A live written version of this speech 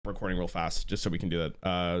recording real fast, just so we can do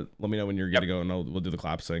that. Let me know when you're good to go, and we'll do the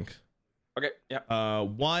clap sync. Okay. Yeah.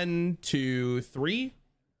 1, 2, 3.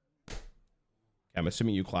 I'm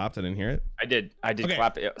assuming you clapped. I didn't hear it. I did Okay.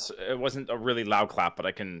 clap. It wasn't a really loud clap, but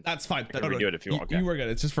I can. That's fine. I can redo it if you want. Okay. You were good.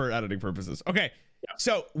 It's just for editing purposes. Okay. Yeah.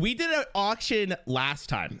 So we did an auction last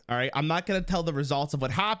time. All right. I'm not gonna tell the results of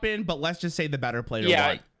what happened, but let's just say the better player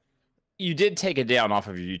won. You did take it down off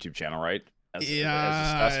of your YouTube channel, right? I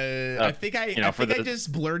think I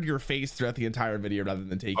just blurred your face throughout the entire video rather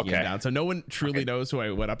than taking it down. So no one truly knows who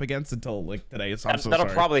I went up against until like today. So that'll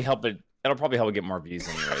probably help it. That'll probably help it get more views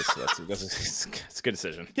anyway. So it's a good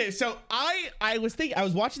decision. Okay, so I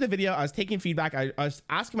was watching the video. I was taking feedback. I was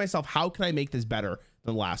asking myself, how can I make this better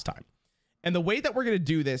than last time? And the way that we're gonna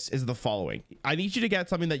do this is the following. I need you to get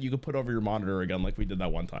something that you can put over your monitor again, like we did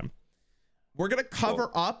that one time. We're gonna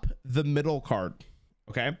cover up the middle card.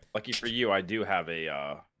 Okay. Lucky for you, I do have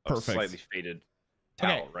a slightly faded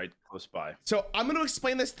towel right close by. So I'm going to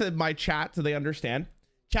explain this to my chat so they understand.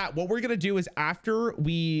 Chat, what we're going to do is after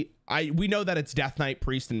we know that it's Death Knight,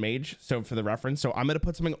 Priest, and Mage. So for the reference, so I'm going to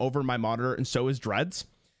put something over my monitor, and so is Dreads.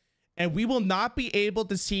 And we will not be able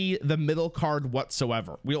to see the middle card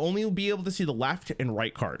whatsoever. We'll only be able to see the left and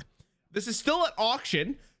right card. This is still at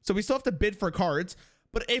auction, so we still have to bid for cards.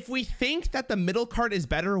 But if we think that the middle card is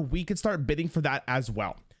better, we could start bidding for that as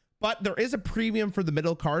well. But there is a premium for the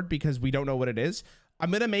middle card because we don't know what it is.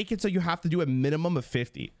 I'm going to make it so you have to do a minimum of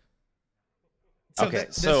 50. So okay,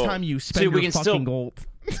 this time you spend your fucking gold.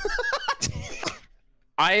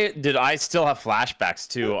 I still have flashbacks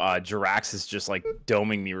to Jirax is just like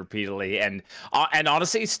doming me repeatedly. And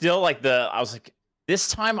honestly, still like I was like, this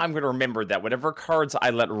time I'm going to remember that whatever cards I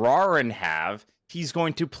let Rarran have, he's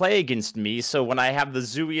going to play against me. So when I have the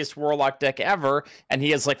zooiest warlock deck ever, and he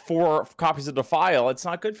has like 4 copies of Defile, it's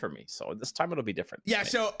not good for me. So this time it'll be different. Yeah,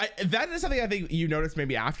 so that is something I think you noticed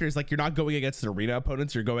maybe after is like you're not going against the arena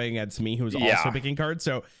opponents, you're going against me who's also picking cards.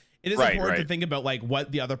 So it is important to think about like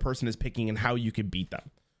what the other person is picking and how you can beat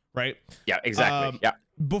them, right? Yeah, exactly.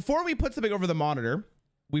 Before we put something over the monitor,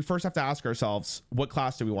 we first have to ask ourselves, what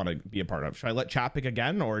class do we want to be a part of? Should I let chat pick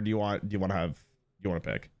again, or do you want to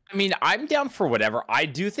pick? I mean, I'm down for whatever. I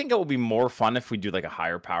do think it will be more fun if we do like a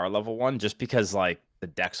higher power level one, just because like the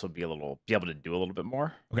decks will be able to do a little bit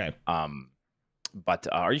more. Okay. But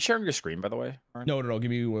are you sharing your screen, by the way? No.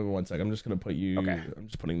 Give me 1 second. I'm just gonna put you. Okay. I'm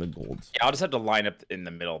just putting the golds. Yeah, I'll just have to line up in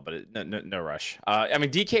the middle, but no rush. I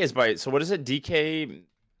mean, DK is by. So what is it? DK.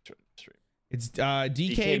 It's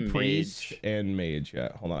DK Priest and Mage. Yeah.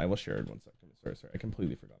 Hold on. I will share it 1 second. Sorry. I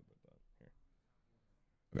completely forgot about that.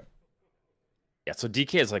 Here. Okay. Yeah, so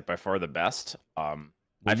DK is like by far the best.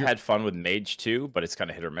 I've had fun with Mage too, but it's kind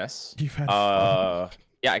of hit or miss. You've had fun.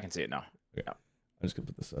 Yeah, I can see it now. Okay. Yeah. I'm just gonna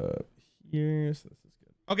put this up here, so this is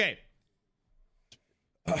good. Okay.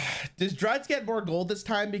 Does Dreads get more gold this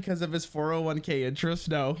time because of his 401k interest?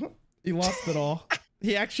 No, he lost it all.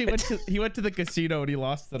 He actually went to the casino and he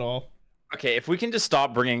lost it all. Okay, if we can just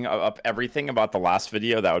stop bringing up everything about the last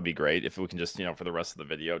video, that would be great. If we can just, for the rest of the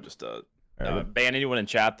video, just ban anyone in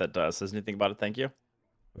chat that says anything about it. Thank you.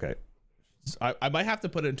 Okay. I might have to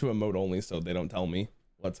put it into a mode only so they don't tell me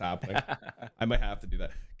what's happening. I might have to do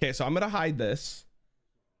that. Okay, so I'm going to hide this.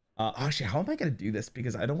 Actually, how am I going to do this?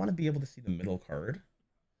 Because I don't want to be able to see the middle card.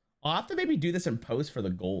 I'll have to maybe do this in post for the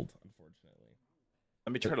gold, unfortunately.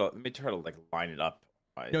 Let me try to like line it up.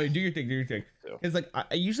 No, do your thing. Because like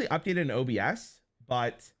I usually update it in OBS,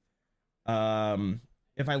 but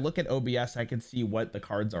if I look at OBS, I can see what the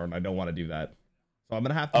cards are, and I don't want to do that. So I'm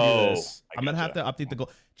gonna have to do this. I'm gonna have to update the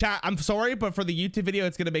gold. Chat, I'm sorry, but for the YouTube video,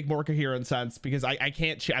 it's gonna make more coherent sense because I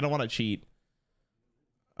can't. I don't want to cheat.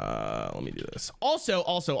 Let me do this. Also,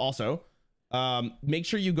 make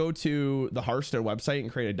sure you go to the Hearthstone website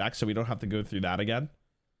and create a deck so we don't have to go through that again.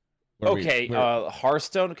 Okay,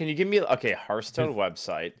 Hearthstone. Can you give me Hearthstone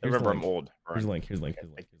website? Remember, I'm old. Here's the link. That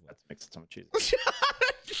makes it so much easier.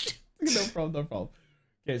 No problem.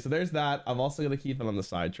 Okay, so there's that. I'm also gonna keep it on the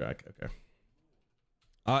side track. Okay.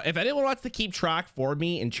 If anyone wants to keep track for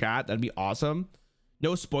me in chat, that'd be awesome.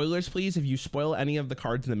 No spoilers, please. If you spoil any of the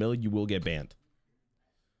cards in the middle, you will get banned.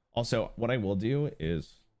 Also, what I will do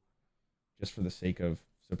is, just for the sake of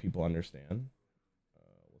so people understand,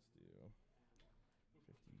 let's do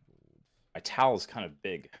 50 gold. My towel is kind of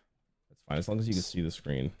big. That's fine as long as you can see the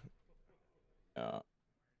screen.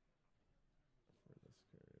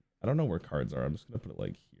 I don't know where cards are. I'm just gonna put it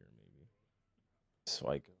like here, maybe. So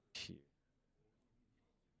I go here.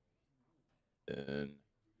 Then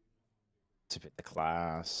to pick the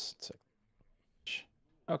class.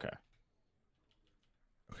 Okay.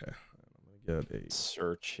 Okay. I'm gonna get a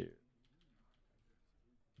search here.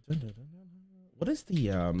 what is the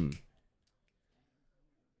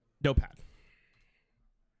notepad?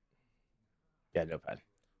 Yeah, notepad.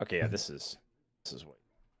 Okay, yeah, this is what.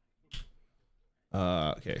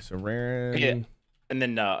 Okay, so Rarran. Yeah. And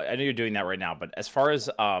then I know you're doing that right now, but as far as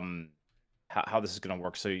how this is gonna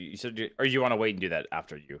work, so you said or you want to wait and do that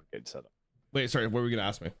after you get set up? Wait, sorry, what were you gonna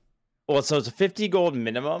ask me? Well, so it's a 50 gold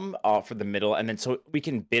minimum for the middle, and then so we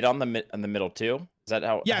can bid on the middle too. Is that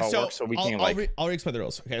how it works? So we can I'll explain the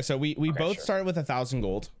rules. Okay, so we both started with 1,000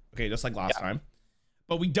 gold. Okay, just like last time.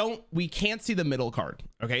 But we can't see the middle card.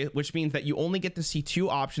 Okay, which means that you only get to see two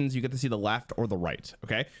options. You get to see the left or the right.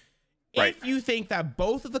 Okay. Right. If you think that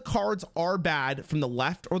both of the cards are bad from the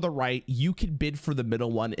left or the right, you could bid for the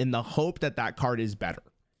middle one in the hope that that card is better.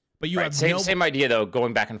 But you have same idea though,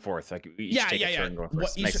 going back and forth. Like we each take a turn going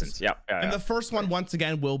first. Makes sense. Yeah. And the first one, once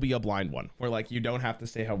again, will be a blind one, where like you don't have to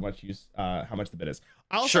say how much the bid is.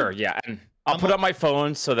 Sure. Yeah, and I'll put up my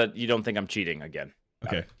phone so that you don't think I'm cheating again.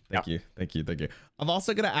 Okay. Thank you. I'm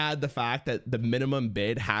also gonna add the fact that the minimum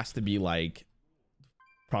bid has to be like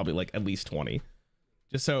probably like at least 20.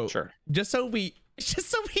 Just so we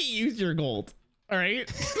use your gold. All right.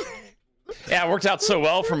 Yeah, it worked out so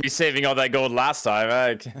well for me saving all that gold last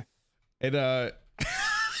time.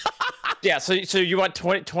 Yeah, so you want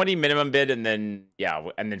 20 minimum bid and then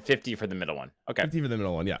 50 for the middle one. Okay. 50 for the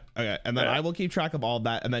middle one, yeah. Okay. And then I will keep track of all of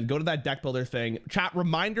that and then go to that deck builder thing. Chat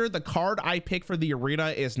reminder, the card I pick for the arena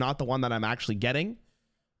is not the one that I'm actually getting.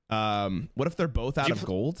 What if they're both out of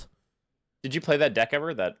gold? Did you play that deck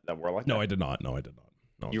ever? That Warlock? No, I did not. No,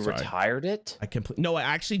 you retired it? No, I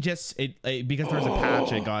actually just because there's a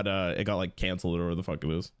patch, it got like canceled or whatever the fuck it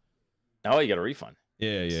was. Oh, you got a refund.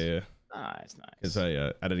 Yeah. Nice. Because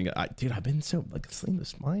I didn't get. Dude, I've been so like Sling the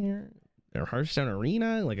Spire or Hearthstone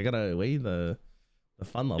Arena. Like I gotta weigh the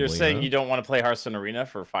fun level. You're saying you don't want to play Hearthstone Arena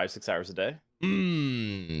for 5-6 hours a day?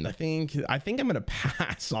 I think I'm gonna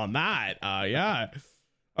pass on that. Yeah.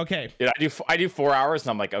 Okay. Dude, I do 4 hours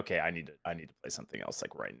and I'm like, okay, I need to play something else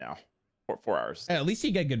like right now. 4 hours. At least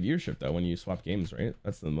you get good viewership though when you swap games, right?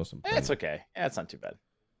 That's the most important. It's okay. Yeah, it's not too bad.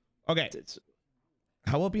 Okay.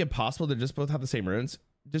 How will it be impossible to just both have the same runes?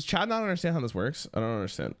 Does Chad not understand how this works? I don't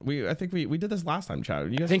understand. I think we did this last time,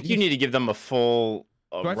 Chad. I think you need to give them a full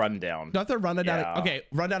rundown. Do I have to run it down? Okay,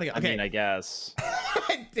 run down again. Okay. I mean, I guess.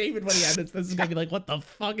 David, when he edits this is gonna be like, what the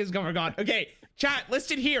fuck is going on? Okay, chat,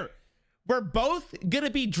 listen here. We're both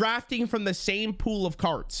gonna be drafting from the same pool of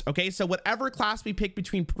cards. Okay, so whatever class we pick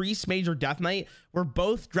between Priest, Mage, or Death Knight, we're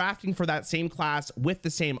both drafting for that same class with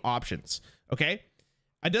the same options. Okay,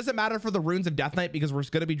 it doesn't matter for the runes of Death Knight because we're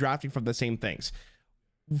gonna be drafting from the same things.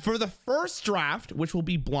 For the first draft, which will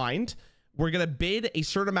be blind, we're gonna bid a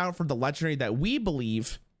certain amount for the legendary that we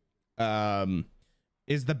believe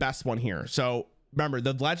is the best one here. So remember,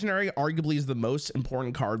 the legendary arguably is the most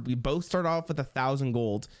important card. We both start off with 1,000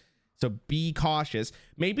 gold. So be cautious.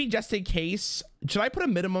 Maybe just in case, should I put a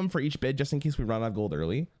minimum for each bid just in case we run out of gold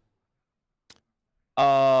early?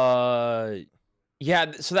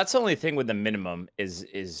 Yeah, so that's the only thing with the minimum is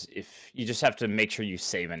if you just have to make sure you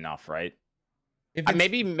save enough, right?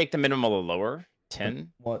 Maybe make the minimum a little lower.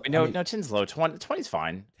 10? What? No, 10's low. 20's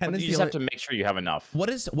fine. 10 you just have to make sure you have enough. What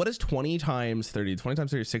is 20 times 30? 20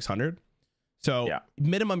 times 30 is 600. So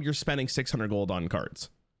minimum you're spending 600 gold on cards.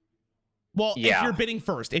 Well, if you're bidding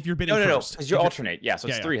first, no, because you alternate. Yeah, so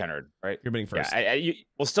it's 300, right? You're bidding first. Yeah,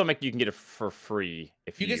 we'll still make you can get it for free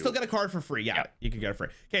if you can still get a card for free. Yeah, you can get it free.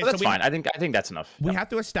 Okay, that's fine. I think that's enough. We have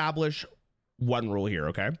to establish one rule here,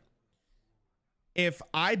 okay? If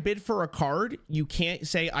I bid for a card, you can't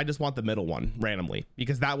say I just want the middle one randomly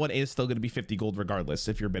because that one is still going to be 50 gold regardless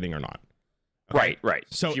if you're bidding or not. Okay? Right.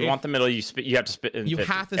 So if you want the middle, you have to spend. You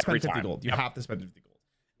have to spend 50 gold. You have to spend 50 gold.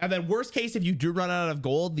 And then worst case, if you do run out of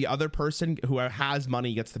gold, the other person who has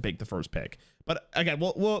money gets to pick the first pick. But again,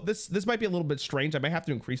 well, this might be a little bit strange. I might have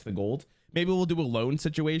to increase the gold. Maybe we'll do a loan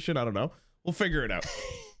situation. I don't know. We'll figure it out.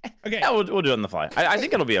 Okay. Yeah, we'll do it on the fly. I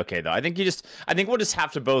think it'll be okay though. I think we'll just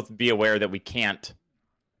have to both be aware that we can't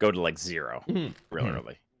go to like 0 real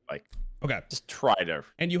early. Like, okay, just try to.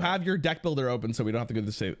 And you have your deck builder open, so we don't have to go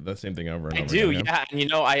the same thing over and over. I do, yeah.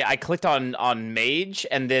 And I clicked on Mage,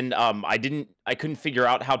 and then I couldn't figure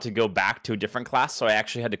out how to go back to a different class, so I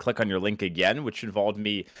actually had to click on your link again, which involved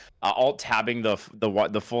me alt tabbing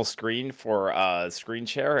the full screen for screen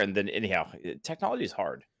share, and then anyhow, technology is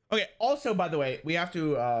hard. Okay. Also, by the way, we have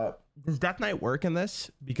to does Death Knight work in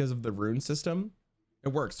this because of the rune system? It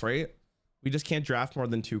works, right? We just can't draft more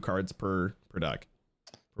than 2 cards per deck.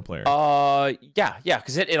 Per player. Yeah,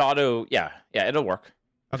 because it auto, it'll work.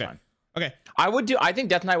 Okay. Fine. Okay. I think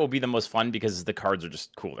Death Knight will be the most fun because the cards are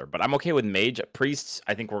just cooler, but I'm okay with Mage. Priests,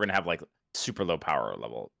 I think we're gonna have like super low power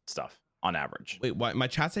level stuff. on average. Wait, why my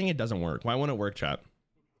chat's saying it doesn't work? Why won't it work, chat?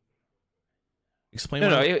 Explain.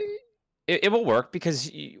 No, it will work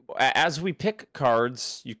because as we pick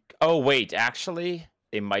cards, you. Oh wait, actually,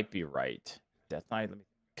 they might be right. Death Knight,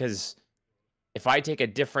 because if I take a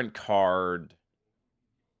different card.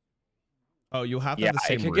 Oh, you'll have to yeah, have the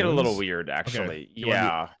same it could get a little weird, actually. Okay.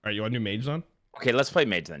 Yeah. All right, you want to do Mage then? Okay, let's play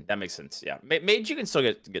Mage then. That makes sense. Yeah, Mage you can still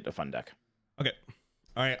get a fun deck. Okay.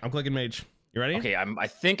 All right, I'm clicking Mage. You ready? Okay, I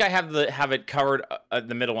think I have it covered.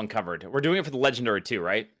 The middle one covered. We're doing it for the Legendary too,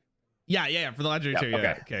 right? Yeah, for the Legendary too.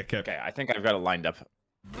 Okay. Yeah. Okay. I think I've got it lined up.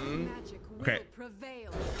 Okay.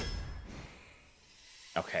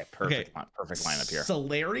 Okay, perfect lineup here.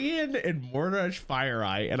 Solarian and Mordash Fire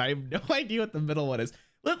Eye, and I have no idea what the middle one is.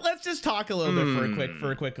 Let's just talk a little bit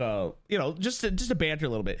for a quick just to banter a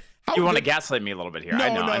little bit. You want to gaslight me a little bit here?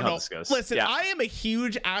 I know how this goes. Listen, I am a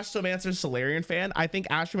huge Astromancer Solarian fan. I think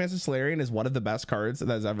Astromancer Solarian is one of the best cards that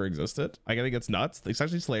has ever existed. I think it's nuts,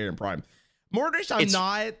 especially Solarian Prime. Mordash,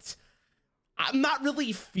 I'm not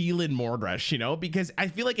really feeling Mordash, because I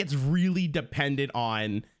feel like it's really dependent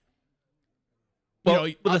on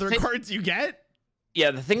other cards you get.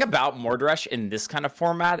 Yeah, the thing about Mordash in this kind of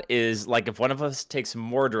format is like if one of us takes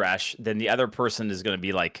Mordash, then the other person is going to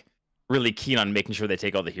be like really keen on making sure they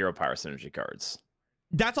take all the Hero Power synergy cards.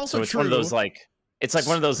 That's also so it's true. One of those it's like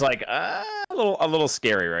one of those a little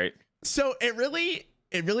scary, right? So it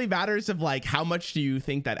really matters of like how much do you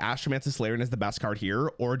think that Astromancer Solarian is the best card here,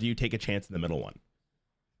 or do you take a chance in the middle one?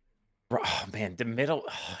 Oh man, the middle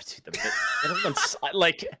one's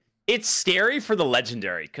like it's scary for the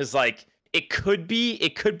Legendary because like. It could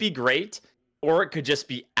be great, or it could just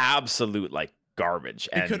be absolute like garbage.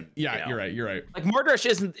 And you're right. Like Mordash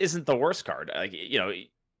isn't the worst card. Like you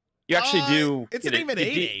actually do. It's an even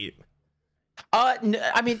 8/8.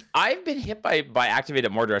 I mean, I've been hit by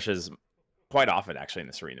activated Mordashes quite often actually in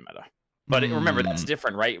this arena meta. But remember, that's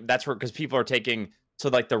different, right? That's where because people are taking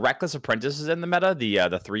like the Reckless Apprentice is in the meta, the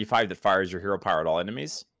 3/5 that fires your hero power at all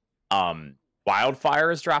enemies.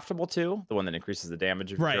 Wildfire is draftable too, the one that increases the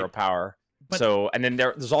damage of hero power. But, and then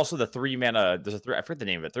there's also the 3 mana. I forget the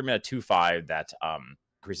name of it. 3 mana 2/5 that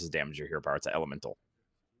increases damage of your hero power. It's an elemental.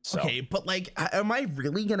 So. Okay, but like, am I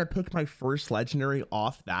really gonna pick my first legendary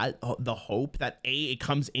off that the hope that it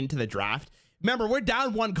comes into the draft? Remember, we're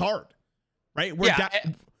down 1 card, right? We're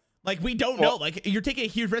down. Like we don't know. Like you're taking a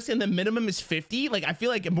huge risk, and the minimum is 50. Like I feel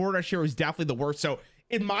like Mordash Hero is definitely the worst. So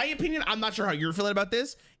in my opinion, I'm not sure how you're feeling about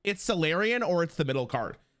this. It's Solarian or it's the middle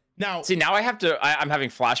card. Now, see, now I'm having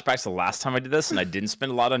flashbacks to the last time I did this, and I didn't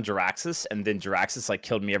spend a lot on Jiraxis, and then Jiraxis like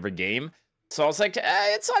killed me every game. So I was like,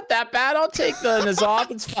 it's not that bad. I'll take the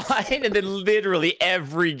N'Zoth. It's fine. And then literally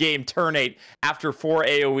every game, turn 8 after 4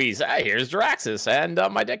 AoEs. Here's Jiraxis, and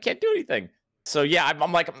my deck can't do anything. So yeah,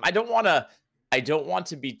 I'm like, I don't want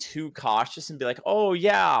to be too cautious and be like, oh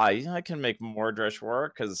yeah, I can make Mordash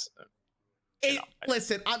work because.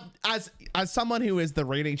 Listen, as someone who is the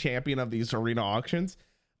reigning champion of these arena auctions.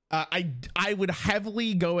 I would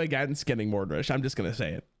heavily go against getting Mordash. I'm just gonna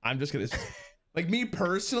say it. Like me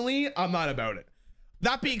personally, I'm not about it.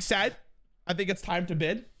 That being said, I think it's time to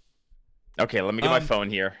bid. Okay, let me get my phone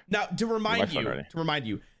here. Now to remind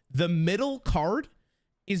you, the middle card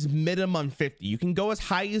is minimum 50. You can go as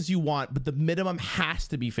high as you want, but the minimum has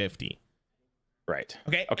to be 50. Right.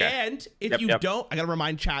 Okay. And if you don't, I gotta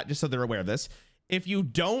remind chat just so they're aware of this. If you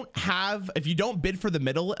don't bid for the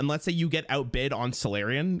middle, and let's say you get outbid on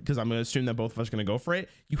Solarian, because I'm going to assume that both of us are going to go for it,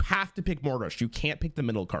 you have to pick Mordash. You can't pick the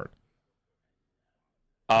middle card.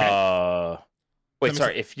 Okay? Wait,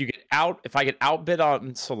 sorry. If I get outbid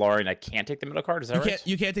on Solarian, I can't take the middle card. Is that right?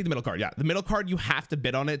 You can't take the middle card. Yeah, the middle card you have to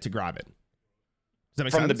bid on it to grab it. Does that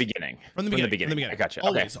make sense? From the beginning. From the beginning. I got you.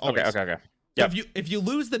 Always. Okay. So if you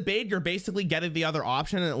lose the bid, you're basically getting the other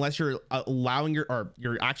option unless you're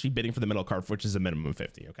you're actually bidding for the middle card, which is a minimum of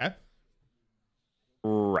 50. Okay.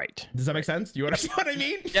 Right. Does that make sense? Do you understand what I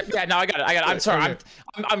mean? Yep. Yeah. No, I got it. I'm sorry.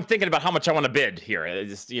 I'm thinking about how much I want to bid here.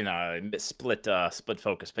 It's just split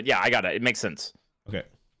focus. But yeah, I got it. It makes sense. Okay.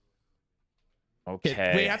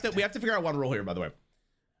 Okay. We have to figure out one rule here, by the way.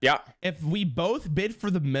 Yeah. If we both bid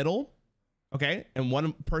for the middle. Okay, and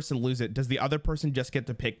one person lose it, does the other person just get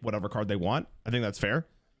to pick whatever card they want? I think that's fair.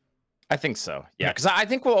 I think so. Yeah, because I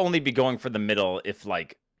think we'll only be going for the middle if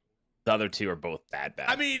like the other two are both bad.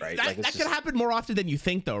 I mean, right? that could happen more often than you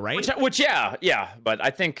think, though, right? Which yeah. But I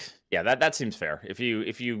think that seems fair. If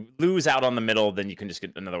you lose out on the middle, then you can just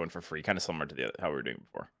get another one for free, kind of similar to how we were doing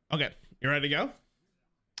before. Okay, you ready to go?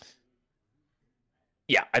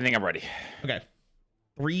 Yeah, I think I'm ready. Okay,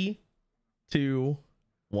 3, 2,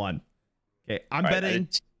 1. Okay, I'm betting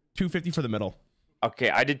 250 for the middle. Okay,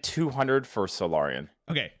 I did 200 for Solarian.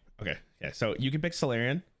 Okay. Yeah, so you can pick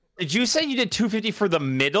Solarian. Did you say you did 250 for the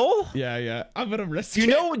middle? Yeah. I'm gonna risk You it.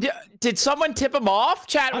 know, did someone tip him off?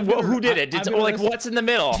 Chat, who did it? Did like what's in the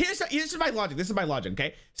middle? Here's my logic. This is my logic,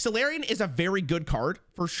 okay? Solarian is a very good card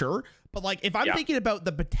for sure. But like if I'm thinking about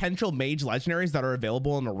the potential mage legendaries that are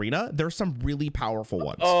available in Arena, there's some really powerful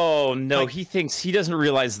ones. Oh no, like, he doesn't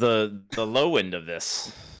realize the low end of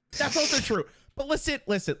this. That's also true. But listen.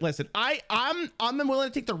 I'm willing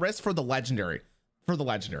to take the risk for the legendary.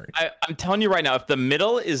 I'm telling you right now, if the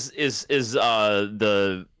middle is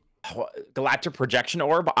the Galactic Projection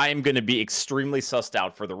Orb, I am going to be extremely sussed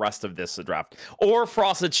out for the rest of this draft. Or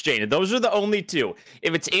Frosted Chain. Those are the only two.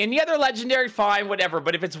 If it's any other legendary, fine, whatever.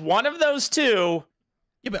 But if it's one of those two...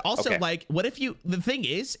 Yeah, but also, like, what if you... The thing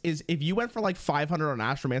is if you went for, like, 500 on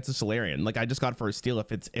Astromancer Solarian, like I just got for a steal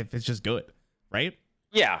if it's just good, right?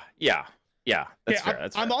 Yeah. That's fair.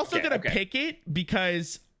 I'm also going to pick it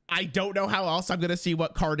because I don't know how else I'm going to see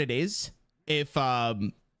what card it is if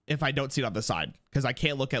I don't see it on the side, because I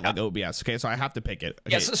can't look at like OBS. Okay, so I have to pick it.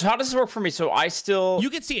 Okay. Yeah. So how does this work for me? So I still you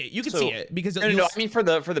can see it. You can see it because no. I mean for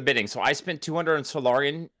the bidding. So I spent 200 on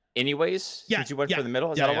Solarian anyways. Yeah. Since you went for the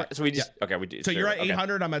middle. Is that all? So we just we do. So you're at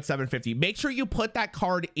 800. I'm at 750. Make sure you put that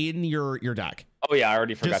card in your deck. Oh yeah, I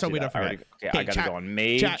already forgot. Just so we don't forget. Okay, I gotta go on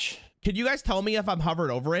mage. Chat, can you guys tell me if I'm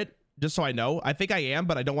hovered over it, just so I know? I think I am,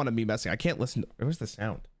 but I don't want to be messing. I can't listen. Where's the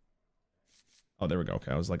sound? Oh, there we go.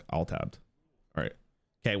 Okay, I was like all tabbed. All right.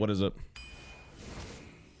 Okay, what is it?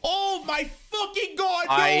 Oh my fucking god!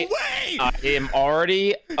 No way! I am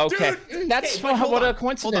already okay. Dude, that's what a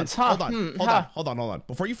coincidence. Hold on.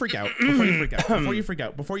 Before you freak out, before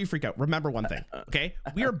you freak out, remember one thing. Okay,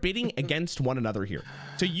 we are bidding against one another here,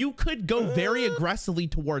 so you could go very aggressively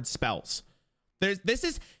towards spells. This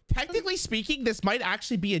is technically speaking, this might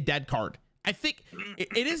actually be a dead card. I think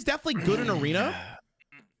it is definitely good in Arena.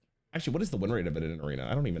 Actually, what is the win rate of it in Arena?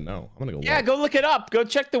 I don't even know. I'm gonna go. Yeah, go look it up. Go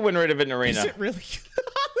check the win rate of it in Arena. Is it really?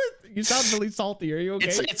 You sound really salty. Are you okay?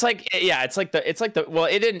 It's like the well,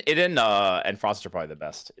 it didn't and Frost are probably the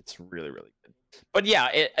best. It's really good. But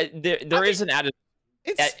yeah, there is an added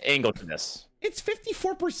angle to this. It's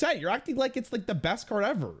 54%. You're acting like it's like the best card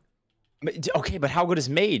ever. Okay, but how good is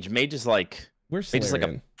Mage? Mage is like Mage is like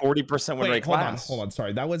a 40% win rate class. Hold on.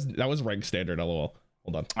 Sorry, that was rank standard. LOL.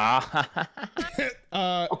 Hold on.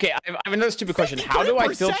 Okay, I have another stupid question. How do I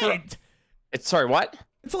filter? Sorry, what?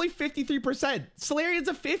 It's only 53%. Solarian's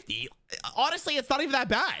a 50. Honestly, it's not even that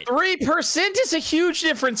bad. 3% is a huge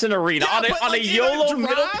difference in Arena. Yeah, on a YOLO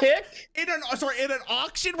middle pick? In an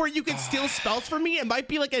auction where you can steal spells from me, it might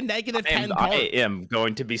be like a negative 10 I am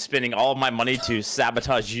going to be spending all of my money to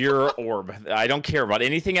sabotage your orb. I don't care about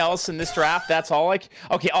anything else in this draft. That's all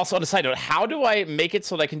okay, also on a side note, how do I make it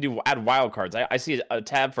so that I can add wild cards? I see a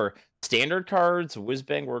tab for standard cards,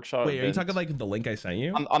 Whizbang Workshop. Wait, are you talking like the link I sent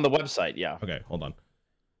you? On the website, yeah. Okay, hold on.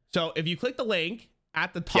 So if you click the link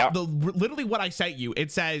at the top, literally what I sent you,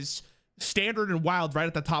 it says standard and wild right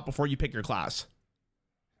at the top before you pick your class.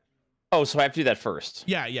 Oh, so I have to do that first.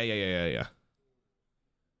 Yeah.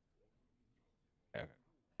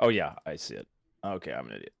 Oh yeah, I see it. Okay, I'm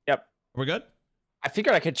an idiot. Yep. We're good? I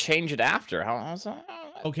figured I could change it after. How's that?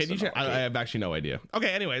 Okay, I have actually no idea. Okay,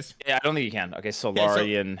 anyways. Yeah, I don't think you can. Okay,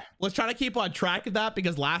 Solarian. So let's try to keep on track of that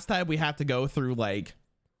because last time we had to go through like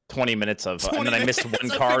 20 minutes of, and then I missed one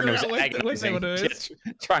card and it was agonizing.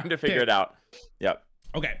 Trying to figure it out. Yep.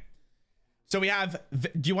 Okay. So we have,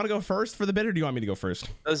 do you want to go first for the bid or do you want me to go first?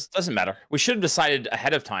 Doesn't matter. We should have decided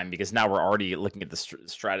ahead of time because now we're already looking at the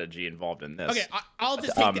strategy involved in this. Okay, I'll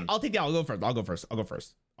just take I'll go first.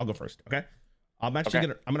 Okay. I'm actually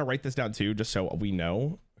I'm gonna write this down too, just so we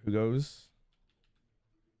know who goes.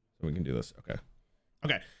 So we can do this. Okay.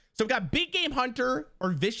 So we've got Big Game Hunter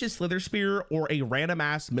or Vicious Slither Spear or a random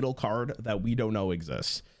ass middle card that we don't know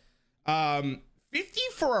exists. 50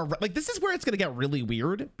 for this is where it's gonna get really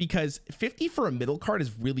weird because 50 for a middle card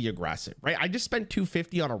is really aggressive, right? I just spent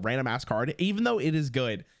 250 on a random ass card, even though it is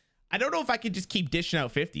good. I don't know if I could just keep dishing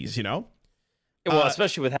out 50s, you know? Well,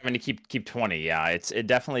 especially with having to keep 20. Yeah, it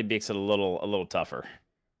definitely makes it a little tougher.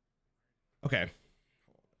 Okay.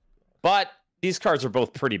 But these cards are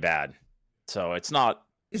both pretty bad, so it's not.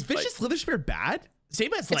 Is Vicious Slither Spear bad?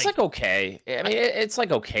 Same as it's like okay. I mean, it's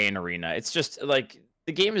like okay in Arena. It's just like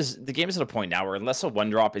the game is at a point now where unless a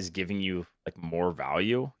 1-drop is giving you like more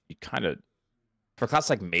value, you kind of for a class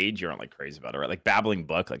like Mage, you aren't like crazy about it, right? Like Babbling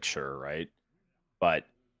Book, like sure, right? But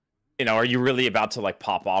you know, are you really about to like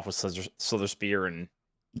pop off with Slither Spear and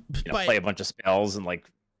play a bunch of spells and like?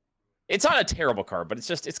 It's not a terrible card, but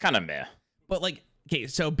it's kind of meh. But like, okay,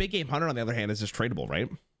 so Big Game Hunter on the other hand is just tradable, right?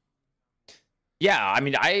 Yeah, I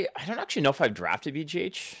mean, I don't actually know if I've drafted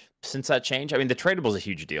BGH since that change. I mean, the tradable is a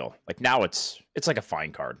huge deal. Like now it's like a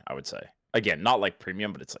fine card, I would say. Again, not like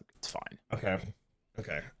premium, but it's fine. Okay.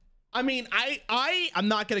 Okay. I mean, I'm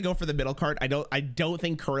not gonna go for the middle card. I don't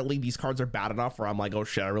think currently these cards are bad enough where I'm like, oh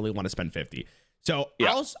shit, I really want to spend 50. So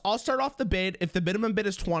yeah. I'll start off the bid. If the minimum bid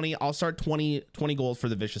is 20, I'll start 20 gold for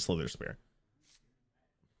the Vicious Slither Spear.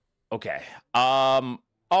 Okay. I'll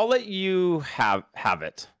let you have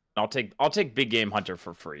it. I'll take Big Game Hunter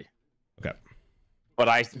for free. Okay. But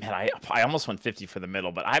I almost went 50 for the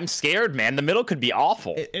middle, but I'm scared, man. The middle could be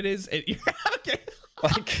awful. It is. Okay.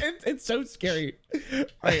 Like it's so scary.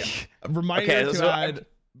 Right. Reminder to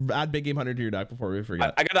add Big Game Hunter to your deck before we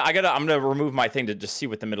forget. I'm gonna remove my thing to just see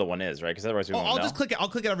what the middle one is, right? Because otherwise we won't know. I'll just click it. I'll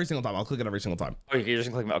click it every single time. Oh, you're just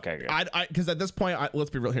gonna click. Okay. Because at this point, let's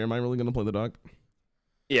be real here. Am I really gonna play the dog?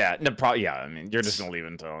 Yeah, no, probably. Yeah, I mean, you're just gonna leave it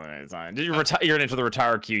until it's on. Did you retire? You're into the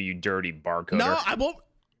retire queue, you dirty barcoder. No, I won't.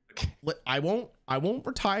 I won't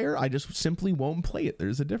retire. I just simply won't play it.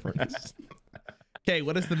 There's a difference. Okay,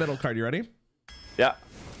 what is the middle card? You ready? Yeah.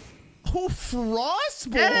 Oh,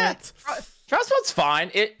 Frostbolt. Frostbolt's fine.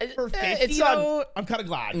 For 50, it's not. I'm kind of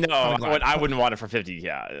glad. No, I wouldn't want it for 50.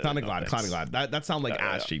 Yeah. Kind of glad. That sounds like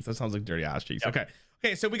ass cheeks. That sounds like dirty ass cheeks. Yep.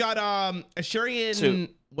 Okay, so we got a Sharian.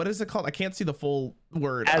 What is it called? I can't see the full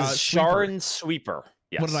word. Sharon Sweeper.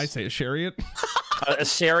 Yes. What did I say? A Chariot? A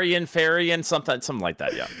Sharian, Farian, something like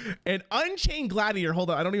that. Yeah. An Unchained Gladiator. Hold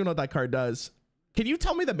on, I don't even know what that card does. Can you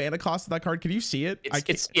tell me the mana cost of that card? Can you see it?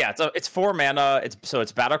 It's 4 mana. It's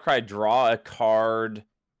Battlecry. Draw a card.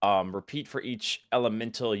 Repeat for each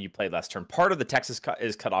elemental you played last turn. Part of the text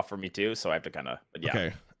is cut off for me too, so I have to kind of.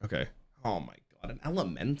 Yeah. Okay. Oh my god, an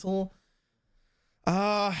elemental.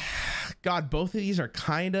 God, both of these are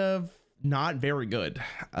kind of not very good.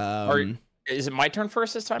 Is it my turn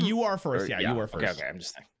first this time? You are first. Yeah, you are first. Okay. I'm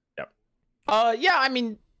just thinking. Yep. Yeah. I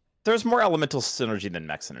mean, there's more elemental synergy than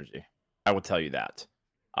mech synergy. I will tell you that.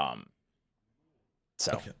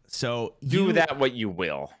 So do that what you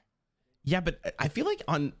will. Yeah, but I feel like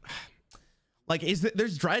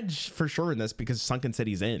there's dredge for sure in this because Sunken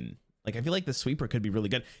City's in. Like, I feel like the sweeper could be really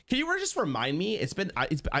good. Can you just remind me? I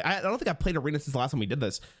don't think I've played Arena since the last time we did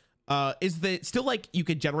this. Is the still like you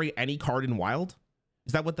could generate any card in Wild?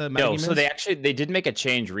 Is that what the no? So they did make a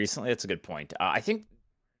change recently. That's a good point. I think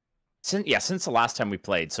since the last time we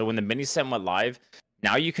played. So when the mini set went live,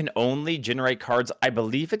 now you can only generate cards. I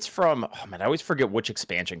believe it's from. Oh man, I always forget which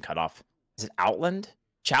expansion cutoff. Is it Outland?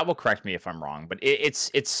 Chat will correct me if I'm wrong, but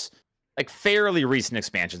it's like fairly recent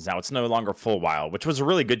expansions now. It's no longer full Wild, which was a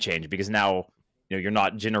really good change because now you're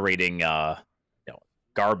not generating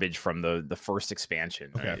garbage from the first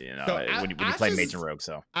expansion. Okay. So when you play Mage and Rogue.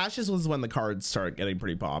 So Ashes was when the cards start getting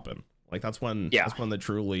pretty popping. Like that's when the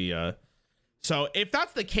truly. So if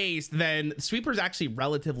that's the case, then Sweeper's actually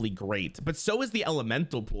relatively great, but so is the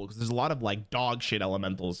elemental pool because there's a lot of like dog shit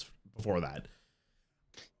elementals before that.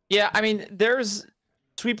 Yeah, I mean there's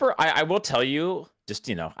Sweeper. I will tell you. Just,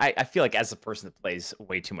 I feel like as a person that plays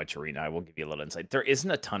way too much Arena, I will give you a little insight. There isn't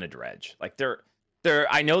a ton of dredge. Like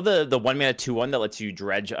I know the 1 mana 2/1 that lets you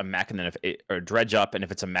dredge a mech and then or dredge up, and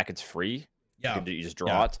if it's a mech, it's free. Yeah, you just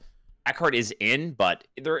draw it. That card is in, but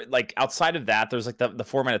there like outside of that, there's like the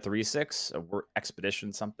 4 mana 3/6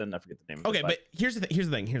 expedition something. I forget the name. Okay, but here's the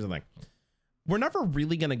thing. We're never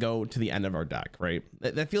really gonna go to the end of our deck, right?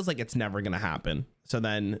 That feels like it's never gonna happen. So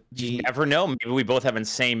then you never know. Maybe we both have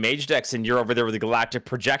insane mage decks, and you're over there with the Galactic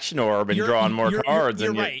Projection Orb and drawing more cards.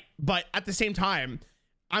 You're right, but at the same time,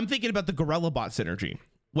 I'm thinking about the Gorilla Bot synergy,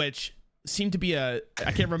 which seemed to be I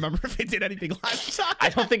can't remember if it did anything last time. I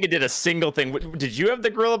don't think it did a single thing. Did you have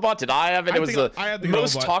the Gorilla Bot? Did I have it? It was the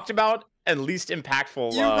most talked about and least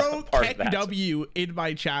impactful. You wrote KW in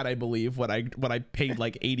my chat, I believe, when I paid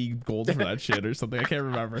like 80 gold for that shit or something. I can't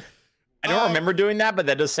remember. I don't remember doing that, but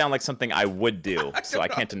that does sound like something I would do, so I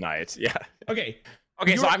can't deny it. Yeah. Okay.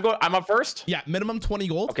 So I'm up first. Yeah, minimum 20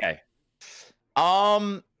 gold. Okay.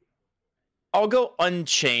 I'll go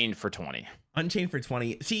Unchained for 20. Unchained for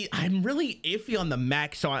 20. See, I'm really iffy on the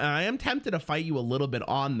mech, so I am tempted to fight you a little bit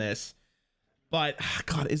on this. But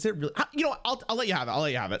God, is it really? I'll let you have it. I'll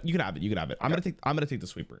let you have it. You can have it. Okay. I'm gonna take the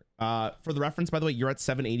sweeper. For the reference, by the way, you're at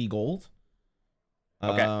 780 gold.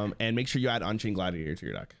 Okay. And make sure you add Unchained Gladiator to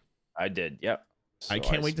your deck. I did. Yep. So I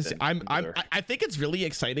can't wait to see. I think it's really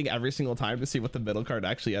exciting every single time to see what the middle card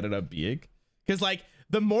actually ended up being. Because like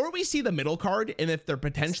the more we see the middle card, and if they're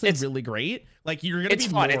potentially really great, like you're gonna be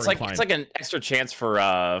fun. It's like an extra chance for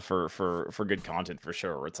good content for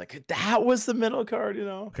sure. Where it's like that was the middle card,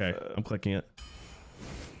 Okay, I'm clicking it.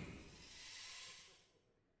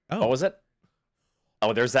 Oh, what was it?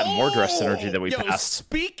 Oh, there's that more dress synergy that we passed.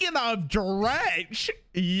 Speaking of dredge,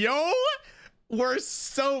 We're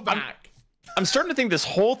so back. I'm starting to think this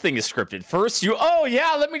whole thing is scripted. First, oh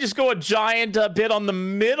yeah, let me just go a giant bit on the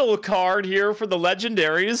middle card here for the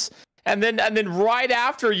legendaries, and then right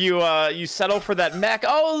after you settle for that mech.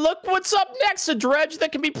 Oh, look what's up next, a dredge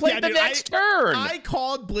that can be played next turn. I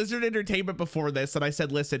called Blizzard Entertainment before this, and I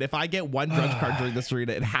said, listen, if I get one dredge card during this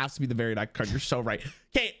arena, it has to be the very next card. You're so right.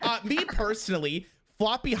 Okay, me personally,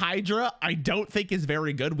 Floppy Hydra, I don't think is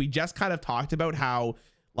very good. We just kind of talked about how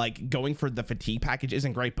like going for the fatigue package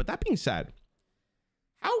isn't great, but that being said,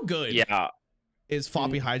 how good is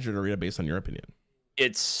Floppy Hydra in Arena based on your opinion?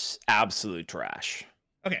 It's absolute trash.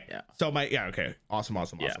 Okay. Yeah. So okay. Awesome. All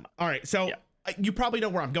right. So you probably know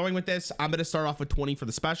where I'm going with this. I'm going to start off with 20 for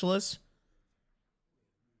the specialists.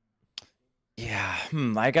 Yeah.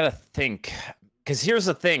 I got to think, because here's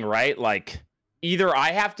the thing, right? Like either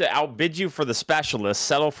I have to outbid you for the specialist,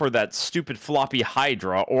 settle for that stupid Floppy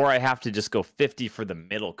Hydra, or I have to just go 50 for the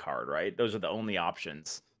middle card, right? Those are the only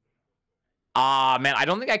options. Man, I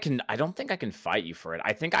don't think I can fight you for it.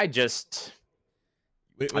 I think I just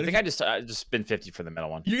spin 50 for the middle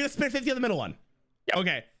one. You're gonna spin 50 on the middle one. Yep.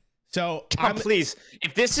 Okay. So please,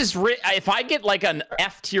 if this is if I get like an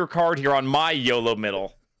F tier card here on my YOLO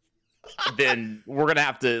middle, then we're gonna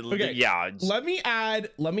have to. Okay. Yeah. Let me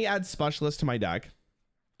add specialist to my deck.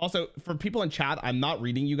 Also, for people in chat, I'm not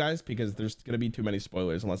reading you guys because there's gonna be too many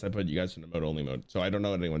spoilers unless I put you guys in the mode only mode. So I don't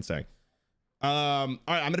know what anyone's saying. All right,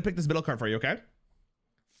 I'm gonna pick this middle card for you, okay?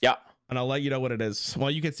 Yeah. And I'll let you know what it is.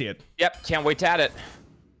 Well, you can see it. Yep, can't wait to add it.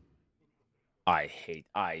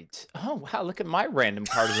 Oh wow, look at my random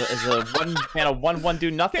card as a 1/1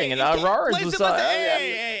 do nothing, and Rarran was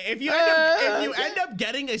if you end up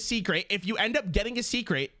getting a secret,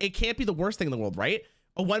 it can't be the worst thing in the world, right?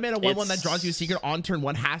 A 1-mana 1/1 that draws you a secret on turn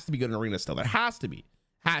 1 has to be good in Arena still. That has to be.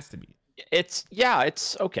 It's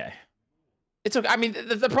okay. It's okay. I mean,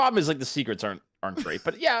 the problem is like the secrets aren't great,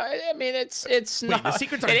 but yeah, I mean, it's not. The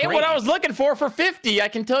secrets are great. What I was looking for 50. I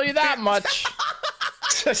can tell you that much.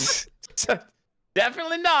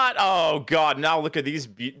 Definitely not. Oh God! Now look at these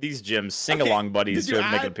gyms, sing-along buddies who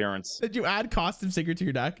make an appearance. Did you add Costume Signature to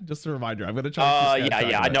your deck? Just a reminder. I'm gonna try.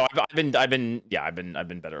 I know. I've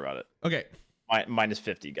been better about it. Okay. Minus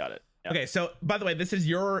 50. Got it. Yeah. Okay. So by the way, this is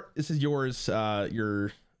yours.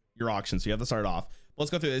 Your auction. So you have to start off.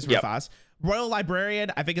 Let's go through this real fast. Royal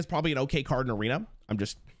Librarian, I think is probably an okay card in Arena. I'm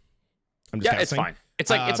just guessing. It's fine.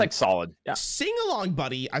 It's like solid. Yeah. Sing Along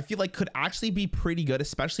Buddy, I feel like could actually be pretty good,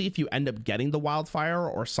 especially if you end up getting the Wildfire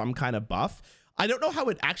or some kind of buff. I don't know how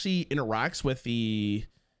it actually interacts with the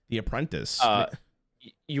Apprentice.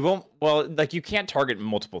 You won't. Well, like you can't target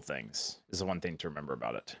multiple things. Is the one thing to remember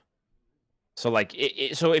about it. So like,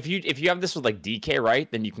 so if you have this with like DK,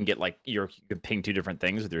 right, then you can get like you can ping 2 different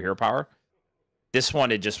things with your hero power. This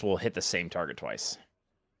one, it just will hit the same target twice.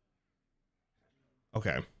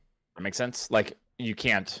 Okay. That makes sense? Like, you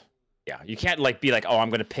can't like be like, oh, I'm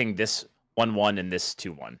going to ping this 1/1 and this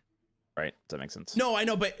 2/1. Right? Does that make sense? No, I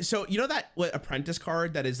know, but so you know that Apprentice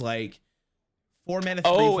card that is like 4 mana, 3/5?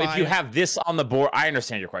 Oh, if you have this on the board, I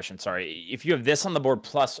understand your question. Sorry. If you have this on the board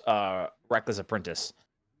plus Reckless Apprentice,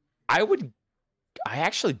 I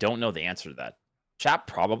actually don't know the answer to that. Chat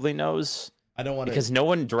probably knows. I don't want to, because no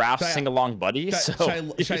one drafts Sing Along Buddy. Should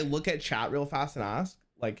I look at chat real fast and ask?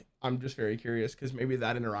 Like, I'm just very curious because maybe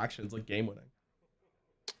that interaction is like game winning.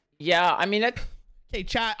 Yeah, I mean, okay,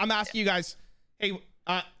 chat. I'm asking you guys. Hey,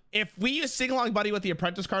 if we use Sing Along Buddy with the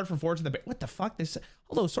Apprentice card for Forge of the what the fuck?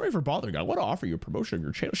 Hello, sorry for bothering. I want to offer you a promotion on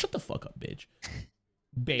your channel. Shut the fuck up, bitch.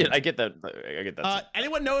 Babe. I get that.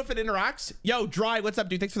 Anyone know if it interacts? Yo, Dry, what's up,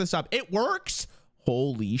 dude? Thanks for the sub. It works.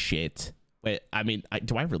 Holy shit. Wait, I mean,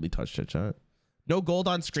 do I really touch that, chat? No gold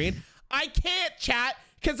on screen. I can't, chat,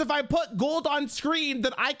 because if I put gold on screen,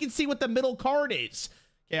 then I can see what the middle card is.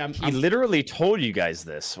 Yeah, he literally told you guys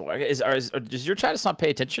this. Does your chat just not pay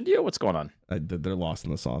attention to you? What's going on? They're lost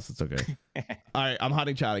in the sauce. It's okay. All right, I'm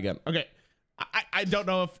hunting chat again. Okay, I don't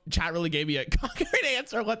know if chat really gave me a concrete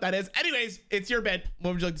answer on what that is. Anyways, it's your bid.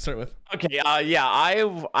 What would you like to start with? Okay, yeah,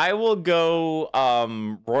 I will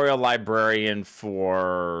go Royal Librarian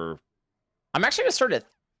for... I'm actually gonna start at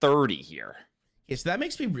 30 here. Okay, so that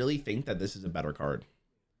makes me really think that this is a better card.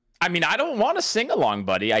 I mean, I don't want to sing along,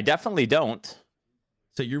 buddy. I definitely don't.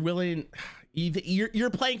 So you're willing, you're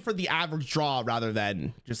playing for the average draw rather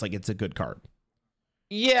than just like it's a good card.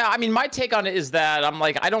 Yeah, I mean, my take on it is that I'm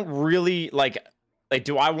like, I don't really like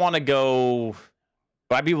do I want to go?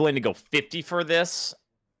 Would I be willing to go 50 for this?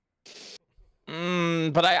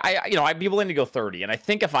 But I'd be willing to go 30. And I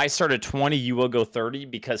think if I start at 20, you will go 30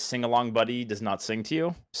 because Sing Along Buddy does not sing to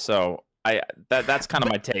you. So That's kind of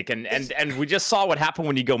my take. And we just saw what happened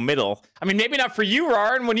when you go middle. I mean, maybe not for you,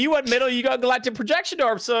 Rarran. When you went middle, you got Galactic Projection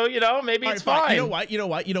Orb. So maybe it's fine. You know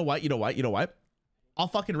what? I'll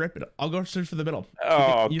fucking rip it. I'll go search for the middle.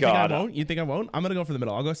 Oh, you God. Think I won't? You think I won't? I'm going to go for the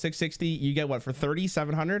middle. I'll go 660. You get what for 30,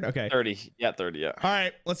 700? Okay. 30. Yeah, 30. Yeah. All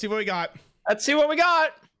right. Let's see what we got. Let's see what we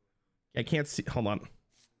got. I can't see. Hold on.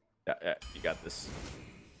 Yeah, you got this.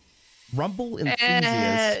 Rumble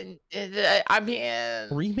Enthusiast. I mean,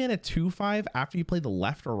 3-mana 2/5 after you play the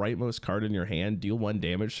left or rightmost card in your hand, deal 1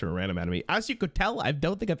 damage to a random enemy. As you could tell, I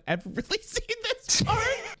don't think I've ever really seen this card.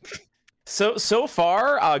 So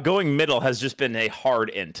far, going middle has just been a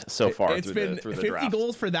hard int so far it's through been the 50 draft.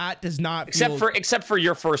 Goals for that does not except for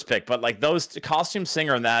your first pick, but like those Costume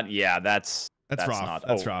Singer and that, yeah, that's rough. Not,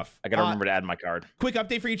 that's rough. I gotta remember to add my card. Quick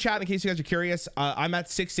update for you, chat, in case you guys are curious. I'm at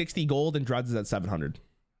 660 gold and Dreads is at 700.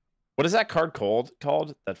 What is that card called?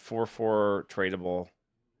 That 4/4 tradable.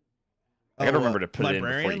 I gotta remember to put it in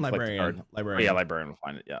before you click the card. Librarian. Oh, yeah, Librarian will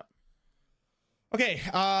find it. Yeah. Okay,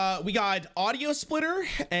 we got Audio Splitter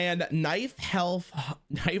and Knife Health.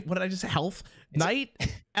 What did I just say? Health? Night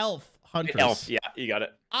Elf Huntress. Elf, yeah, you got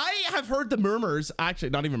it. I have heard the murmurs. Actually,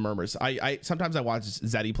 not even murmurs. I sometimes I watch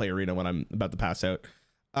Zeddy play Arena when I'm about to pass out.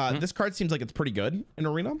 This card seems like it's pretty good in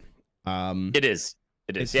Arena. It is.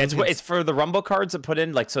 It is. Yeah, it's for the Rumble cards that put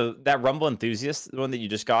in, like, so that Rumble Enthusiast, the one that you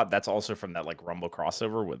just got, that's also from that like Rumble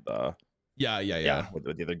crossover with yeah with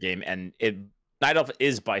the other game, and Night Elf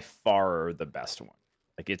is by far the best one.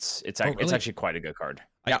 Like it's actually quite a good card.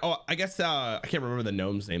 I guess I can't remember the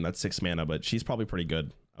gnome's name. That's 6 mana, but she's probably pretty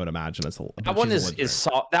good. I would imagine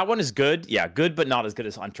that one is good. Yeah, good, but not as good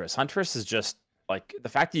as Huntress. Huntress is just like the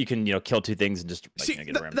fact that you can kill 2 things and just like,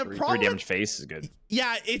 get around 3 damage face is good.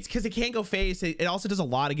 Yeah, it's because it can't go face. It also does a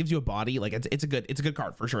lot. It gives you a body. Like it's a good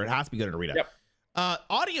card for sure. It has to be good in Arena. Yep.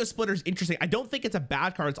 Audio Splitter is interesting. I don't think it's a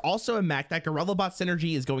bad card. It's also a mech. That Gorilla Bot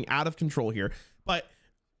synergy is going out of control here. But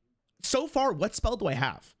so far, what spell do I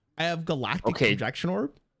have? I have Galactic Projection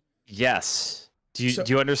Orb. Yes. Do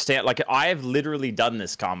you understand? Like, I have literally done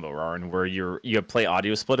this combo, Rarran, where you play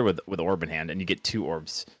Audio Splitter with Orb in hand, and you get 2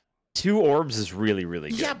 orbs. 2 orbs is really, really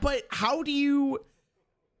good. Yeah, but how do you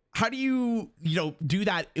do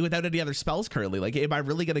that without any other spells currently? Like, am I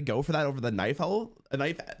really gonna go for that over the Night Elf?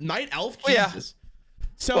 Jesus.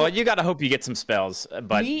 So well, you gotta hope you get some spells,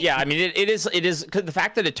 but yeah, I mean, it is the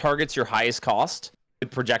fact that it targets your highest cost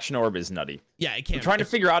with Projection Orb is nutty. Yeah, I can't. I'm trying to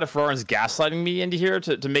figure out if Rarran's gaslighting me into here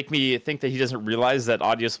to make me think that he doesn't realize that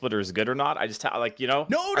Audio Splitter is good or not. I just I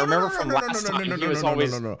remember from last time he was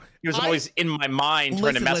always in my mind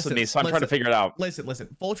trying to mess with me, so I'm trying to figure it out. Listen.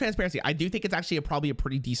 Full transparency, I do think it's actually probably a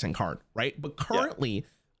pretty decent card, right? But currently,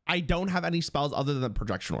 I don't have any spells other than the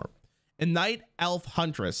Projection Orb. And Night Elf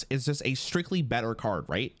Huntress is just a strictly better card,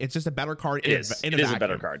 right? It's just a better card. It is a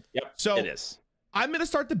better card. Yep. So it is. I'm gonna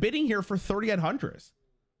start the bidding here for 30 on Huntress.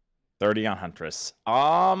 30 on Huntress.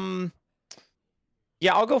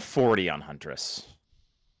 Yeah, I'll go 40 on Huntress.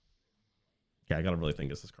 Yeah, I gotta really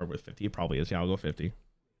think. Is this card worth 50? It probably is. Yeah, I'll go 50.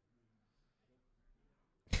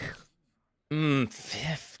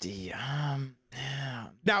 50. Yeah.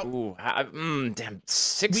 Now, damn,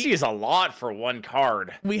 60 is a lot for one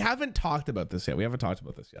card. We haven't talked about this yet.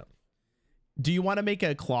 Do you want to make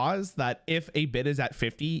a clause that if a bid is at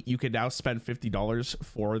 50, you can now spend $50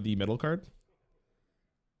 for the middle card?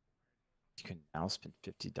 You can now spend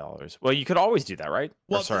 $50. Well, you could always do that, right?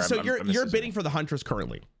 Well, so you're bidding for the Huntress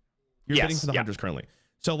currently. You're bidding for the Huntress currently.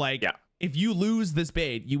 So like, if you lose this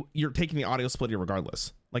bid, you're taking the Audio Splitter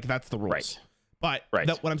regardless. Like that's the rules. Right.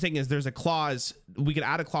 But what I'm saying is there's a clause. We could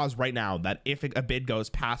add a clause right now that if a bid goes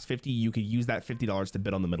past 50, you could use that $50 to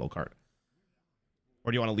bid on the middle card.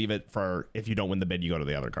 Or do you want to leave it for if you don't win the bid, you go to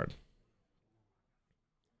the other card?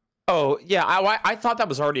 Oh, yeah. I thought that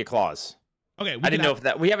was already a clause. Okay. I didn't know if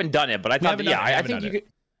that we haven't done it, but I thought I think you could.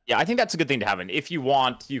 Yeah, I think that's a good thing to have. And if you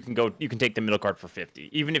want, you can take the middle card for 50,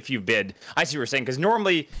 even if you bid. I see what you're saying, because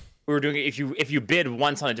normally we were doing it if you bid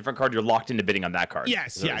once on a different card, you're locked into bidding on that card.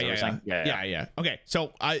 Yes. Yeah. Okay.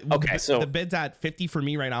 So so the bid's at 50 for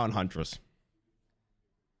me right now on Huntress.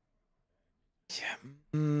 Yeah.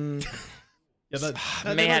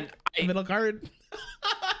 Man, middle card.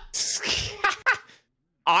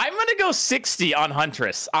 I'm gonna go 60 on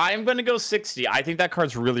Huntress. I'm gonna go 60. I think that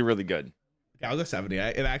card's really, really good. Yeah, I'll go 70.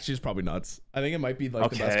 It actually is probably nuts. I think it might be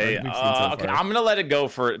like the best card we've seen so far. I'm gonna let it go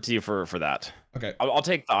for that. Okay. I'll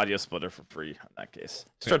take the Audio Splitter for free in that case.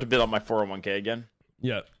 Start to bid on my 401k again.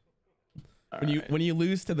 Yeah. When you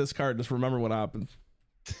lose to this card, just remember what happened.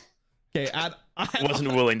 Okay, I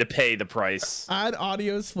wasn't willing to pay the price. Add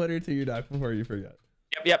Audio Splitter to your deck before you forget.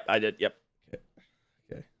 Yep, I did. Yep.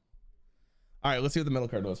 Okay. All right, let's see what the middle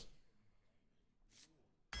card was.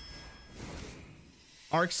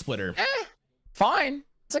 Arc Splitter. Fine.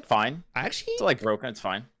 It's like fine. Actually, It's like broken. It's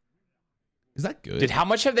fine. is that good? Dude, how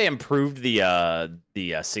much have they improved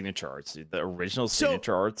the signature arts? Dude? The original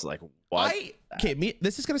signature arts, like what?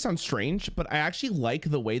 This is gonna sound strange, but I actually like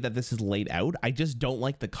the way that this is laid out. I just don't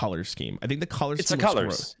like the color scheme. I think the color scheme. It's the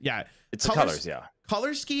colors. Yeah, it's the colors. Yeah.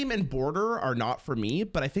 Color scheme and border are not for me,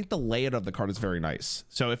 but I think the layout of the card is very nice.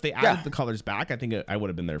 So if they added the colors back, I think I would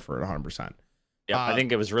have been there for 100%. Yeah, I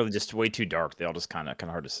think it was really just way too dark. They all just kind of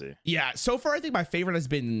hard to see. Yeah, so far I think my favorite has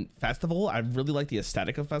been Festival. I really like the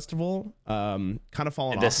aesthetic of Festival. Kind of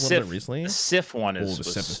fallen off a little bit recently. The Sif one the was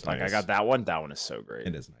Sif is like nice. I got that one. That one is so great.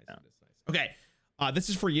 It is nice. Yeah. It is nice. Okay, this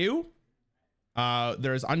is for you.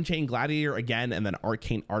 There's Unchained Gladiator again, and then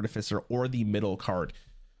Arcane Artificer or the middle card.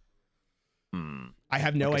 I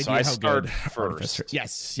have no idea how good Artificer.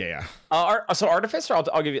 Yes, yeah. So Artificer,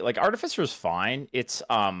 I'll give you like Artificer is fine. It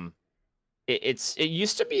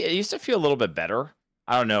used to feel a little bit better.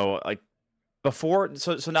 I don't know, like before.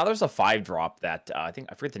 So now there's a 5-drop that I think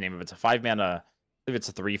I forget the name of it. It's a 5-mana. I believe it's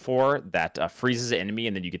a 3/4 that freezes the enemy,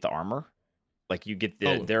 and then you get the armor. Like you get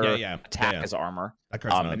their attack as armor.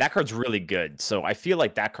 And that card's really good. So I feel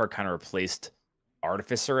like that card kind of replaced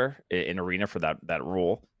Artificer in Arena for that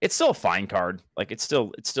rule. It's still a fine card. Like it's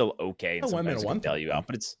still okay. And sometimes it can bail you out,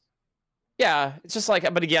 but it's just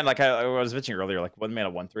like. But again, like I was mentioning earlier, like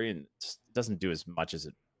 1-mana 1/3, and it just doesn't do as much as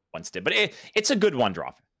it once did. But it's a good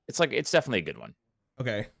 1-drop. It's definitely a good one.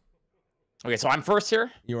 Okay. So I'm first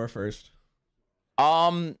here. You are first.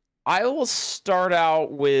 I will start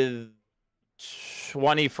out with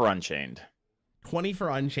 20 for Unchained. 20 for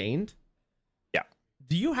Unchained? Yeah.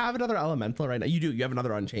 Do you have another Elemental right now? You do. You have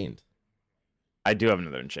another Unchained. I do have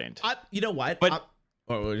another Unchained. You know what? But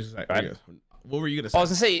what were you going to say? I was going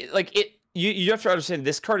to say, like, you have to understand,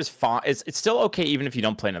 this card is fine. It's still okay even if you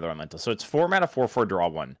don't play another Elemental. So it's 4-mana, 4/4, draw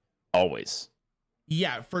 1. Always.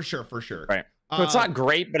 Yeah, for sure. Right. So it's not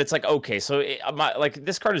great, but it's like, okay. So like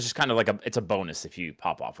this card is just kind of like it's a bonus if you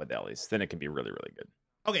pop off with Ellie's. Then it can be really, really good.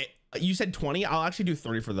 Okay, you said 20. I'll actually do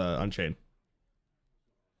 30 for the Unchained.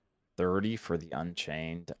 30 for the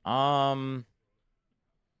Unchained.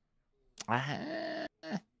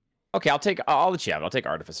 Okay, I'll let you have it. I'll take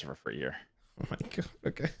Artificer for free here. Oh my god.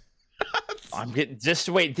 Okay. I'm getting just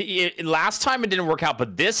wait. Last time it didn't work out,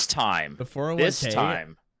 but this time,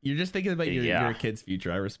 you're just thinking about your kid's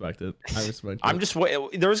future. I respect it. I'm just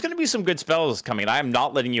there's going to be some good spells coming. I am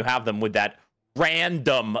not letting you have them with that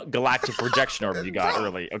random galactic rejection orb you got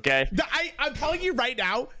early. Okay. I'm telling you right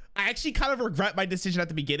now. I actually kind of regret my decision at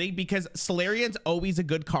the beginning because Solarian's always a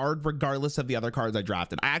good card regardless of the other cards I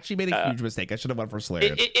drafted. I actually made a huge mistake. I should have went for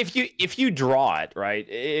Solarian. If you draw it right,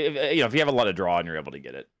 if you have a lot of draw and you're able to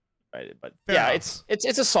get it right, but fair enough. it's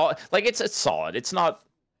a solid, like it's solid. It's not,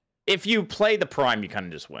 if you play the prime, you kind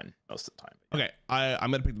of just win most of the time. Okay,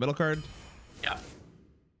 I'm gonna pick the middle card. Yeah.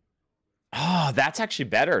 Oh, that's actually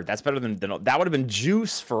better. That's better than that would have been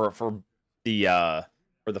juice for the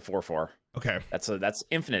 4/4. Okay. That's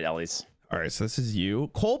infinite Ellie's. All right, so this is you.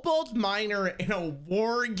 Cobalt Miner in a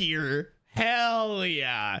war gear. Hell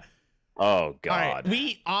yeah. Oh god. All right,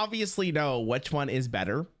 we obviously know which one is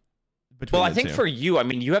better. Well, I think for you, I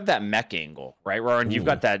mean, you have that mech angle, right, Rarran? You've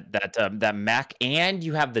got that mech, and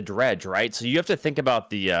you have the dredge, right? So you have to think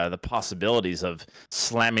about the possibilities of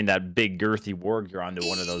slamming that big girthy war gear onto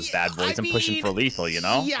one of those bad boys and pushing for lethal, you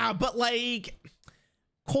know? Yeah, but like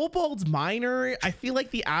Kobold's Miner, I feel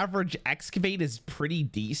like the average excavate is pretty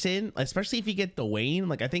decent, especially if you get the Wayne.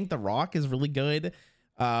 Like I think the rock is really good.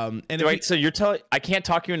 And wait, so you're telling I can't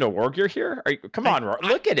talk you into war gear here? Come on,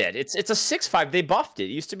 look at it. It's a 6/5. They buffed it. It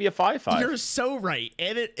used to be a 5/5. You're so right,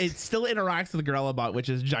 and it still interacts with the Gorilla Bot, which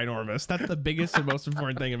is ginormous. That's the biggest and most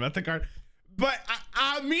important thing about the card. But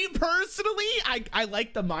me personally, I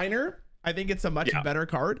like the Miner. I think it's a much better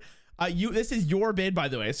card. This is your bid, by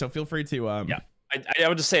the way, so feel free to I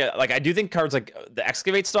would just say, like, I do think cards like the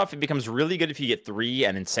excavate stuff, it becomes really good if you get 3,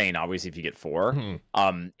 and insane, obviously, if you get 4. In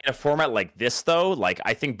a format like this, though, like,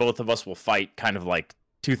 I think both of us will fight kind of like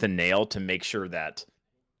tooth and nail to make sure that,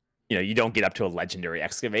 you know, you don't get up to a legendary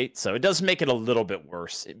excavate. So it does make it a little bit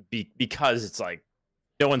worse because it's like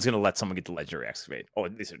no one's going to let someone get the legendary excavate. Oh,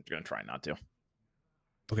 at least they're going to try not to.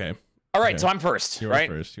 Okay. All right, so I'm first, right?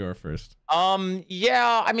 You're first.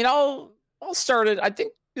 Yeah, I mean, I'll start it. I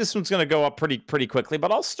think this one's gonna go up pretty quickly, but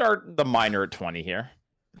I'll start the Miner at 20 here.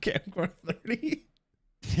 Okay, I'm going 30.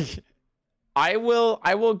 I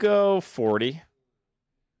will go 40.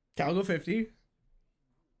 I'll go 50.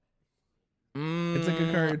 It's a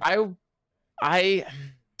good card.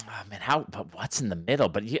 Oh man, but what's in the middle?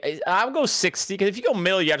 But I'll go 60 because if you go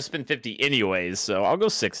middle, you have to spend 50 anyways. So I'll go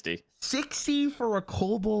 60. 60 for a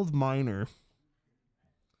Kobold Miner.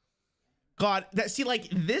 God, see, like,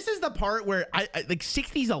 this is the part where I like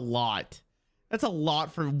 60 is a lot. That's a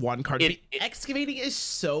lot for one card. Excavating is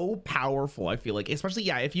so powerful, I feel like, especially,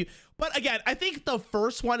 yeah, if you, but again, I think the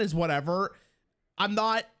first one is whatever. I'm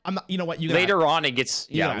not, you know what, later on it gets,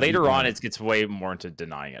 later on it gets way more into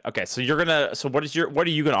denying it. Okay, so you're gonna, so what are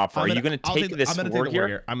you gonna offer? Are you gonna take this war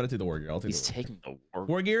gear? I'm gonna take the war gear. He's taking the war gear.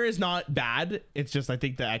 War gear is not bad. It's just, I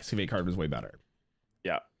think the excavate card was way better.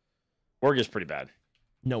 Yeah. War gear's pretty bad.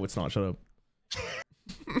 No, it's not. Shut up.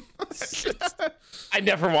 I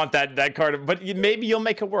never want that card, but maybe you'll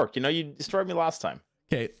make it work. You know, you destroyed me last time.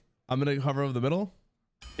 Okay, I'm gonna hover over the middle.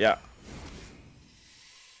 Yeah.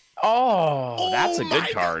 Oh, that's a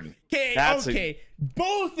good card. Okay,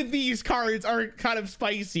 both of these cards are kind of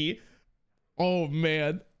spicy. Oh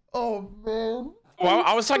man. Well,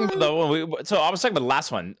 I was talking about I was talking about the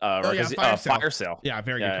last one. Fire sale. Yeah,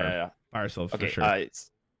 very good card. Yeah. Fire sale for sure.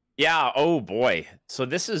 Yeah. Oh boy. So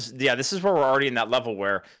this is where we're already in that level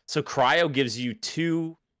where cryo gives you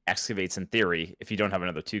 2 excavates in theory if you don't have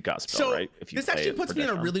another 2-cost spell, right? If you this actually puts me in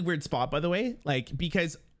a really weird spot, by the way, like,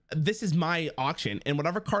 because this is my auction, and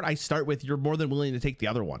whatever card I start with, you're more than willing to take the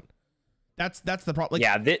other one. That's the problem. Like,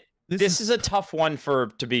 yeah, this is a tough one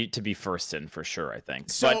to be first in for sure, I think.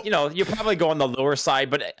 So, but you know, you probably go on the lower side,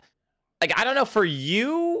 but like, I don't know, for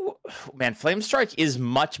you, man, Flame Strike is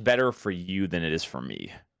much better for you than it is for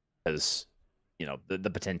me, because you know the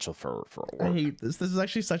potential for I hate this. This is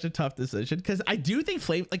actually such a tough decision, because I do think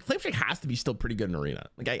Flame Strike has to be still pretty good in Arena.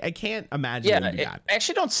 Like, I can't imagine it would be bad. I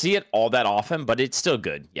actually don't see it all that often, but it's still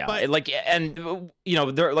good. Yeah, but, and you know,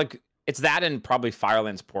 they're like, it's that and probably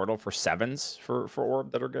Fireland's Portal for 7s for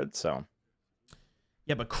Orb that are good. So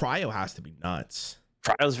yeah, but Cryo has to be nuts.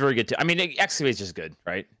 Cryo's very good too. I mean, Excavate's just good,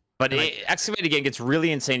 right? But Excavate again gets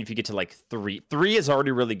really insane if you get to like 3. 3 is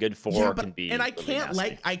already really good. 4 can be. And I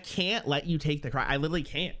can't let you take the Cryo. I literally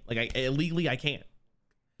can't. Like, illegally I can't.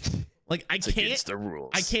 Like, I can't. Against the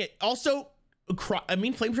rules. I can't. Also, I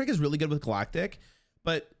mean, Flame Strike is really good with Galactic,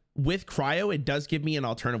 but with Cryo, it does give me an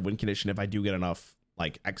alternative win condition if I do get enough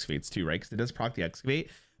like Excavates too, right? Because it does proc the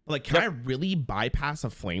Excavate. But like, can I really bypass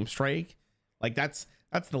a Flame Strike? Like, that's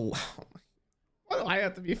the. Why do I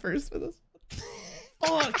have to be first for this?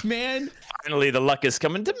 Fuck, man. Finally, the luck is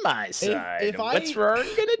coming to my side. What's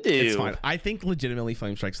Rarran gonna do? It's fine. I think legitimately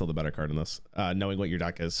Flame Strike's still the better card in this, knowing what your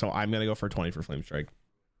deck is. So I'm gonna go for 20 for Flame Strike.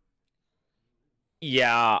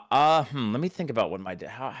 Yeah. Let me think about what my deck.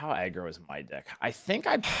 How aggro is my deck? I think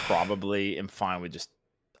I probably am fine with just.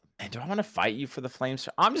 Man, do I want to fight you for the Flame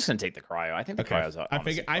Strike? I'm just gonna take the Cryo. I think the Cryo's.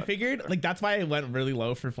 I figured like that's why I went really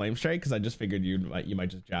low for Flame Strike, because I just figured you might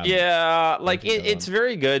just jab. Yeah, like it's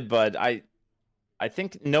very good, but I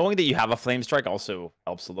think knowing that you have a Flame Strike also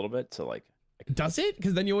helps a little bit. So like, does it?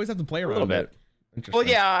 Because then you always have to play around a little bit. Well,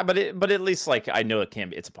 yeah, but at least like I know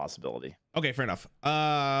it's a possibility. Okay, fair enough.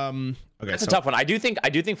 Okay, that's a tough one. I do think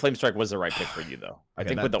Flame Strike was the right pick for you though. I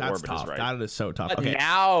think with the Orbit is right. That is so tough. But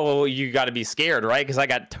now you got to be scared, right? Because I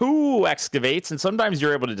got 2 Excavates, and sometimes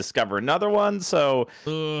you're able to discover another one. So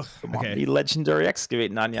come on, be legendary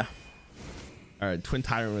Excavate, Nanya. All right, Twin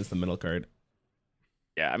Tyrant is the middle card.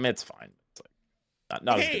 Yeah, I mean it's fine. It's like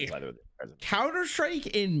not as good as either. Counter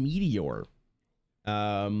Strike and Meteor.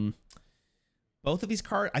 Both of these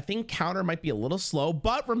cards, I think Counter might be a little slow,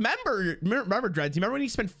 but remember, Dreads, you remember when you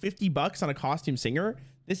spent $50 on a Costume Singer?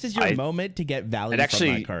 This is your moment to get value from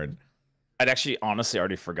that card. I'd actually honestly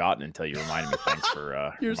already forgotten until you reminded me. Thanks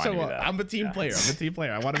for You're so me that. I'm a team player. I'm a team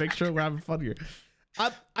player. I want to make sure we're having fun here.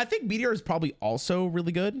 I think Meteor is probably also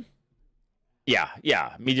really good. Yeah.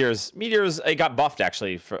 Meteors. It got buffed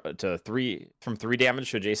actually from 3 damage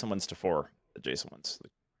to adjacent ones to 4 adjacent ones.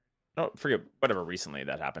 I don't forget whatever recently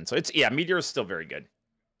that happened. So Meteor is still very good.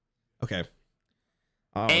 Okay.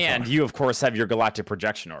 And you of course have your Galactic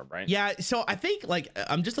Projection Orb, right? Yeah. So I think like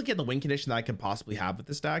I'm just looking at the win condition that I could possibly have with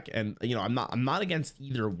this deck, and you know I'm not against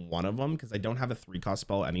either one of them because I don't have a 3-cost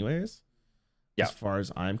spell anyways. Yeah. As far as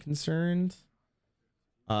I'm concerned.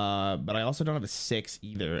 But I also don't have a 6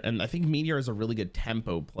 either, and I think Meteor is a really good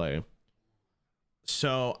tempo play.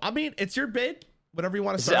 So I mean, it's your bid. Whatever you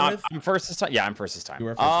want to start with. I'm first this time. Yeah, I'm first this time. You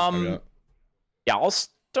were first this time, yeah, I'll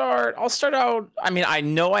start out. I mean, I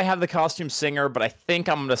know I have the Costume Singer, but I think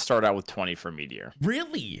I'm gonna start out with 20 for Meteor.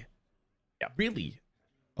 Really? Yeah. Really?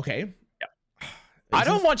 Okay. Yeah. I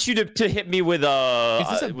don't want you to hit me with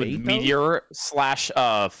Meteor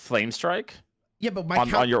 / Flame Strike. Yeah, but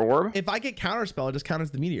on your orb. If I get Counter Spell, it just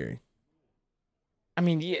counters the Meteor.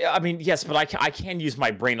 Yes, but I can use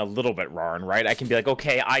my brain a little bit, Rarran, right? I can be like,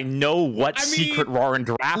 okay, I know what secret Rarran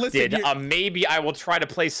drafted. Listen, maybe I will try to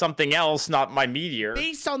play something else, not my meteor.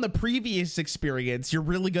 Based on the previous experience, you're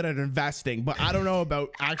really good at investing, but I don't know about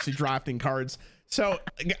actually drafting cards. So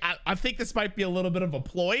I think this might be a little bit of a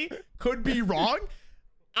ploy. Could be wrong.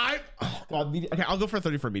 Okay, I'll go for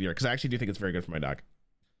 30 for meteor because I actually do think it's very good for my deck.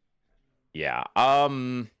 Yeah.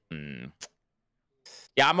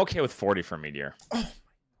 Yeah, I'm okay with 40 for meteor. Oh.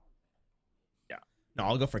 Yeah. No,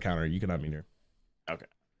 I'll go for counter. You can have meteor. Okay.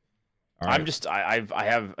 All right. I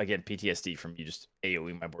have again PTSD from you just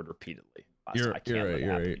AoE my board repeatedly. You're right.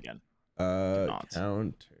 Again. Counter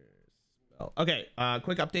spell. Okay.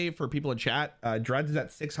 Quick update for people in chat. Dreads is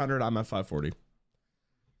at 600. I'm at 540. Okay.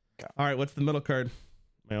 All right. What's the middle card?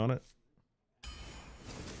 Am I on it?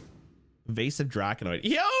 Evasive Draconoid.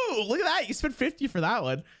 Yo, look at that. You spent 50 for that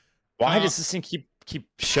one. Why does this thing keep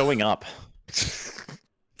showing up? It's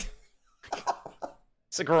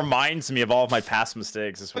like it reminds me of all of my past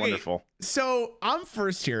mistakes. It's wonderful. So I'm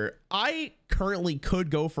first here. I currently could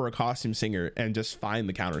go for a costume singer and just find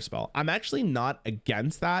the counter spell. I'm actually not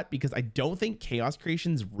against that because I don't think Chaos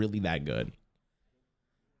Creation's really that good.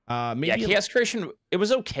 Maybe yeah, Chaos Creation, it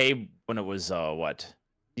was okay when it was what?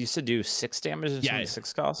 You used to do 6 damage and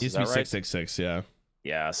 6 costs. Used to be 666, yeah.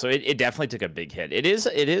 Yeah, so it definitely took a big hit. It is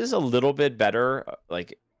a little bit better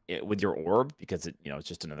like with your orb because it's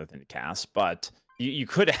just another thing to cast, but you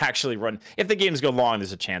could actually run if the games go long.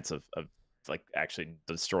 There's a chance of like actually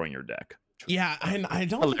destroying your deck. Yeah, and I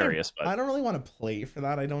don't hilarious, but I don't really want to play for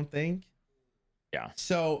that. I don't think. Yeah.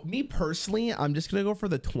 So me personally, I'm just gonna go for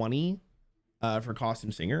the 20 for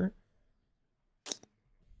costume singer.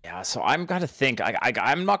 Yeah, so I'm gotta think.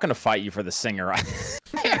 I'm not gonna fight you for the singer. I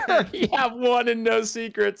already have one and no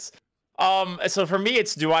secrets. So for me,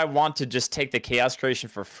 it's do I want to just take the Chaos Creation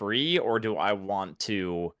for free, or do I want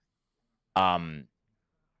to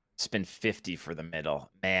spend 50 for the middle?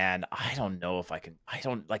 Man, I don't know if I can. I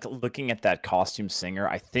don't like looking at that costume singer.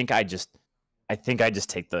 I think I just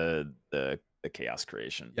take the Chaos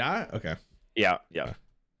Creation. Yeah. Okay. Yeah.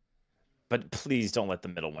 But please don't let the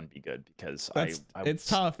middle one be good because it's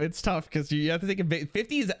tough. It's tough because you have to think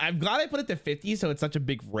 50 is. I'm glad I put it to 50, so it's such a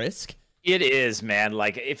big risk. It is, man.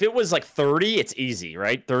 Like if it was like 30, it's easy,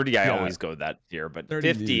 right? 30, I always go that tier, but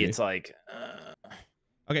 50, it's like.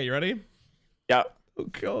 Okay, you ready? Yeah. Oh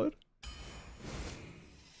god.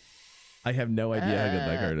 I have no idea how good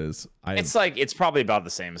that card is. It's probably about the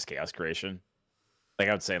same as Chaos Creation. Like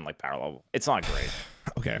I would say in like power level. It's not great.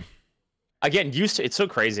 Okay. Again, it's so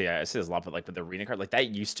crazy. I say this a lot, but like with the arena card, like that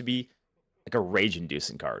used to be like a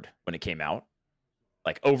rage-inducing card when it came out.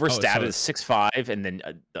 Like overstated 6/5 and then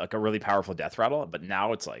like a really powerful death rattle. But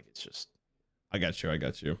now it's just. I got you.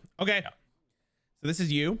 Okay. Yeah. So this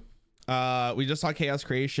is you. We just saw Chaos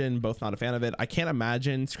Creation. Both not a fan of it. I can't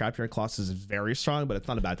imagine Scrapyard Colossus is very strong, but it's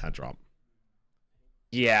not a bad 10 drop.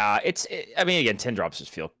 Yeah, I mean, again, 10 drops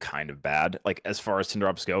just feel kind of bad. Like as far as 10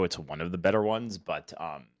 drops go, it's one of the better ones, but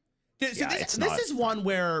this is one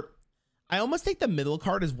where I almost think the middle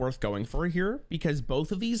card is worth going for here because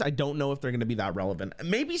both of these I don't know if they're going to be that relevant.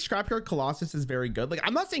 Maybe Scrapyard Colossus is very good. Like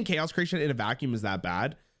I'm not saying Chaos Creation in a vacuum is that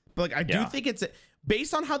bad, but like I do think it's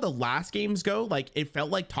based on how the last games go. Like it felt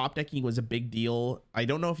like top decking was a big deal. I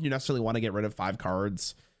don't know if you necessarily want to get rid of 5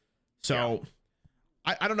 cards, so.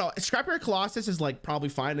 I don't know. Scrapyard Colossus is like probably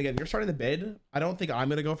fine. Again, you're starting the bid. I don't think I'm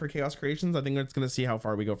gonna go for Chaos Creations. I think it's gonna see how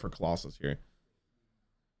far we go for Colossus here.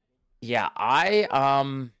 Yeah,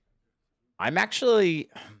 I'm actually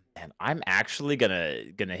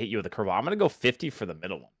gonna hit you with a curveball. I'm gonna go 50 for the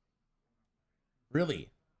middle one. Really?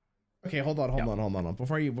 Okay, hold on.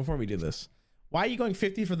 Before we do this, why are you going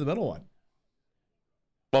 50 for the middle one?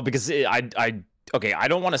 Well, because I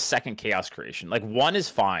don't want a second Chaos Creation. Like 1 is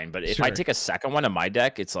fine, but if I take a second one in my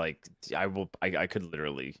deck, it's like I could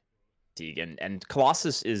literally fatigue. And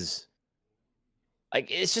Colossus is like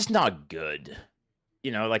it's just not good.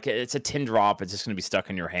 Like it's a 10 drop. It's just gonna be stuck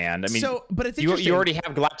in your hand. I mean, but it's you already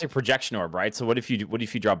have Galactic Projection Orb, right? So what if you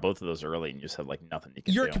drop both of those early and you just have like nothing you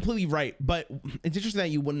can do? You're completely right, but it's interesting that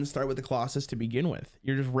you wouldn't start with the Colossus to begin with.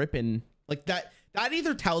 You're just ripping like that. That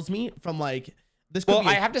either tells me from like.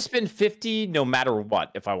 I have to spend 50 no matter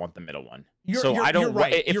what if I want the middle one. You're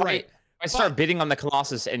right. If I start bidding on the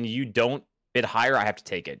Colossus and you don't bid higher, I have to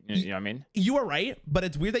take it. You know what I mean? You are right, but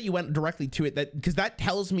it's weird that you went directly to it. Because that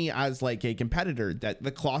tells me as like a competitor that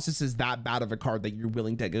the Colossus is that bad of a card that you're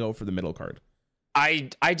willing to go for the middle card. I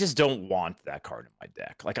just don't want that card in my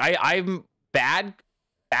deck. Like I'm bad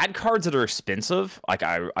cards that are expensive. Like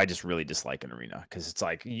I just really dislike an arena because it's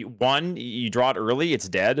like you draw it early, it's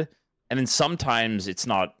dead. And then sometimes it's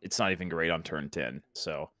not even great on turn 10.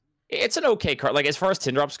 So it's an okay card. Like as far as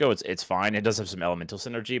tin drops go, it's fine. It does have some elemental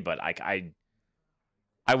synergy, but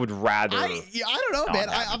I would rather. I don't know, man.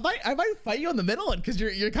 I might fight you on the middle end because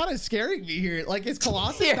you're kind of scaring me here. Like, is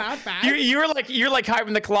Colossus that bad? You're like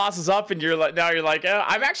hyping the Colossus up, and you're like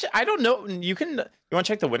I don't know. You want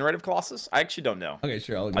to check the win rate of Colossus? I actually don't know. Okay,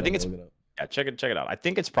 sure. I think it's check it out. I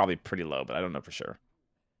think it's probably pretty low, but I don't know for sure.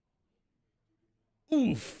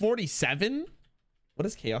 Ooh, 47. What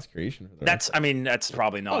is Chaos Creation for that? That's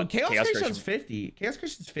probably not. Oh, Chaos Creation's 50. Chaos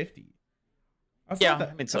Creation's 50.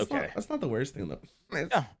 It's okay. That's not the worst thing though.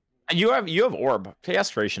 Yeah, and you have Orb. Chaos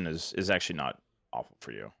Creation is actually not awful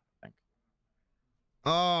for you, I think.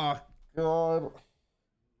 Oh god.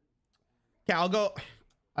 Okay, I'll go.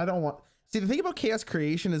 I don't want. See, the thing about Chaos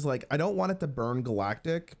Creation is like I don't want it to burn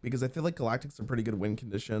Galactic because I feel like Galactic's a pretty good win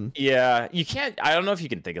condition. Yeah, you can't. I don't know if you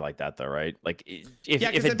can think it like that though, right? Like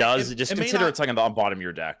if it does, just consider it's like on the bottom of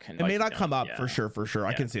your deck. And it may not come up for sure. Yeah.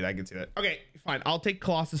 I can see that. Okay, fine. I'll take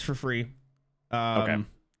Colossus for free. Okay.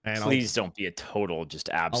 And please don't be a total just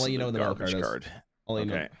absolute I'll let you know garbage card. I'll let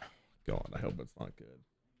you know. God, I hope it's not good.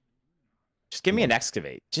 Just give me an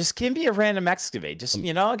excavate. Just give me a random excavate. Just give me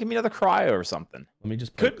another cryo or something. Let me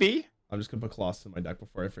just could be. I'm just gonna put Colossus in my deck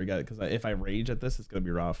before I forget it because if I rage at this, it's gonna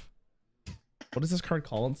be rough. What is this card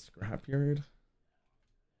called? Scrapyard.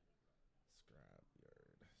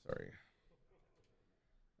 Sorry.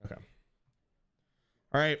 Okay.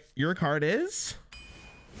 All right, your card is.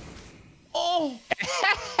 Oh.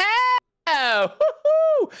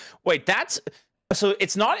 Wait, so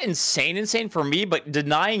it's not insane for me, but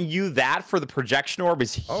denying you that for the projection orb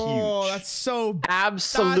is huge. Oh, that's so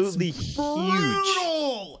absolutely huge.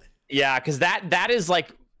 Yeah, because that is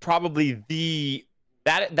like probably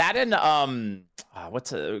that and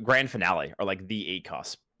what's a grand finale or like the 8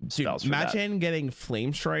 cost. Dude, imagine getting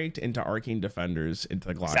flame striked into arcane defenders into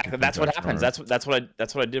the Galactic. Exactly, that's what happens. That's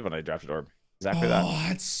what I did when I drafted orb. Exactly that. Oh,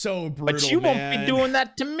 that's so brutal. But you won't be doing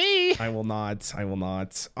that to me. I will not.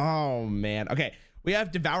 Oh man. Okay. We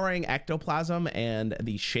have Devouring Ectoplasm and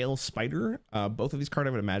the Shale Spider. Both of these cards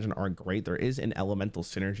I would imagine are great. There is an elemental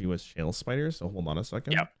synergy with Shale Spider, so hold on a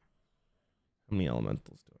second. Yep. How many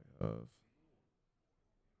elementals do I have?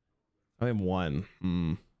 I have one.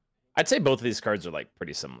 I'd say both of these cards are like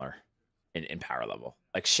pretty similar in power level.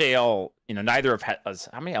 Like Shale, neither of has.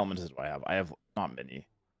 How many elementals do I have? I have not many.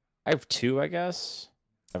 I have 2, I guess.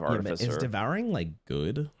 I have Artificer. Is Devouring like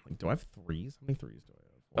good? Like, do I have 3s? How many 3s do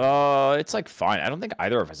I have? It's like fine. I don't think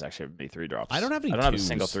either of us actually have any 3 drops. I don't have any. I don't have a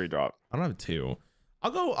single 3 drop. I don't have a 2.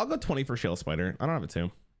 I'll go 20 for Shale Spider. I don't have a 2.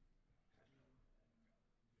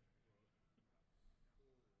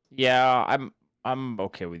 Yeah, I'm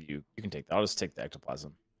okay with you. You can take that. I'll just take the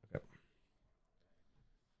Ectoplasm. Okay.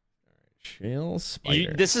 All right, Shale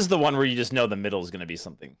Spider. This is the one where you just know the middle is going to be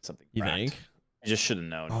something. You think? I just should have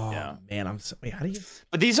known. Oh yeah. Man, wait, how do you?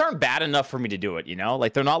 But these aren't bad enough for me to do it.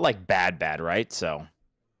 Like they're not like bad, right? So.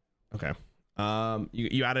 Okay.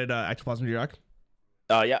 You added Ectoplasm to your deck?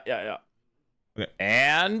 Yeah. Okay.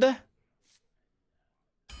 And.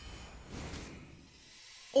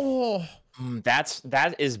 Oh.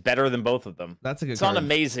 That is better than both of them. That's a good. It's not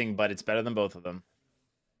amazing, but it's better than both of them.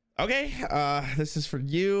 Okay, this is for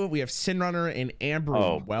you. We have Sin Runner and Amber.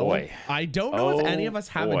 Oh, well, boy. I don't know if any of us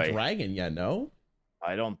have a dragon yet. No,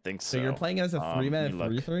 I don't think so. So you're playing it as a 3-mana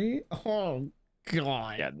 3/3. Oh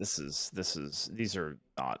god. Yeah, these are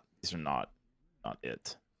not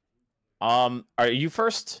it. Are you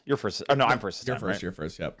first? You're first. Oh no, I'm first. You're first. You're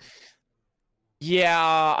first. Yep.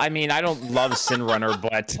 Yeah, I mean, I don't love Sin Runner,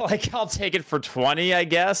 but like I'll take it for 20, I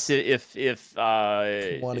guess. If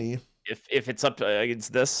 20. If it's up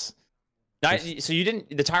against this. Now, so you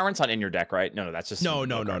didn't. The Tyrant's not in your deck, right? No, that's just no.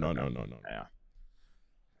 Yeah.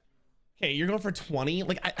 Okay, you're going for 20.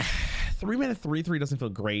 Like 3-mana 3/3 doesn't feel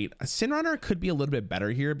great. A Sin Runner could be a little bit better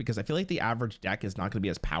here because I feel like the average deck is not going to be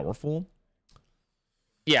as powerful.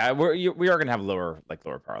 Yeah, we are gonna have lower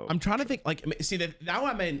power level. I'm trying to think. Like, see that now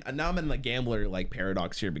I'm in the gambler like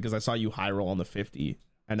paradox here because I saw you high roll on the 50,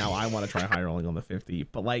 and now I want to try high rolling on the 50.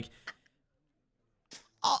 But like,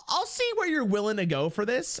 I'll see where you're willing to go for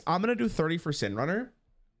this. I'm gonna do 30 for Sin Runner.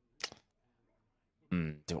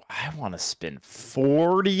 Do I want to spend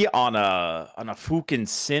 40 on a fucking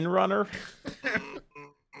Sin Runner?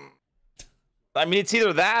 I mean, it's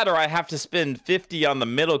either that or I have to spend 50 on the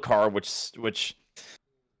middle card, which.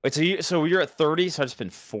 Wait, so you're at 30, so I just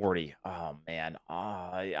spent 40. Oh man,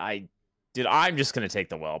 I'm just gonna take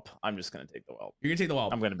the whelp. You're gonna take the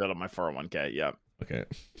whelp. I'm gonna build up my 401k. Yeah. Okay.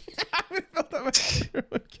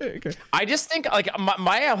 Okay. I just think like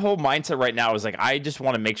my whole mindset right now is like I just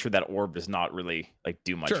want to make sure that orb does not really like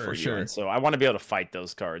do much for you, and so I want to be able to fight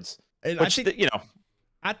those cards. And which I think, you know,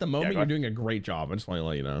 at the moment you're doing a great job. I just want to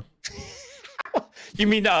let you know. You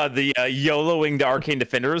mean the YOLOing the Arcane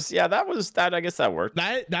Defenders? Yeah, that. I guess that worked.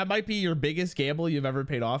 That might be your biggest gamble you've ever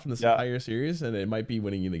paid off in this entire series, and it might be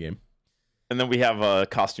winning you the game. And then we have a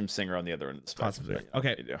Costume Singer on the other end of the spectrum.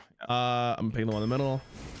 Okay. I'm picking the one in the middle.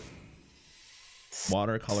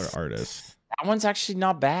 Watercolor Artist. That one's actually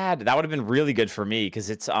not bad. That would have been really good for me because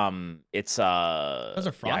it's That's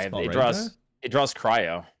a Frostball, it draws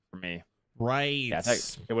cryo for me. Right. Yeah,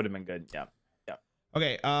 it would have been good. Yeah.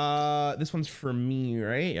 Okay, this one's for me,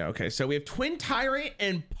 right? Yeah, okay. So we have Twin Tyrant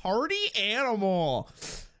and Party Animal.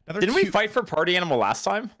 Didn't we fight for Party Animal last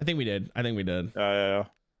time? I think we did. Yeah.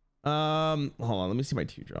 Hold on, let me see my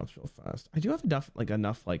 2-drops real fast. I do have enough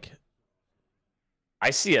I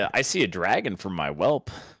see a dragon for my whelp.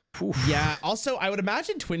 Oof. Yeah, also I would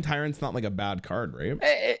imagine Twin Tyrant's not like a bad card, right?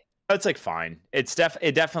 It's like fine. It's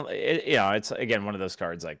definitely it's again one of those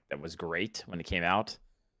cards like that was great when it came out.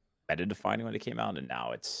 Meta defining when it came out, and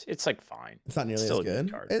now it's like fine. It's not nearly as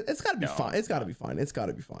good. It's got to be fine. It's got to be fine. It's got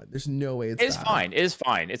to be fine. There's no way it's fine. It is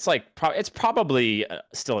fine. It's like it's probably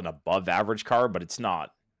still an above average card, but it's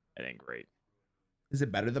not. It ain't great. Is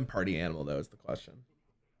it better than Party Animal though? Is the question.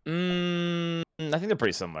 I think they're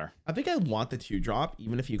pretty similar. I think I want the 2-drop,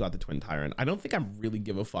 even if you got the Twin Tyrant. I don't think I really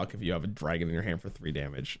give a fuck if you have a dragon in your hand for 3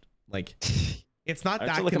 damage. Like, it's not that.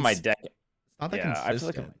 I have to look at my deck. It's not that consistent. I have to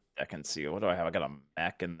look at my deck and see what do I have. I got a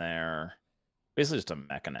mech in there. Basically, just a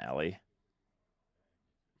mech and alley.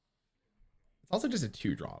 It's also just a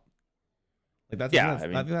 2-drop. Like that's I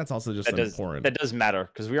think that's also just important. That does matter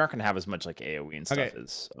because we aren't gonna have as much like AoE and stuff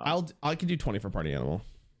as. I can do 20 for Party Animal.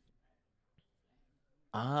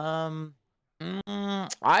 I'll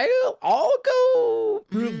go.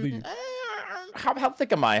 Really? How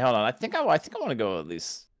thick am I? Hold on. I think I want to go at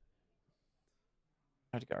least.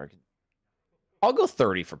 I'll go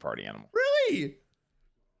 30 for Party Animal. Really?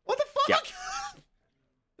 What the fuck?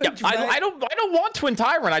 Yeah. I don't want Twin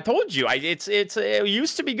Tyrant. I told you. It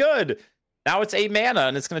used to be good. Now it's 8 mana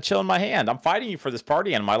and it's gonna chill in my hand. I'm fighting you for this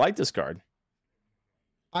Party Animal. I like this card.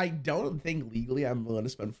 I don't think legally I'm willing to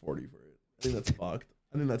spend 40 for it. I think that's fucked.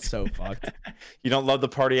 I think that's so fucked. You don't love the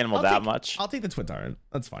Party Animal much? I'll take the Twin Tyrant.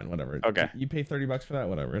 That's fine. Whatever. Okay. You pay $30 for that.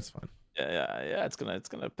 Whatever. It's fine. Yeah. It's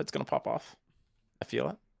gonna pop off. I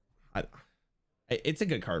feel it. It's a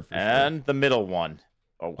good card for and sure. The middle one.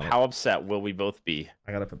 Oh, how upset will we both be?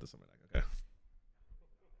 I gotta put this on my deck. Okay.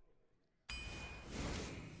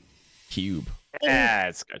 Cube.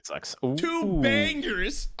 It sucks. Ooh. 2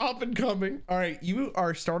 bangers up and coming. All right, you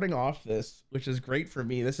are starting off this, which is great for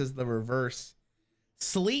me. This is the reverse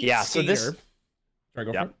Sleet Skater. So this. Should I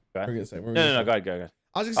go for it? Go ahead. We're gonna say. No. Go ahead.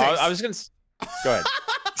 I was gonna say. Go ahead.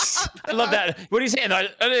 I love that. What are you saying?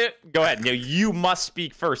 Go ahead. No, you must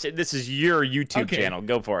speak first. This is your YouTube channel.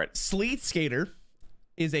 Go for it. Sleet Skater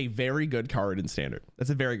is a very good card in Standard.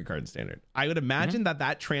 That's a very good card in Standard. I would imagine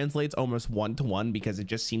that translates almost 1-to-1 because it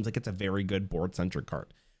just seems like it's a very good board-centric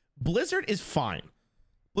card. Blizzard is fine.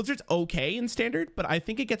 Blizzard's okay in Standard, but I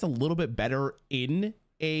think it gets a little bit better in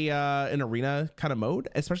an arena kind of mode,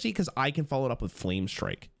 especially because I can follow it up with Flame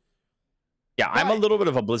Strike. Yeah, I'm a little bit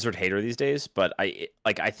of a Blizzard hater these days, but I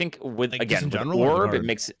think with again the orb, it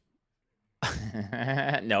makes it.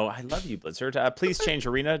 No, I love you, Blizzard. Please change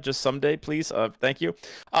arena just someday, please. Thank you.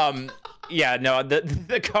 Yeah, no,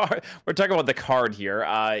 the card. We're talking about the card here.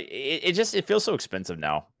 It feels so expensive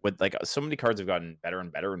now. With like so many cards have gotten better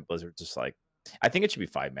and better, and Blizzard's just like, I think it should be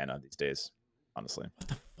 5 mana these days. Honestly, what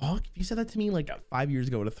the fuck? If you said that to me like 5 years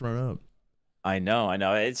ago, I would have thrown up. I know.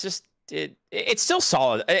 It's just. It's still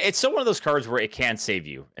solid. It's still one of those cards where it can save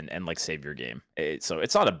you and like save your game. So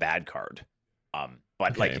it's not a bad card.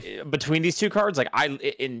 But like between these two cards, like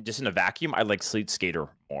in a vacuum, I like Sleet Skater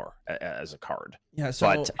more as a card. Yeah.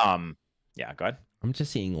 So yeah, go ahead. I'm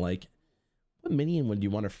just seeing like what minion would you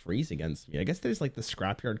want to freeze against me? I guess there's like the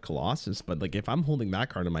Scrapyard Colossus, but like if I'm holding that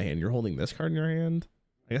card in my hand, you're holding this card in your hand.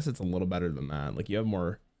 I guess it's a little better than that. Like you have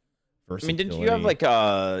more versatility. Didn't you have like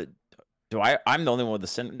I'm the only one with the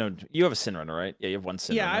Sin. No, you have a Sin Runner, right? Yeah, you have one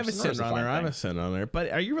Sin Runner. Yeah, I have a Sin Runner. I have a Sin Runner. But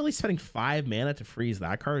are you really spending 5 mana to freeze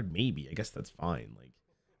that card? Maybe. I guess that's fine. Like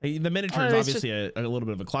the Minotaur is obviously a little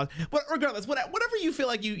bit of a clause. But regardless, whatever you feel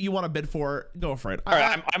like you want to bid for, go for it. All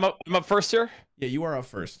right, I'm up first here. Yeah, you are up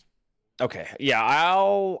first. Okay. Yeah,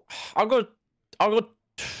 I'll go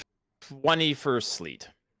 20 for Sleet.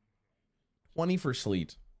 20 for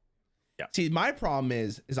Sleet. Yeah. See, my problem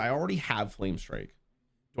is I already have Flame Strike.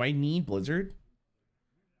 Do I need Blizzard?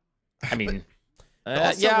 I mean,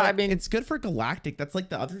 Also, yeah, like, I mean, it's good for Galactic. That's like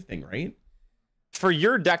the other thing, right? for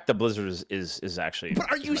your deck, the Blizzard is actually.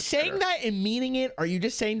 But are you saying that and meaning it? Or are you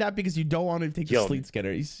just saying that because you don't want to take the Sleet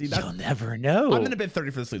Skater? You see that? You'll never know. I'm gonna bid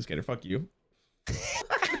 30 for the Sleet Skater. Fuck you.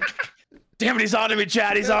 Damn it, he's on to me,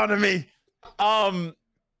 Chad. He's on to me. No,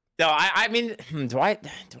 I mean, do I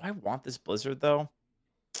want this Blizzard though?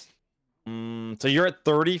 So you're at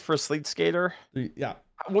 30 for Sleet Skater. Yeah.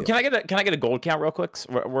 Well, can I get a gold count real quick?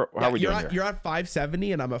 How are we doing here? You're at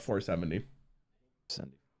 570 and I'm at 470.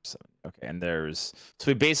 70. Okay, and so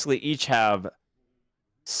we basically each have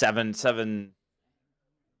seven.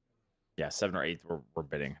 Yeah, 7 or 8. We're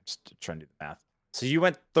bidding. Just trying to do the math. So you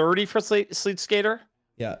went 30 for Sleet Skater.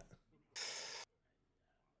 Yeah.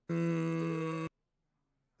 I'm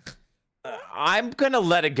gonna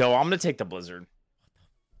let it go. I'm gonna take the Blizzard.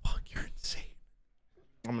 Fuck, you're insane.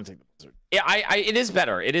 I'm gonna take the Blizzard. Yeah, it is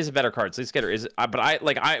better. It is a better card. Sleet Skater is, but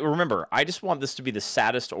I remember. I just want this to be the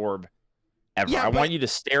saddest orb ever. Yeah, I want you to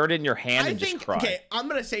stare it in your hand and just cry. Okay, I'm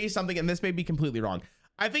gonna say something, and this may be completely wrong.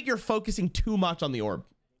 I think you're focusing too much on the orb.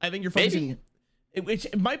 I think you're focusing, which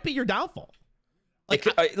it might be your downfall. Like,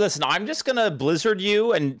 listen, I'm just gonna Blizzard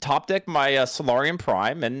you and top deck my Solarian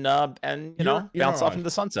Prime and bounce off into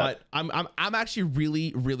the sunset. But I'm actually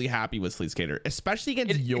really happy with Sleet Skater, especially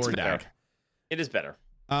against your deck. It is better.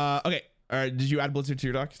 Okay. All right. Did you add Blizzard to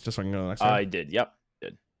your deck? Just so I can go to the next one. I did. Yep.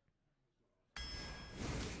 Did.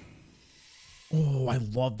 Oh, I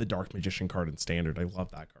love the Dark Magician card in Standard. I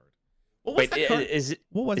love that card. What was Wait, that card? Is it?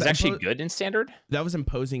 What was it actually good in Standard? That was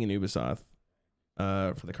imposing in Ubisoft.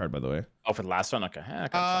 For the card, by the way. Oh, for the last one. Okay.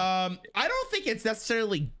 I don't think it's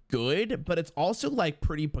necessarily good, but it's also like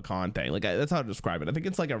pretty picante. Like that's how I describe it. I think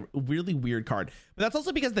it's like a really weird card, but that's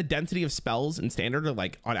also because the density of spells in Standard are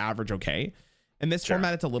like on average okay. In this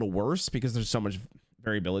format, it's a little worse because there's so much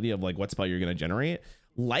variability of like what spell you're going to generate.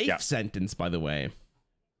 Life Sentence, by the way.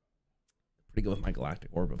 Pretty good with my Galactic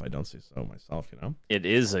Orb if I don't say so myself, you know? It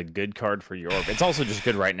is a good card for your orb. It's also just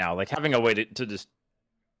good right now. Like having a way to just,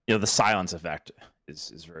 the silence effect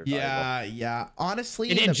is very valuable. Yeah. Honestly.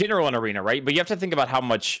 In general in Arena, right? But you have to think about how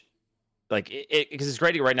much, like, because it's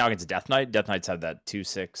great right now against Death Knight. Death Knights have that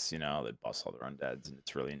 2/6, that busts all their undeads, and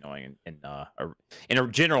it's really annoying in a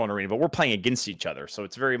general Arena. But we're playing against each other, so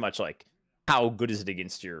it's very much like, how good is it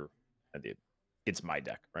against against my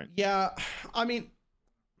deck, right? Yeah, I mean,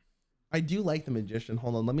 I do like the Magician.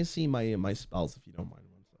 Hold on, let me see my spells if you don't mind.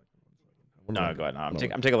 1 second. No, go ahead. No, I'm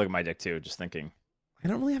taking a look at my deck too, just thinking. I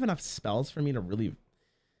don't really have enough spells for me to really.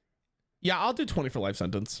 Yeah, I'll do 20 for Life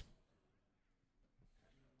Sentence.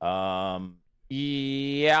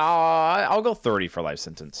 Yeah, I'll go 30 for Life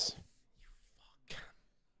Sentence.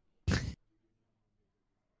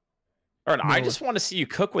 All right, I just want to see you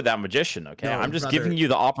cook with that Magician, okay? No, I'm just giving you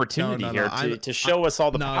the opportunity to show us all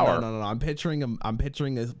the power. No. I'm picturing a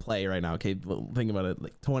play right now, okay? Think about it.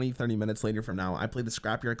 Like 20, 30 minutes later from now, I play the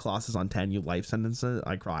Scrapyard Colossus on 10, you Life Sentences,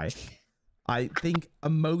 I cry. I think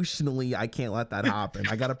emotionally I can't let that happen.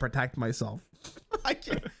 I gotta protect myself. I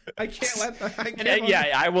can't let that.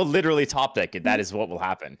 Yeah, I will literally top deck it. That is what will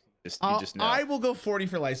happen. You just know. I will go 40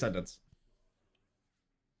 for Life Sentence.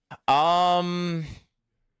 I'm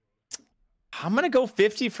gonna go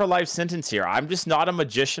 50 for Life Sentence here. I'm just not a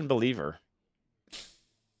Magician believer.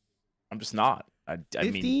 I'm just not.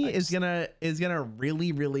 50 is gonna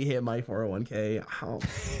really hit my 401k. Oh.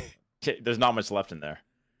 Okay, there's not much left in there.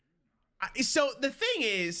 So the thing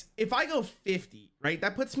is, if I go 50, right,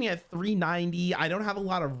 that puts me at 390. I don't have a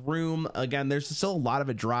lot of room. Again, there's still a lot of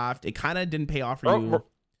a draft. It kind of didn't pay off for you.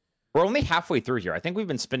 We're only halfway through here. I think we've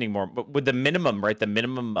been spending more, but with the minimum, right? The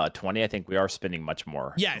minimum 20, I think we are spending much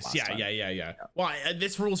more. Yes, yeah. Well,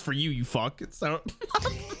 this rule's for you, you fuck. So.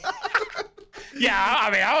 Yeah,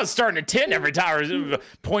 I mean, I was starting at 10 every time.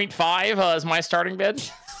 0.5 is my starting bid.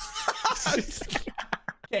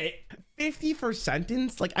 Okay. 50 for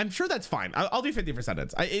Sentence, like I'm sure that's fine. I'll do 50 for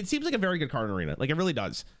Sentence. It seems like a very good card in Arena, like it really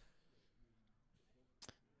does.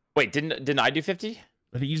 Wait, didn't I do 50?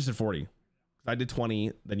 I think you just did 40. I did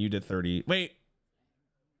 20, then you did 30. Wait,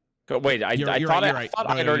 I thought I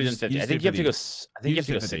had already done 50. I think you have to go. I think you have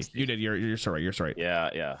to go 60. You did. You're sorry. Yeah.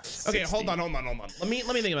 Okay, 60. Hold on. Let me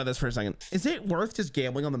think about this for a second. Is it worth just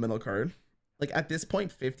gambling on the middle card? Like at this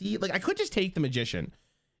point, 50. Like I could just take the Magician.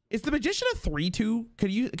 Is the Magician a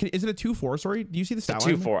 3/2? Is it a 2/4? Sorry, do you see the stat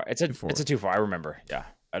line? 2/4. It's a 2/4. I remember. Yeah.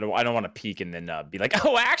 I don't want to peek and then be like,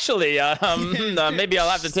 oh, actually, maybe I'll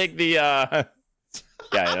have to take the.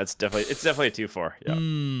 Yeah, it's definitely a 2/4. Yeah.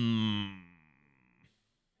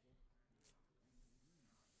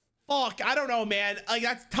 Fuck, I don't know, man. Like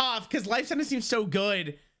that's tough because Life Sentence seems so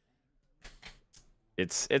good.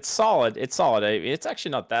 It's solid. It's solid. It's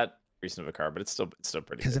actually not that recent of a card, but it's still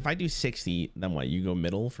pretty Because good. if I do 60, then what? You go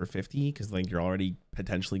middle for 50 because like you're already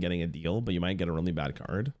potentially getting a deal, but you might get a really bad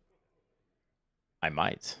card. I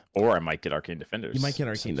might, or I might get Arcane Defenders. You might get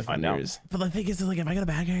Arcane Defenders. But the thing is, like, if I got a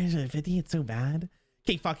bad guy at 50, it's so bad.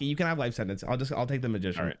 Okay, fuck it. You can have life sentence. I'll take the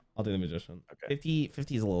magician. All right. I'll take the magician. Okay.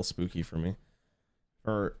 50 is a little spooky for me.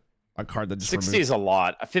 For a card that just 60 is a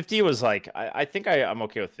lot. 50 was like I think I'm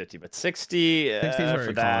okay with 50, but 60 is where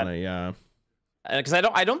for that. Yeah. Because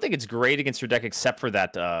I don't think it's great against your deck except for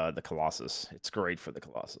that the Colossus. It's great for the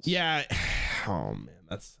Colossus. Yeah. Oh man,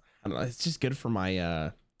 I don't know. It's just good for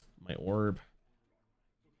my my orb.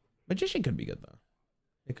 Magician could be good though.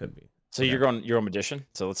 It could be. So you're going magician.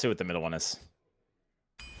 So let's see what the middle one is.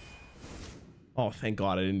 Oh, thank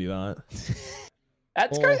God I didn't do that.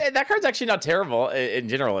 That card's actually not terrible in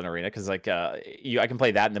general in Arena because like I can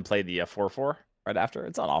play that and then play the 4/4 right after.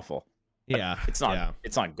 It's not awful. Yeah, it's not. Yeah.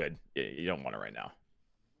 It's not good. You don't want it right now.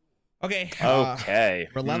 Okay. Okay.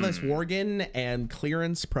 Relentless Worgen and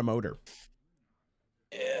Clearance Promoter.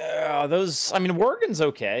 Yeah, those. I mean, Worgen's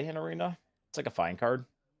okay in Arena. It's like a fine card.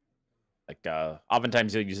 Like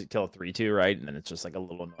oftentimes you'll use it kill a 3/2, right? And then it's just like a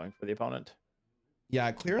little annoying for the opponent. Yeah,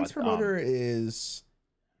 Clearance Promoter is.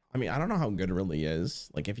 I mean, I don't know how good it really is.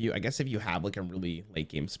 Like I guess if you have like a really late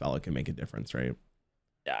game spell, it can make a difference, right?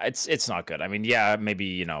 Yeah, it's not good. I mean, yeah, maybe,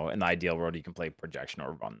 you know, in the ideal world you can play Projection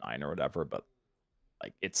or on 9 or whatever, but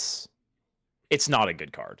like it's not a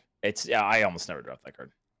good card. I almost never draft that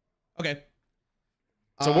card. Okay.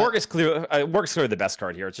 So Worg is clearly the best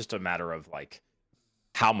card here. It's just a matter of like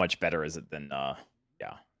how much better is it than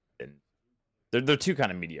than they're two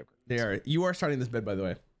kind of mediocre. They are. You are starting this bid, by the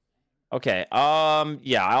way. Okay.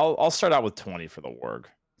 Yeah, I'll start out with 20 for the Worg.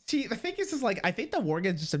 See, the thing is like I think the Worg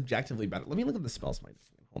is just objectively better. Let me look at the spell smite.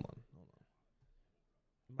 Hold on.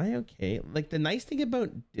 Am I okay? Like the nice thing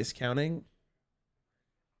about discounting.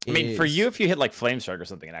 I mean, for you, if you hit like Flame Strike or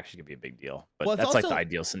something, it actually could be a big deal. But well, that's also, like the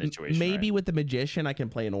ideal situation. Maybe right? with the Magician, I can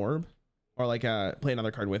play an orb, or like play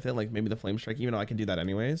another card with it, like maybe the Flame Strike. Even though I can do that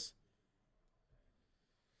anyways.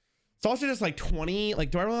 It's also just like 20. Like,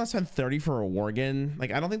 do I really want to spend 30 for a Worgen?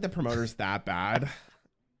 Like, I don't think the promoter's that bad.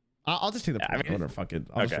 I'll just take the promoter. I mean, fuck it.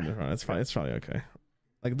 I'll just it's fine. It's probably okay.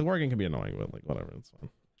 Like the Worgen can be annoying, but like whatever, it's fine.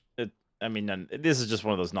 I mean, this is just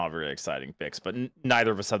one of those not very exciting picks, but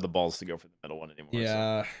neither of us have the balls to go for the middle one anymore.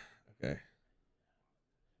 Yeah. So. Okay.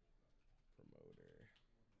 Promoter.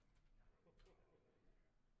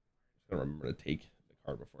 Just gotta remember to take the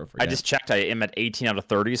card before I forget. I just checked. I am at 18 out of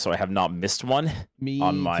 30, so I have not missed one. Me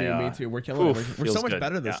too. We're killing it. We're so much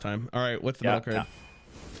better this time. All right. What's the middle card? Yeah.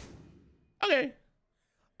 Okay.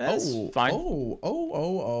 That's fine.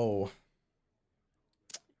 Oh.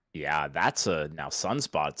 Yeah, that's now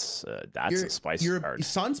Sunspots. That's a spicy card.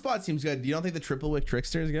 Sunspot seems good. You don't think the Triple Wick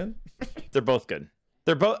Trickster is good? They're both good.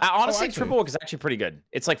 They're both honestly Triple Wick is actually pretty good.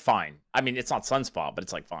 It's like fine. I mean, it's not Sunspot, but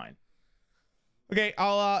it's like fine. Okay,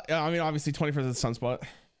 I'll I mean obviously 20 for the Sunspot.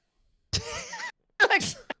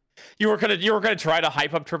 you were gonna try to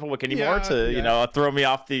hype up Triple Wick anymore to you know throw me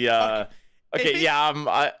off the okay,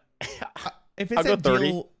 yeah, if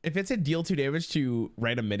it's a deal 2 damage to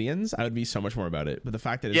random minions, I would be so much more about it. But the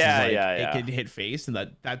fact that it's it could hit face and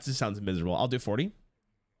that just sounds miserable. I'll do 40.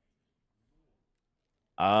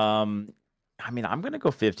 I mean, I'm gonna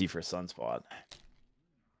go 50 for Sunspot.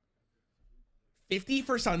 50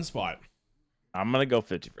 for Sunspot. I'm gonna go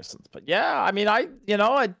 50 for Sunspot. Yeah, I mean,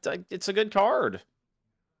 it's a good card.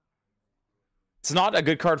 It's not a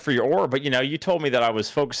good card for your orb, but you know, you told me that I was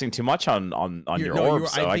focusing too much on your orb,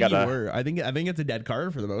 so I gotta. I think it's a dead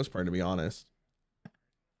card for the most part, to be honest.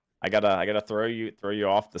 I gotta throw you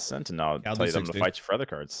off the scent, and I'll tell you I'm gonna fight you for other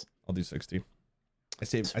cards. I'll do 60. I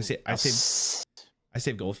save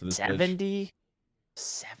gold for this. 70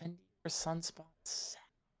 for Sunspot.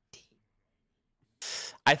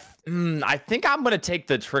 70. I think I'm gonna take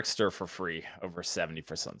the Trickster for free over 70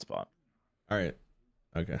 for Sunspot. All right.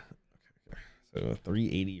 Okay. So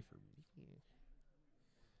 380 for me.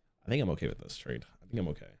 I think I'm okay with this trade. I think I'm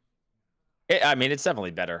okay. I mean, it's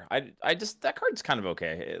definitely better. I just that card's kind of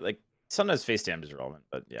okay. Like sometimes face damage is relevant,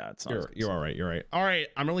 but yeah, it's not. You're all right. You're right. All right.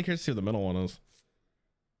 I'm really curious to see what the middle one is.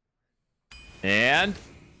 And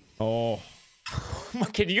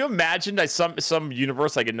can you imagine some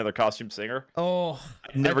universe I get another costume singer? Oh,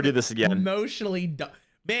 I'd never do this again. Emotionally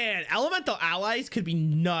Man, elemental allies could be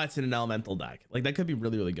nuts in an elemental deck. Like that could be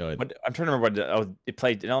really, really good. But I'm trying to remember what it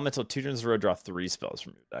played an elemental 2 turns in a row, draw 3 spells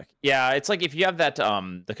from your deck. Yeah, it's like if you have that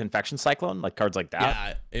the Confection Cyclone, like cards like that.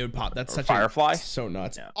 Yeah, it would pop. That's such Firefly. So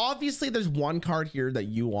nuts. Yeah. Obviously, there's one card here that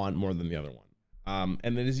you want more than the other one.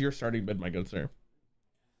 And it is your starting bid, my good sir.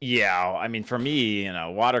 Yeah, I mean, for me,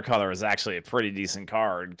 watercolor is actually a pretty decent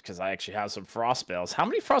card because I actually have some frost spells. How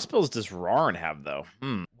many frost spells does Rarran have, though?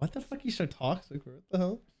 What the fuck? You so toxic? What the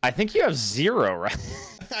hell? I think you have 0, right?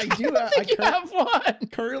 I do. You have 1.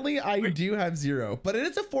 Currently, I do have 0, but it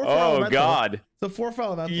is a 4/4 Oh elemental. God! It's a 4/4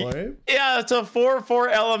 elemental, right? Yeah, it's a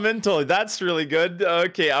 4/4 elemental. That's really good.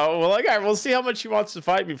 Okay, well, okay, we'll see how much he wants to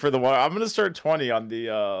fight me for the water. I'm gonna start 20 on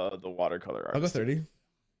the watercolor. I'll go 30.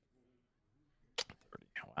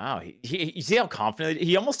 Wow, you see how confident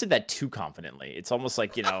he almost did that too confidently. It's almost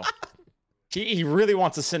like he really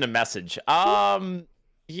wants to send a message.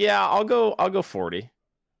 Yeah, I'll go 40.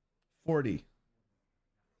 40.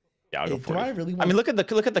 Yeah, I'll go 40. Do I really want... I mean, look at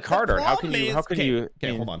the card art. How can you?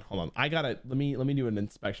 Okay, hold on. I gotta let me do an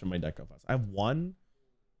inspection of my deck real fast. I have one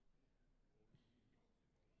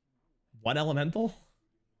elemental.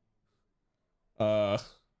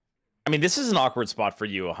 I mean, this is an awkward spot for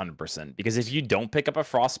you 100% because if you don't pick up a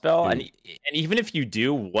frost spell, and even if you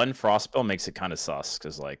do, one frost spell makes it kind of sus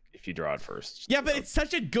because like if you draw it first. Yeah, but it's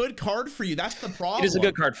such a good card for you. That's the problem. It is a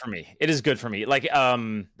good card for me. It is good for me. Like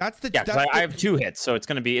that's the I have 2 hits, so it's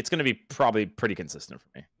gonna be probably pretty consistent for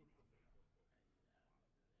me.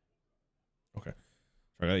 Okay,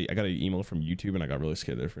 sorry, I got an email from YouTube and I got really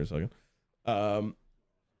scared there for a second.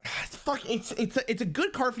 It's a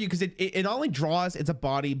good card for you because it not only draws, it's a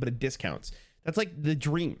body, but it discounts. That's like the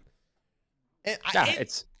dream. And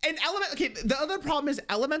okay, the other problem is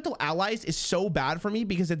elemental allies is so bad for me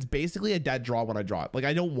because it's basically a dead draw when I draw it. Like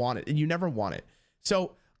I don't want it, and you never want it.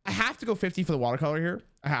 So I have to go 50 for the watercolor here.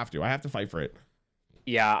 I have to fight for it.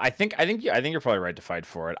 Yeah, I think you're probably right to fight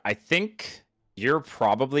for it. I think you're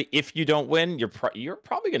probably, if you don't win, you're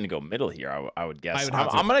probably going to go middle here. I would guess.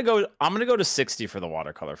 I'm gonna go to 60 for the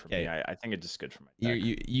watercolor for me. I think it's just good for my deck.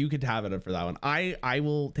 You could have it for that one. I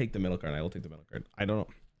will take the middle card. I will take the middle card. I don't know.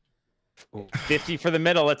 50 for the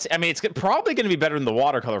middle. It's probably going to be better than the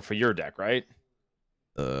watercolor for your deck, right?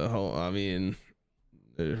 I mean,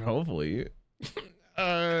 hopefully.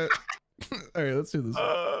 All right, let's do this.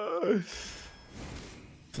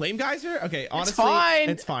 Flame geyser? Okay, honestly,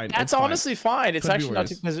 it's fine. That's honestly fine. It's actually not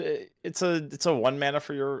because it's a 1 mana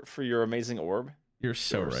for your amazing orb. You're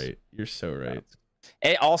so right. You're so right.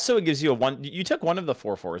 And also, it gives you a 1. You took one of the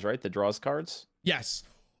 4/4s, right? The draws cards. Yes.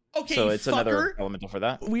 Okay. So it's another elemental for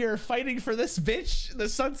that. We are fighting for this bitch, the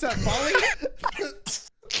sunset volley.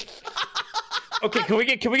 Okay,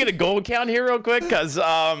 can we get a goal count here real quick? Because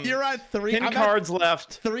you're at 3. 10 cards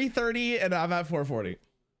left. 330, and I'm at 440.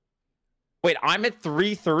 Wait, I'm at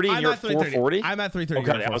 330 and you're 440? I'm at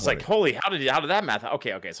 330. Okay, I was like, holy, how did that math?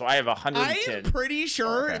 Okay, so I have 110. I'm pretty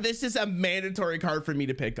sure this is a mandatory card for me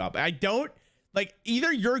to pick up. I don't like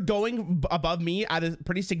either you're going above me at a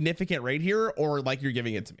pretty significant rate here, or like you're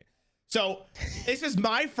giving it to me. So this is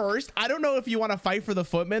my first. I don't know if you want to fight for the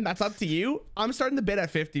footman. That's up to you. I'm starting the bid at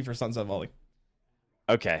 50 for Sunset Volley.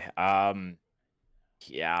 Okay.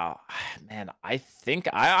 Yeah, man, I think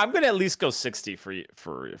I'm gonna at least go 60 for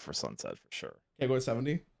Sunset for sure. Okay, go to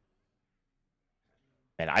 70.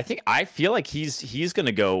 And I feel like he's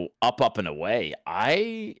gonna go up and away.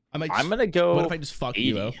 I'm gonna go. What if I just fuck 80.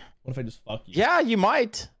 You though? What if I just fuck you? Yeah, you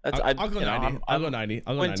might. I'll go 90. I'll go 90.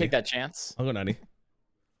 I wouldn't take that chance. I'll go 90.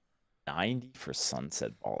 90 for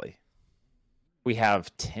Sunset Volley. We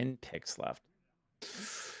have 10 picks left.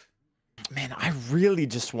 Man, I really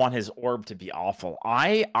just want his orb to be awful.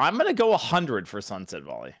 I'm gonna go 100 for Sunset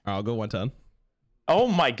Volley. I'll go 110. Oh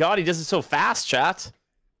my god, he does it so fast, chat.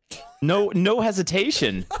 No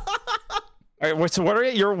hesitation. All right, so what are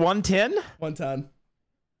you? You're 110? 110.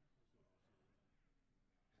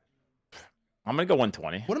 I'm gonna go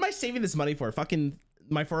 120. What am I saving this money for? Fucking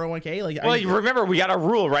my 401k? Like, well, you remember we got a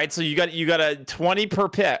rule, right? So you got a 20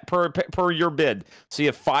 per your bid. So you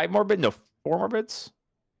have 5 more bids? No, 4 more bids?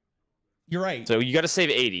 You're right. So you got to save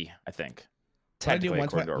 80, I think. I do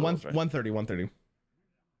 130.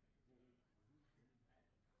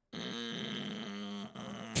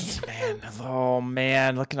 Man, oh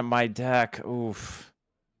man, looking at my deck. Oof.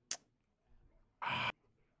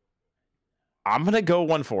 I'm gonna go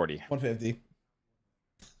 140. 150.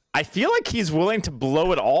 I feel like he's willing to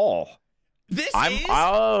blow it all. This is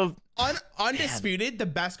undisputed the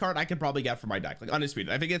best card I could probably get for my deck. Like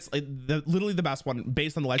undisputed. I think it's like literally the best one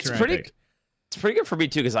based on the legendary. It's pretty good for me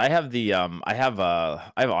too because I have the I have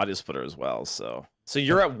audio splitter as well. So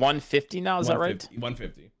you're at 150 now, is that right?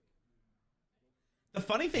 150. The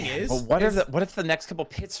funny thing is, well, what if the next couple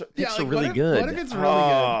picks are really good? What if it's really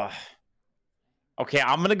good? Okay,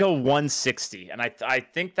 I'm gonna go 160, and I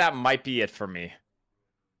think that might be it for me.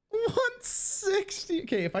 160.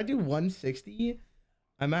 Okay, if I do 160,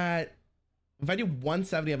 I'm at. If I do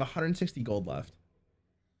 170, I have 160 gold left.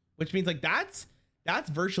 which means like that's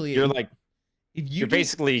virtually You're like if you're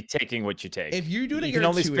basically taking what you take. If you do it, you can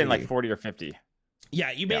only spend like 40 or 50.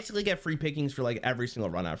 Yeah, you basically get free pickings for like every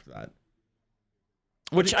single run after that.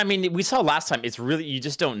 Which I mean, we saw last time. It's really you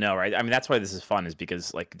just don't know, right? I mean, that's why this is fun, is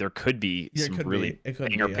because like there could be some really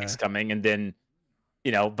banger picks coming, and then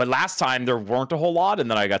you know. But last time there weren't a whole lot,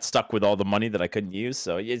 and then I got stuck with all the money that I couldn't use.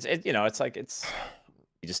 So it's you know, it's like it's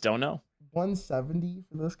you just don't know. 170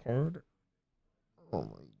 for this card. Oh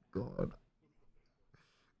my god.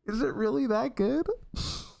 Is it really that good?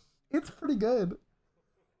 It's pretty good.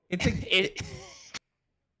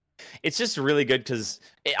 It's just really good because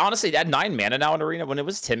honestly, at 9 mana now in Arena, when it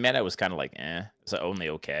was 10 mana, it was kind of like eh, it's only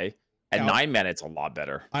okay. At 9 mana, it's a lot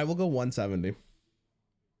better. I will go 170.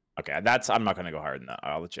 Okay, I'm not gonna go higher than that.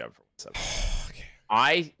 I'll let you have 170.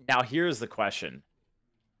 Okay. Now here's the question: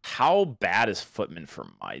 how bad is Footman for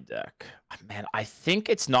my deck? Man, I think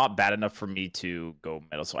it's not bad enough for me to go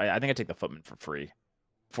metal. So I think I take the Footman for free.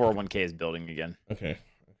 401k is building again. Okay.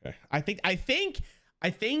 I think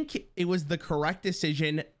it was the correct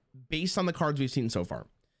decision based on the cards we've seen so far.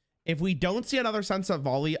 If we don't see another Sunset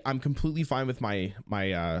Volley, I'm completely fine with my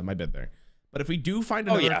bid there. But if we do find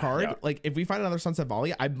another card, like if we find another Sunset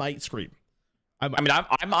Volley, I might scream.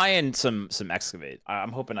 I'm eyeing some Excavate.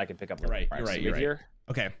 I'm hoping I can pick up. You're right here.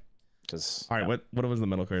 Okay. All right. What was the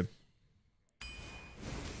middle card?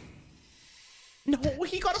 No,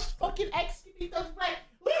 he got a fucking Excavate. That's right.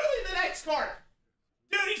 Literally the next card.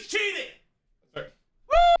 Dude, he's cheating.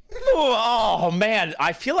 Oh man,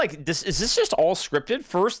 I feel like is this just all scripted?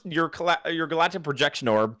 First, your Galactic Projection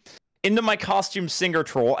Orb, into my Costume Singer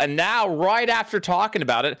Troll, and now right after talking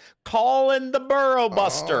about it, call in the Burrow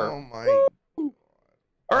Buster. Oh my.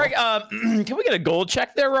 All right, can we get a gold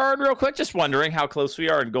check there, Rarran, real quick? Just wondering how close we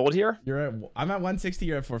are in gold here. I'm at 160.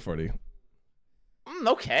 You're at 440.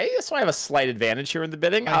 Okay, so I have a slight advantage here in the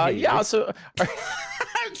bidding. Yeah. So.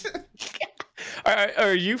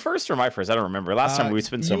 Are you first or my first? I don't remember. Last time we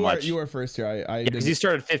spent so much. You were first here. Because you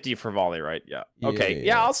started 50 for volley, right? Yeah. Okay.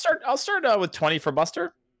 Yeah. I'll start with 20 for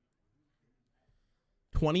Buster.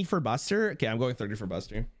 20 for Buster. Okay, I'm going 30 for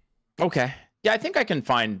Buster. Okay. Yeah, I think I can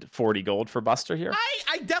find 40 gold for Buster here.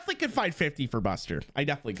 I definitely could find 50 for Buster. I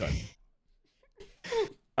definitely could.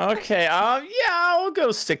 Okay. Yeah, I'll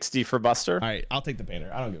go 60 for Buster. All right, I'll take the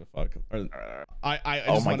painter. I don't give a fuck.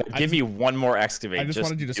 Oh my god! Give me one more Excavate. I just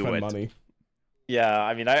wanted you to spend money. Yeah,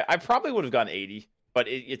 I mean, I probably would have gone 80, but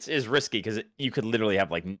it is risky because you could literally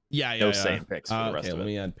have like no same picks for the rest of it. Let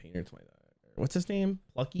me add painter to my. What's his name?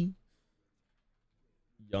 Plucky.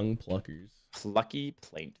 Young Pluckers. Plucky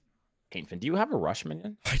Paintfin. Do you have a rush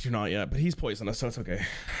minion? I do not yet, but he's poisonous, so it's okay.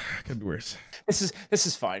 Could be worse. This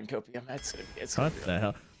is fine, Copium. It's what the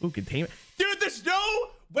hell? Ooh, containment. Dude, there's no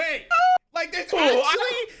way. Like there's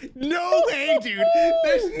actually no way, dude.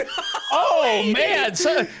 There's no. Oh way, man! Dude.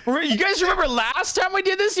 So you guys remember last time we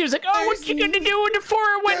did this? He was like, "Oh, what you gonna do with the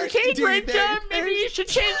 401k, Brent? Maybe you should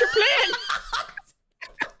change your plan."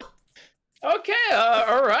 Okay.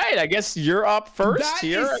 All right. I guess you're up first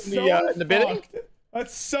here in the bidding.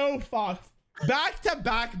 That's so fucked.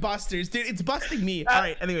 Back-to-back busters, dude. It's busting me. All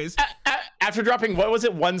right. Anyways, after dropping what was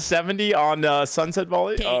it, 170 on Sunset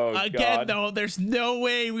Volley? Okay, oh, again, God. Though, there's no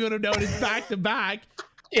way we would have known it's back-to-back.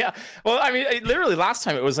 Yeah. Well, I mean, literally last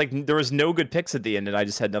time it was like there was no good picks at the end, and I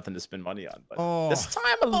just had nothing to spend money on. But this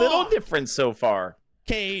time a little different so far.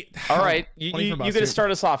 Okay. All right. You got to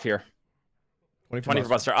start us off here. 20 for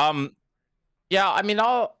Buster. Yeah. I mean,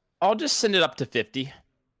 I'll just send it up to 50.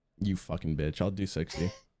 You fucking bitch. I'll do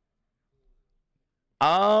 60. Yeah,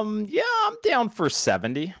 I'm down for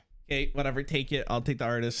 70. Okay, whatever. Take it. I'll take the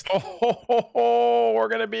artist. Oh, we're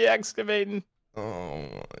gonna be excavating. Oh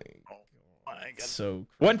my god. So crazy.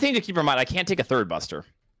 One thing to keep in mind, I can't take a third Buster.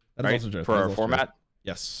 Right? For our format. True.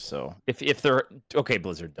 Yes. So if they're okay,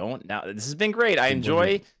 Blizzard, don't. Now this has been great. I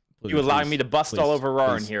enjoy you allowing me to bust all over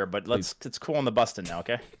Rarran here, but it's cool on the busting now,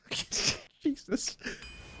 okay? Jesus.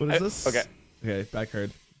 What is this? Okay. Okay, back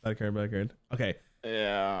card. Okay.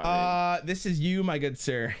 Yeah. This is you, my good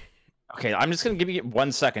sir. Okay, I'm just gonna give you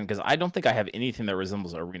 1 second because I don't think I have anything that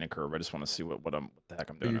resembles Arena Curve. I just want to see what the heck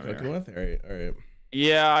I'm doing. What you're with? All right.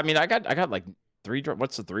 Yeah, I mean, I got like 3 drop.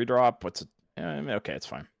 What's the 3 drop? What's it? I mean, okay, it's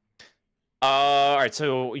fine. All right,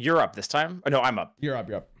 so you're up this time. Oh, no, I'm up. You're up.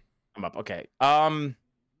 I'm up. Okay.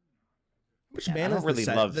 Which mana is really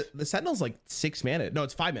love the Sentinel's like 6 mana. No,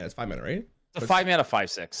 it's 5 mana. It's 5 mana, right? It's a 5 mana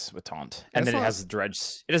 5/6 with taunt, and then it has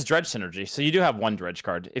dredge. It has dredge synergy, so you do have 1 dredge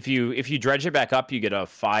card. If you dredge it back up, you get a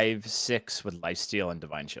 5/6 with lifesteal and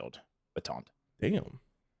divine shield with taunt. Damn.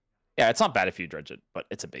 Yeah, it's not bad if you dredge it, but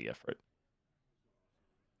it's a big effort.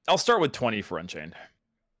 I'll start with 20 for Unchained.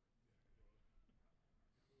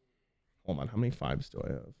 Hold on. How many 5s do I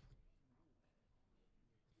have?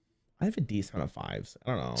 I have a decent amount of 5s. I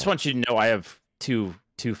don't know. Just want you to know I have two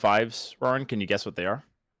 5s, Rarran. Can you guess what they are?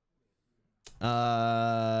 2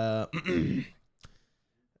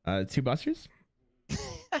 busters.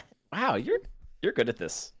 Wow, you're good at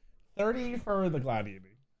this. 30 for the gladiator.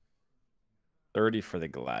 30 for the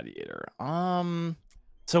gladiator.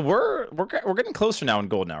 So we're getting closer now in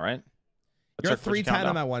gold now, right? You're at 310.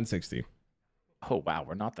 I'm at 160. Oh wow,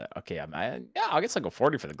 we're not that. Okay, yeah, I guess I'll go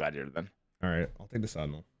 40 for the gladiator then. All right, I'll take the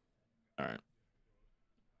Sentinel. All right.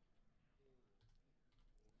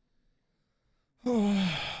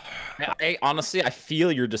 I honestly, I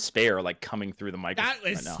feel your despair like coming through the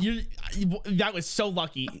microphone. That was so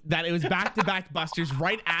lucky that it was back-to-back busters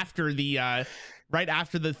right after the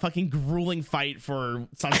fucking grueling fight for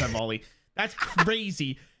Sunset Volley. That's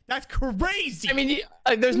crazy. That's crazy. I mean,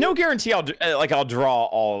 there's no guarantee I'll draw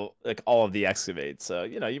all of the excavates. So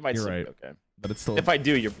you know, you might. You're still right. Be okay. But it's still. If I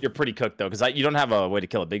do, you're pretty cooked though, because you don't have a way to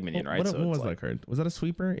kill a big minion, right? What was that card? Was that a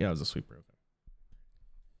sweeper? Yeah, it was a sweeper.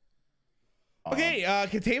 Okay,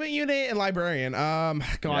 containment unit and librarian. God.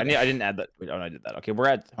 Yeah, I didn't add that. Oh, I did that. Okay, we're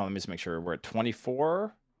at. Let me just make sure we're at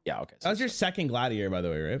 24. Yeah. Okay. So that was your second gladiator, by the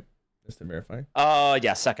way, right? Just to verify.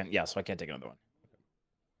 Yeah, second. Yeah, so I can't take another one.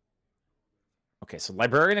 Okay, so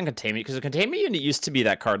librarian and containment, because the containment unit used to be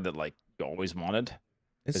that card that like you always wanted.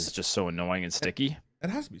 It's just so annoying and sticky. It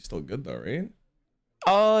has to be still good though, right?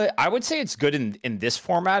 I would say it's good in this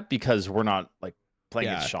format because we're not like playing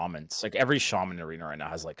as shamans. Like every shaman arena right now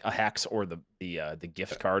has like a hex or the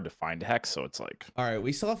gift card to find a hex. So it's like, all right,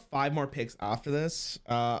 we still have 5 more picks after this.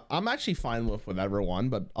 I'm actually fine with whatever one,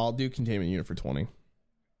 but I'll do containment unit for 20.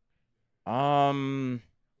 I'll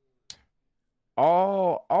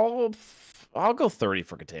go 30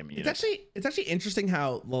 for containment unit. It's actually interesting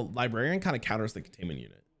how the librarian kind of counters the containment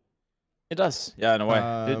unit. It does, yeah, in a way.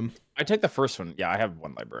 I take the first one. Yeah, I have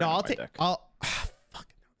one librarian. No, deck. Fuck,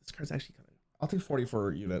 this card's actually kind of. I'll take 40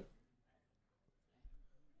 for unit.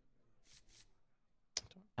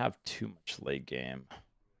 Don't have too much late game.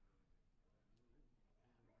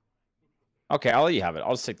 Okay, I'll let you have it.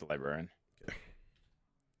 I'll just take the librarian. Okay.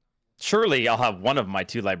 Surely I'll have one of my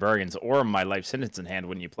 2 librarians or my life sentence in hand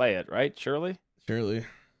when you play it, right? Surely. I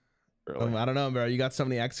don't know, bro. You got so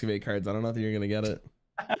many excavate cards. I don't know if you're gonna get it.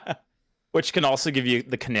 Which can also give you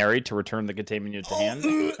the canary to return the containment unit to hand.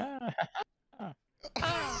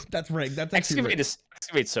 That's rigged. That's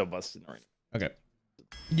Excavate's so busted right now. Okay.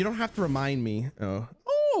 You don't have to remind me. Oh.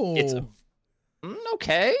 It's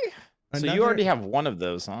okay. So you already have one of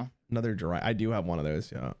those, huh? Another dry. I do have one of those,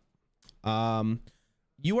 yeah.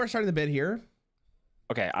 You are starting the bid here.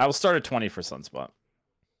 Okay, I will start at 20 for Sunspot.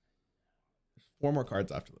 4 more cards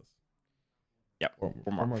after this. Yep,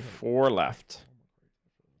 4 left.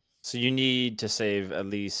 So you need to save at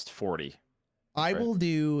least 40. I will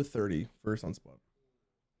do 30 for Sunspot.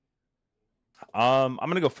 I'm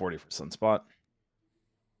gonna go 40 for Sunspot.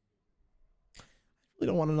 We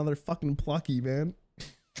don't want another fucking plucky, man.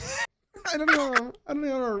 I don't know how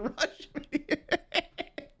to rush.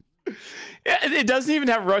 Yeah, it doesn't even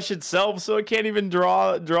have rush itself, so it can't even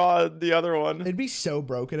draw the other one. It'd be so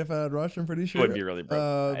broken if I had rush. I'm pretty sure it would be really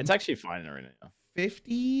broken. It's actually fine right now.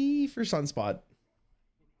 50 for Sunspot.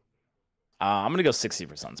 I'm gonna go 60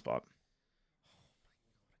 for Sunspot.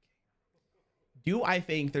 Do I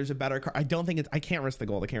think there's a better card? I don't think it's. I can't risk the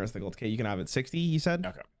gold. Okay, you can have it. 60. You said.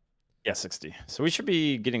 Okay. Yeah, 60. So we should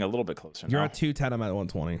be getting a little bit closer. You're at 210. I'm at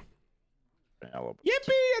 120. Yeah,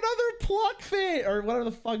 Yippee! Another pluck fit or whatever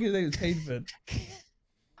the fuck his name is. Paid fit.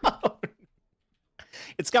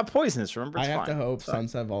 It's got poisonous. Remember, it's I have fine. to hope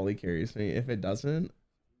Sunset Volley carries me. If it doesn't,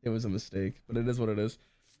 it was a mistake. But it is what it is.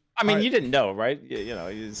 I mean, you didn't know, right? You know.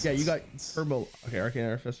 Yeah, you got Turbo. Okay, Arcane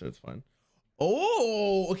Artificer. It's fine.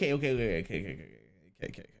 Oh, okay. All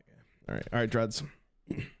right, Dreads.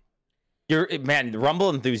 Man,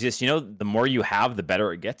 Rumble Enthusiast. You know, the more you have, the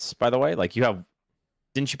better it gets. By the way, like you have.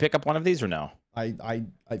 Didn't you pick up one of these or no? I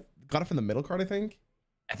got it from the middle card, I think.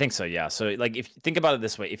 I think so, yeah. So like, if you think about it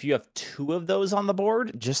this way, if you have 2 of those on the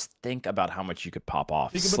board, just think about how much you could pop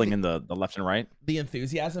off, slinging the left and right. The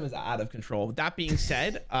enthusiasm is out of control. With that being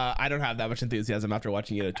said, I don't have that much enthusiasm after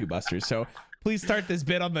watching you at 2 busters. So please start this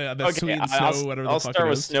bid on the okay, sweet snow, whatever the fuck it is. I'll start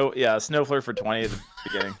with snow. Yeah, Snowflare for 20 at the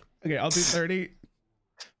beginning. Okay, I'll do 30.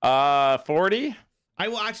 40. I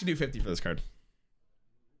will actually do 50 for this card.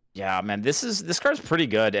 Yeah, man, this card's pretty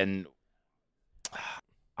good, and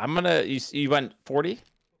I'm gonna. You went 40.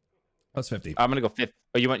 That's 50. I'm gonna go 50.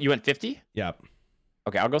 Oh, you went 50? Yeah.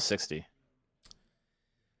 Okay, I'll go 60.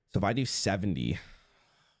 So if I do 70,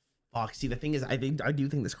 fuck. See, the thing is, I do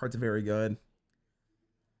think this card's very good.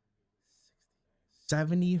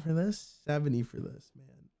 70 for this. 70 for this, man.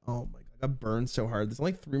 Oh my god, I got burned so hard. There's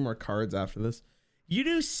only 3 more cards after this. You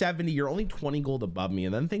do 70, you're only 20 gold above me,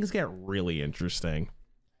 and then things get really interesting.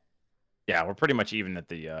 Yeah, we're pretty much even at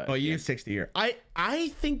the oh, you use 60 here.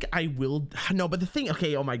 I think I will. No, but the thing,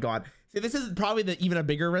 okay, oh my god. See, this is probably even a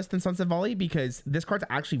bigger risk than Sunset Volley because this card's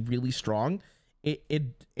actually really strong. It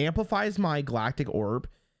amplifies my Galactic Orb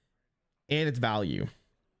and its value.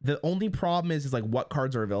 The only problem is like what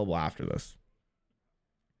cards are available after this.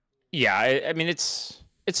 Yeah, I mean it's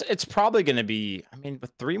probably going to be. I mean,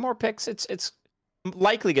 with 3 more picks, it's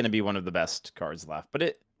likely going to be one of the best cards left. But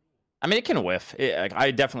it can whiff. Like,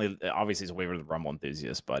 I definitely, obviously, it's a waiver to the Rumble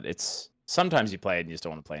enthusiast, but it's sometimes you play it and you just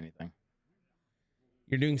don't want to play anything.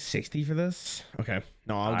 You're doing 60 for this? Okay.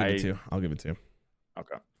 No, I'll give it to you. I'll give it to you.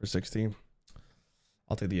 Okay. For 60.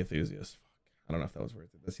 I'll take the enthusiast. I don't know if that was worth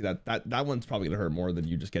it. See, that one's probably gonna hurt more than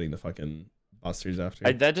you just getting the fucking busters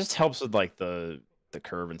after. That just helps with like the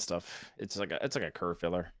curve and stuff. It's like a curve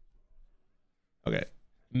filler. Okay.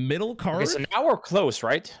 Middle card. Okay, so now we're close,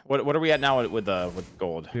 right? What are we at now with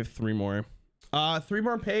gold? We have 3 more. 3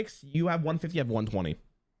 more picks. You have 150. I have 120.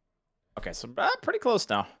 Okay, so pretty close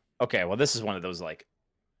now. Okay, well this is one of those like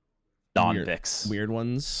non-picks. Weird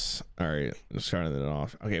ones. All right, just starting it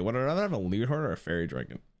off. Okay, what would I rather have, a loot hoarder or a fairy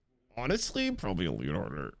dragon? Honestly, probably a loot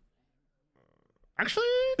hoarder. Actually,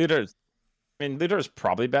 looters. I mean, looters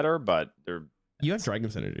probably better, but they're. You have dragon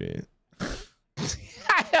synergy.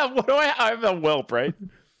 I have. What do I have? A whelp, right? You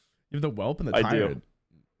have the whelp and the I tyrant. do.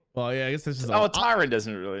 Well, yeah, I guess this is. Oh, tyrant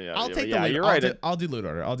doesn't really. I'll take yeah, the. You're right. I'll do loot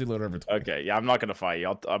order. I'll do loot order. Okay, yeah, I'm not gonna fight you.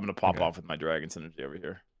 I'm gonna pop off with my dragon synergy over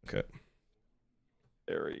here. Okay.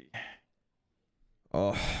 Very.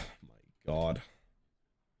 Oh my god.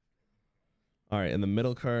 All right, in the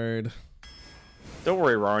middle card. Don't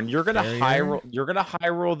worry, Rarran. You're gonna high roll. You're gonna high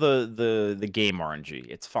roll the game RNG.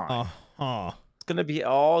 It's fine. It's gonna be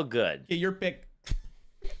all good. Yeah, your pick.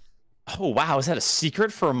 Oh wow, is that a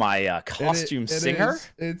secret for my costume singer?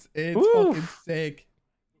 It's fucking sick.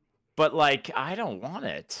 But like, I don't want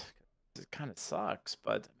it. It kind of sucks.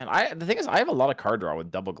 But man, the thing is, I have a lot of card draw with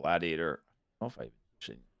double gladiator. I don't know if I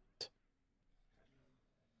actually.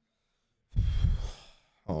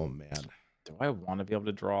 Oh man. Do I want to be able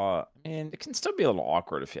to draw? I mean, it can still be a little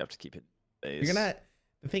awkward if you have to keep it. You're gonna.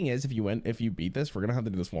 The thing is, if you beat this, we're gonna have to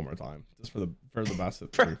do this one more time, just for the best.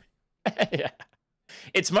 Yeah,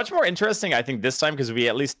 it's much more interesting, I think, this time because we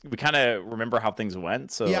kind of remember how things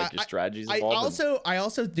went. So yeah, like your strategies. I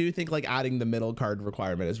also do think like adding the middle card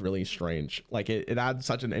requirement is really strange. Like it adds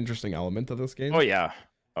such an interesting element to this game. Oh yeah.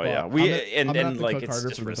 Oh yeah, and like it's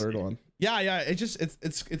just for the third one. Yeah,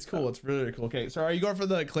 it's cool. It's really cool. Okay, so are you going for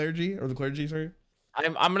the clergy or the clergy? Sorry,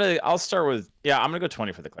 I'll start with I'm gonna go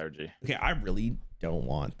 20 for the clergy. Okay, I really don't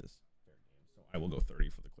want this, so I will go 30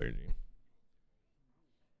 for the clergy.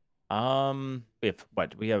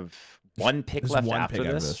 We have 1 pick left after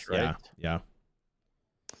this, right? Yeah.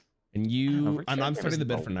 And I'm starting the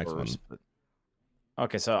bid for next one.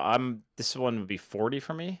 Okay, so this one would be 40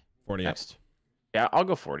 for me. 40 next. Yeah, I'll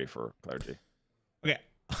go 40 for clergy. Okay,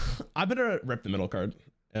 I'm gonna rip the middle card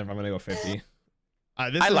if I'm gonna go 50.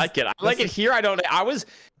 I like it. I like it here.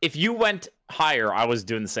 If you went higher, I was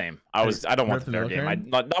doing the same. I don't want the fair game.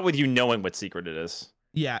 Not with you knowing what secret it is.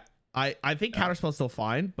 Yeah, I think counterspell's still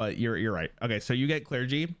fine, but you're right. Okay, so you get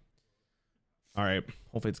clergy. All right,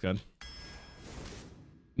 hopefully it's good.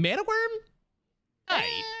 Mana worm.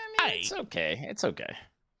 It's okay. It's okay.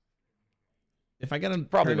 If I get him,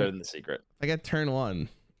 probably better than the secret. If I get turn 1,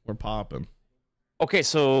 we're popping. Okay,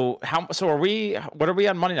 so are we? What are we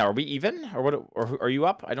on money now? Are we even, or what? Or are you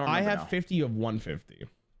up? I don't. Remember I have now. 50 of 150.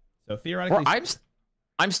 So theoretically,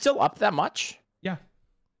 I'm still up that much. Yeah.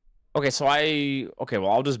 Okay, so well,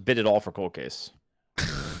 I'll just bid it all for cold case.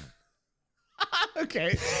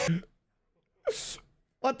 Okay.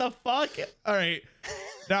 What the fuck? All right.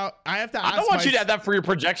 Now I have to ask. I don't want you to have that for your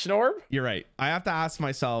projection orb. You're right. I have to ask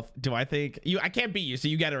myself, do I think you? I can't beat you, so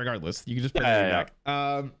you get it regardless. You can just put it in your deck.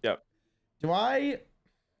 Yep. Do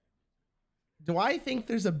I think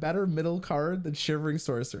there's a better middle card than Shivering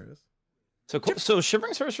Sorceress? So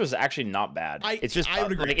Shivering Sorceress is actually not bad. It's just I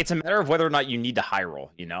would agree. Like, it's a matter of whether or not you need to high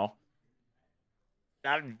roll. You know.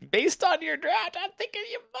 Now, based on your draft, I'm thinking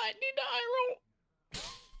you might need to high roll.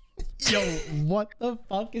 Yo, what the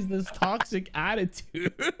fuck is this toxic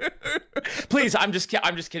attitude? Please, I'm just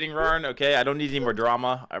kidding, Rarran. Okay, I don't need any more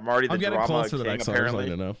drama. I'm already the drama close to the king, next apparently.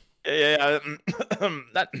 One, know. Yeah.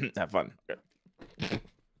 Have fun.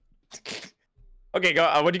 Okay,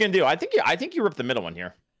 go. What are you gonna do? I think you ripped the middle one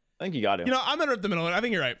here. I think you got to. You know, I'm gonna rip the middle one. I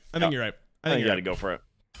think you're right. I think you're right. I think you got to go for it.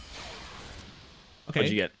 Okay.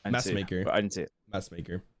 What'd you get? Messmaker. I didn't see it.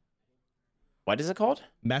 Messmaker. What is it called?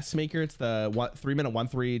 Messmaker. It's the 3-minute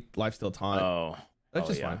 1/3 lifesteal taunt. Oh, that's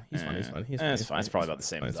just yeah. fine. He's fine. He's fine. He's fine. It's fine. It's probably about the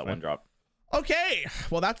same as that one drop. Okay,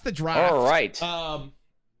 well that's the draft. All right.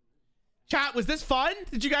 Chat, was this fun?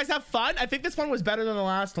 Did you guys have fun? I think this one was better than the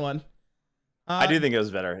last one. I do think it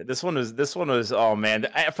was better. This one was. Oh man,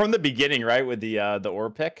 from the beginning, right, with the ore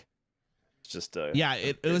pick. It's just yeah,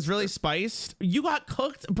 it was really spiced. You got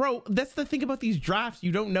cooked, bro. That's the thing about these drafts.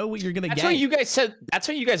 You don't know what you're gonna get. That's what you guys said. That's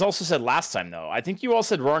what you guys also said last time, though. I think you all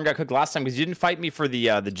said Rarran got cooked last time because you didn't fight me for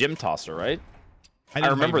the gym tosser, right? I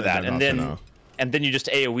remember that, and then you just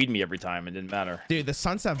AoE'd me every time. It didn't matter. Dude, the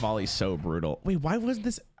sunset volley is so brutal. Wait, why wasn't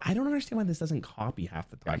this? I don't understand why this doesn't copy half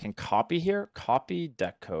the time. I can copy here. Copy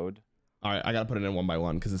deck code. All right, I gotta put it in one by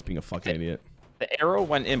one because it's being a fucking idiot. The arrow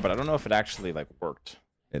went in, but I don't know if it actually like worked.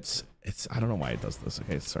 It's. I don't know why it does this.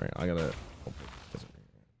 Okay, sorry. I gotta.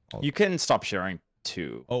 You can stop sharing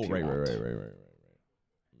too. Oh, right.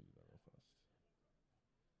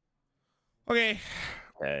 Okay.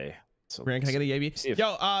 Okay. So Ryan, can I get a yabby?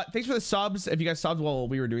 Yo, thanks for the subs. If you guys subbed while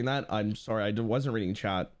we were doing that, I'm sorry. I wasn't reading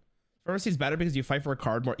chat. Pharmacy is better because you fight for a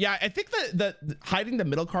card more. Yeah, I think the hiding the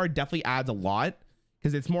middle card definitely adds a lot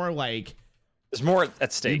because it's more like there's more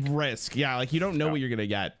at stake. Risk. Yeah, like you don't know what you're gonna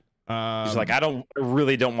get. It's like I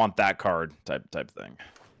really don't want that card type thing.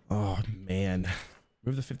 Oh man,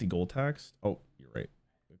 move the 50 gold tax. Oh, you're right.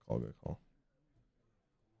 Good call.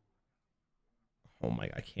 Oh my,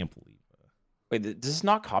 I can't believe. Wait, does this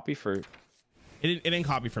not copy for? It didn't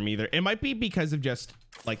copy from either. It might be because of just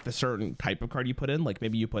like the certain type of card you put in. Like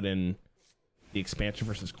maybe you put in the expansion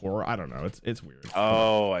versus core. I don't know. It's weird.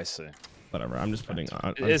 Oh, I see. Whatever. I'm just putting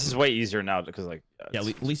on. This is way easier now because like yeah,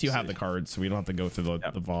 at least you have the cards, so we don't have to go through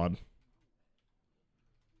the VOD.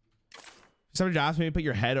 Somebody asked me to put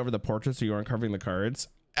your head over the portrait so you aren't covering the cards.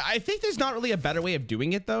 I think there's not really a better way of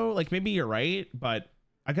doing it though. Like maybe you're right, but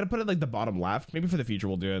I could have put it like the bottom left. Maybe for the future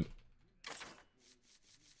we'll do it.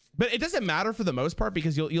 But it doesn't matter for the most part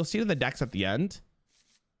because you'll see it in the decks at the end.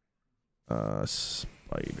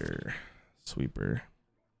 Spider, sweeper.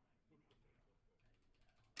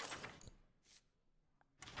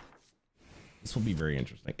 This will be very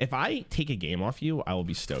interesting. If I take a game off you, I will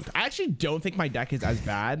be stoked. I actually don't think my deck is as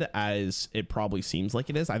bad as it probably seems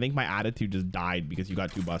like it is. I think my attitude just died because you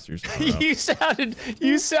got 2 busters. you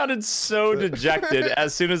sounded so dejected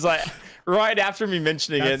as soon as right after me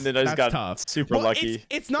mentioning it, and then I just got super lucky.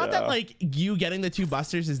 It's not that like you getting the 2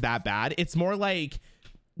 busters is that bad. It's more like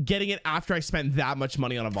getting it after I spent that much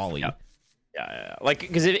money on a volley. Yeah. Like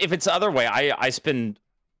because if it's the other way, I spend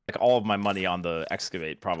like all of my money on the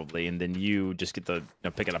excavate probably, and then you just get the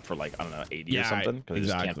pick it up for like I don't know 80 or something because it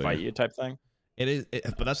just can't fight you type thing. It is,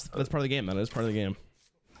 but that's part of the game. That is part of the game.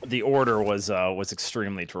 The order was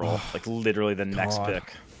extremely troll. Like literally the next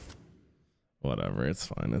pick. Whatever, it's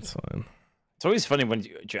fine. It's fine. It's always funny when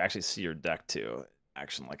you actually see your deck too.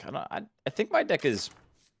 Action like I think my deck is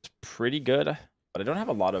pretty good, but I don't have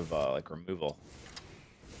a lot of like removal.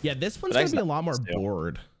 Yeah, this one's gonna be a lot more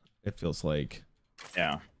bored. It feels like.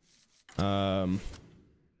 Yeah.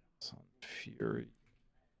 Fury.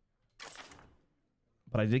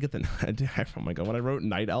 But I did get the. Oh my god! When I wrote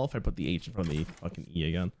Night Elf, I put the H in front of the fucking E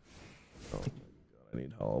again. Oh my god! I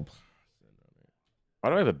need help. Why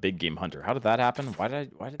do I have a big game hunter? How did that happen? Why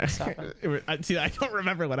did this happen? See, I don't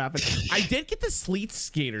remember what happened. I did get the Sleet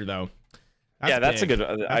Skater though. That's big. a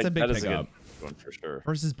good. That's a big pickup. A good one for sure.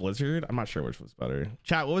 Versus Blizzard. I'm not sure which was better.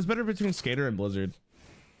 Chat. What was better between Skater and Blizzard?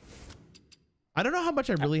 I don't know how much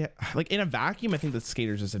I really like in a vacuum. I think the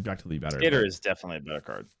Skater's is objectively better. Skater is definitely a better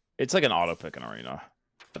card. It's like an auto pick in Arena.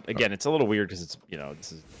 But again, it's a little weird because it's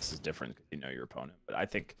this is different because you know your opponent. But I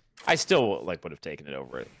think I still like would have taken it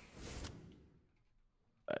over it.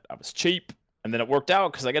 But I was cheap, and then it worked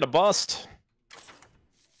out because I get a bust.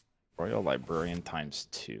 Royal Librarian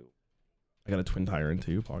 ×2. I got a Twin Tyrant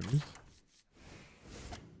too. Poggies.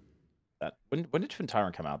 That when did Twin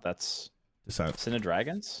Tyrant come out? That's Sin of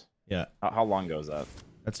Dragons. Yeah. How long ago is that?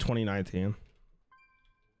 That's 2019.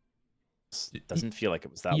 It doesn't feel like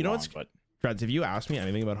it was that long, but Dreads, if you ask me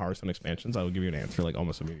anything about Hearthstone expansions, I will give you an answer like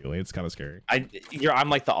almost immediately. It's kind of scary. I'm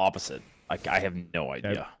like the opposite. Like I have no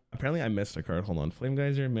idea. Apparently I missed a card. Hold on. Flame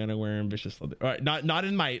Geyser, Mana Worm, Vicious Slither. All right, not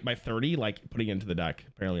in my 30, like putting it into the deck.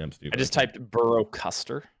 Apparently I'm stupid. I just typed Burrow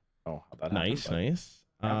Custer. Oh, nice.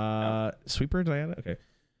 Yeah. Sweeper Diana. Okay.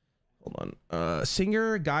 Hold on.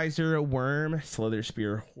 Singer, Geyser, Worm, Slither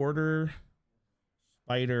Spear, Hoarder,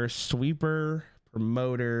 Spider, Sweeper,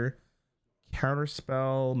 Promoter,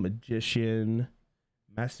 Counterspell, Magician,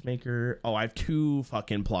 Messmaker. Oh, I have 2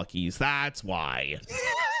 fucking pluckies. That's why.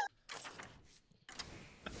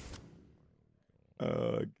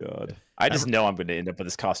 Oh god. I just know I'm going to end up with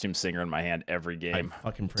this costume singer in my hand every game. I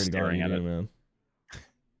fucking pray to God you do, man.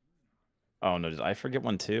 Oh no, did I forget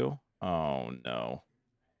one too? Oh no.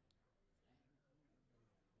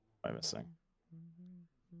 What am I missing?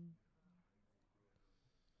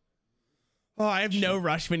 Oh, I have no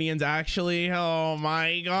rush minions actually. Oh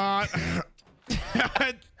my god.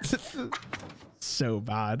 So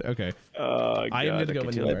bad. Okay. I am gonna go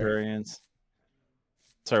when you are.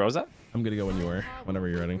 Sorry, what was that? I'm gonna go when you are. Whenever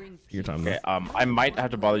you're ready. Your time. Okay. I might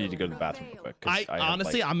have to bother you to go to the bathroom real quick. I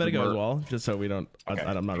honestly, like, I'm gonna go as well, just so we don't. Okay.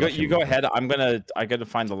 I'm not. You go ahead. I gotta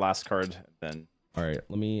find the last card. Then. All right.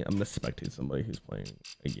 I'm gonna spectate somebody who's playing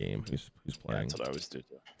a game. Who's playing? Yeah, that's what I always do too.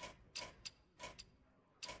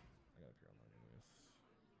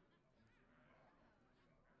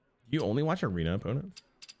 You only watch arena opponents?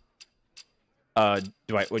 What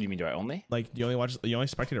do you mean? Do I only? Like, you only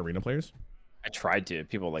spectate arena players? I tried to.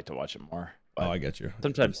 People like to watch it more. Oh, I get you.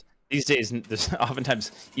 Sometimes these days, there's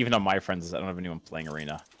oftentimes even on my friends, I don't have anyone playing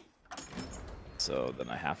arena. So then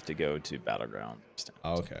I have to go to battleground.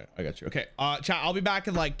 Oh, okay, I got you. Okay, chat. I'll be back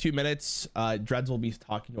in like 2 minutes. Dreads will be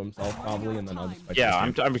talking to himself probably, and then I'll just. Yeah,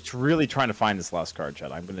 I'm really trying to find this last card,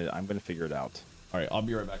 chat. I'm gonna figure it out. All right, I'll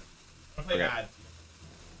be right back. Okay. I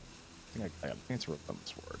think it's a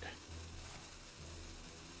Relentless Word.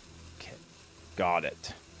 Okay, got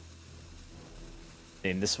it.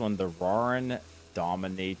 Name this one the Rarran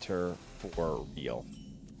Dominator for real.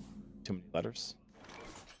 Too many letters.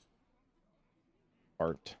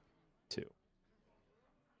 Part 2.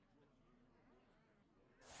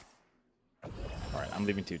 All right, I'm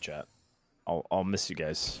leaving too, chat. I'll miss you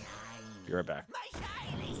guys. Be right back.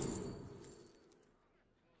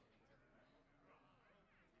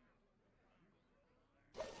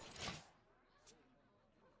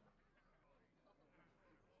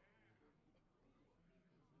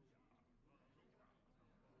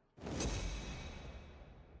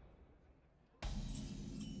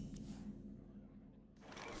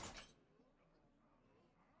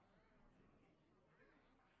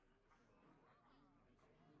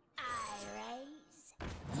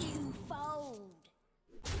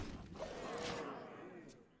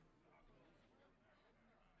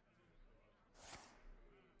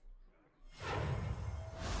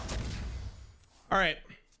 All right.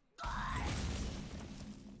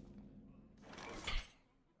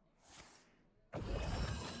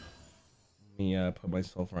 Let me put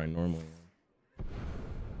myself where I normally am.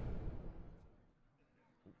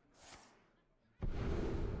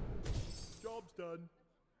 Job's done.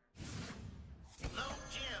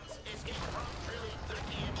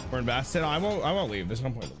 We're invested. I won't leave. There's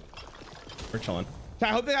no point. We're chilling. I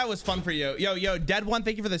hope that was fun for you. Yo, Dead One,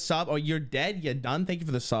 thank you for the sub. Oh, you're dead? You done? Thank you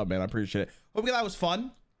for the sub, man. I appreciate it. Hope that was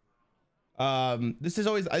fun. This is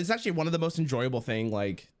always, it's actually one of the most enjoyable thing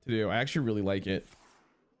like to do. I actually really like it.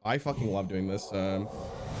 I fucking love doing this. I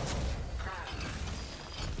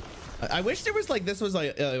wish there was like, this was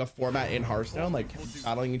like a format in Hearthstone, like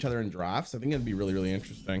battling each other in drafts. I think it'd be really, really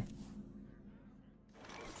interesting.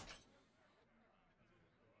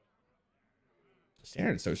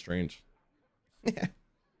 Standard's so strange.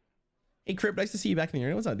 Hey Crip, nice to see you back in the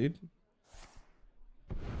area. What's up, dude?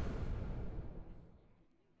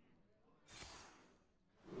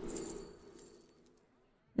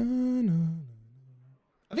 I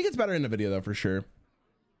think it's better in the video though, for sure.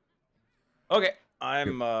 Okay,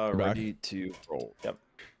 I'm ready to roll. Yep.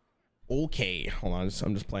 Okay, hold on.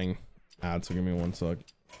 I'm just playing ads, so give me 1 sec.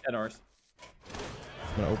 10 hours. I'm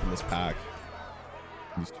gonna open this pack.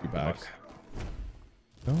 These 2 packs.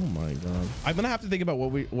 Oh my god. I'm gonna have to think about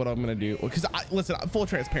what I'm gonna do, because listen, full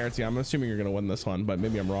transparency, I'm assuming you're gonna win this one, but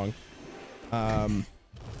maybe I'm wrong.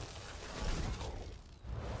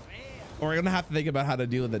 Or we're gonna have to think about how to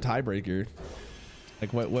deal with the tiebreaker.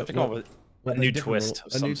 Like what a new twist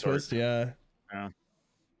of some sort. Twist, yeah.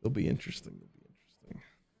 It'll be interesting.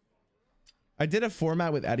 I did a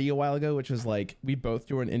format with Eddie a while ago, which was like we both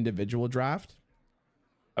do an individual draft.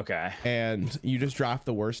 Okay. And you just draft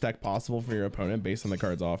the worst deck possible for your opponent based on the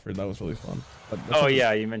cards offered. That was really fun. Oh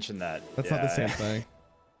yeah, you mentioned that. That's not the same thing.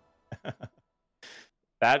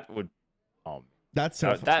 That would.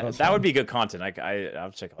 That would be good content.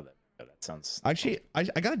 I'll check all that. That sounds. Actually, I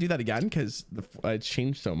gotta do that again because it's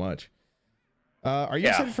changed so much. Are you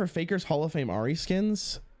excited for Faker's Hall of Fame Ari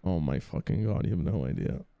skins? Oh my fucking god, you have no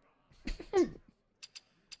idea.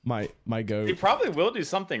 my go. He probably will do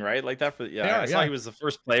something right like that for I saw he was the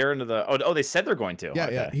first player into the oh they said they're going to. Yeah,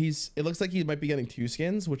 okay. Yeah. It looks like he might be getting 2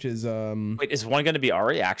 skins, which is Wait, is one going to be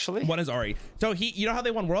Ari actually? One is Ari. So you know how they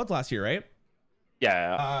won Worlds last year, right?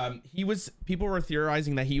 Yeah. People were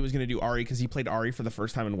theorizing that he was going to do Ari because he played Ari for the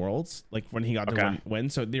first time in Worlds, like when he got to win.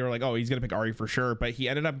 So they were like, oh, he's going to pick Ari for sure. But he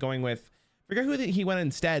ended up going with, forget who he went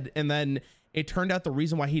instead. And then it turned out the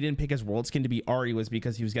reason why he didn't pick his World skin to be Ari was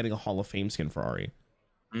because he was getting a Hall of Fame skin for Ari.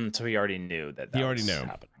 So he already knew that. He already knew.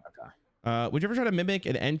 Happening. Would you ever try to mimic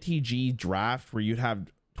an NTG draft where you'd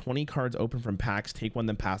have 20 cards open from packs, take one,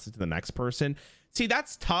 then pass it to the next person? See,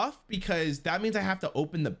 that's tough because that means I have to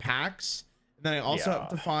open the packs, and then I also have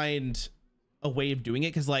to find a way of doing it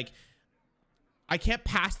because, like, I can't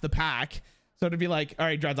pass the pack. So to be like, all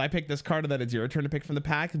right, Dreads, I picked this card, and then it's your turn to pick from the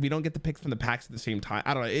pack. We don't get to pick from the packs at the same time.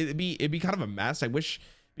 I don't know. It'd be kind of a mess. I wish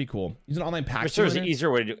it'd be cool. Use an online pack. There's an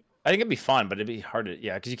easier way to do it. I think it'd be fun, but it'd be hard to,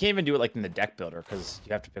 because you can't even do it like in the deck builder because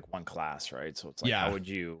you have to pick one class, right? So it's like, how would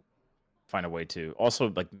you find a way to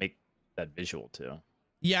also like make that visual too?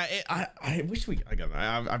 Yeah, I wish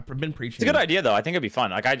I've been preaching. It's a good idea though. I think it'd be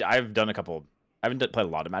fun. Like I've done a couple. I haven't played a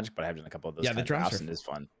lot of Magic, but I have done a couple of those. Yeah, the drafts and it is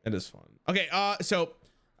fun. It is fun. Okay, so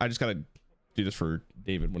I just gotta do this for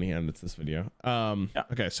David when he edits this video.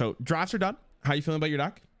 Okay, so drafts are done. How you feeling about your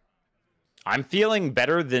deck? I'm feeling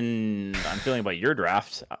better than I'm feeling about your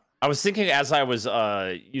draft. I was thinking as I was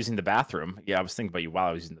using the bathroom. Yeah, I was thinking about you while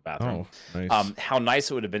I was using the bathroom. Oh, nice. How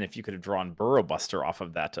nice it would have been if you could have drawn Burrow Buster off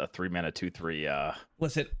of that 3-mana 2/3.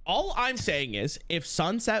 Listen, all I'm saying is if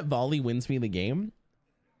Sunset Volley wins me the game,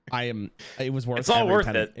 it was worth. It's all worth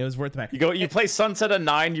it. It was worth the. You play Sunset on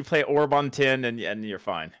 9, you play Orb on 10, and you're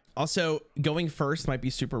fine. Also, going first might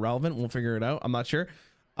be super relevant. We'll figure it out. I'm not sure.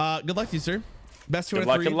 Good luck to you, sir. Best 2 out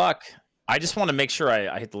of 3. Good luck. I just want to make sure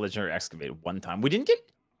I hit the Legendary Excavate one time.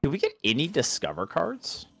 Did we get any Discover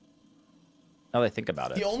cards? Now that I think about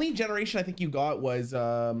it. The only generation I think you got was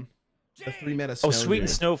the 3-mana Snow. Oh, Sweet and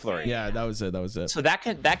Snow Flurry. Yeah, that was it. That was it. So that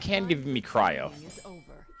can give me Cryo.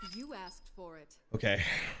 You asked for it. Okay.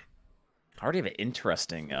 I already have an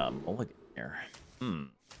interesting mulligan here.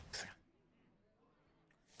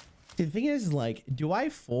 The thing is, like, do I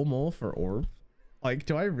full mull for Orb? Like,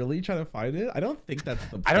 do I really try to find it? I don't think that's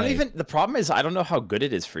the play. The problem is I don't know how good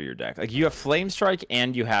it is for your deck. Like, you have Flame Strike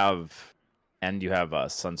and you have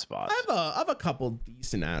Sunspot. I have a couple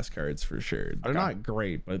decent ass cards for sure. They're not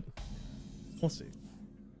great, but we'll see.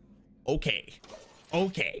 Okay.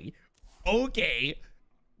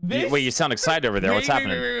 Wait, you sound excited over there. What's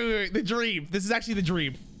happening? Wait. The dream. This is actually the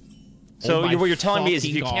dream. So what you're telling me is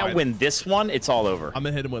if you can't win this one, it's all over. I'm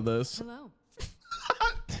gonna hit him with this. Hello.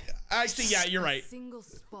 Actually, yeah, you're right. Single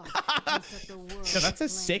spot. Yeah, that's a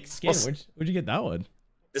sick skin. Where'd you get that one?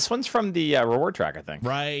 This one's from the reward track, I think.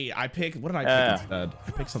 Right. I picked. What did I pick instead?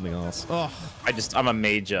 I picked something else. Oh. I'm a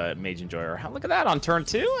mage enjoyer. Look at that on turn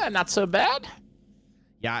 2, and not so bad.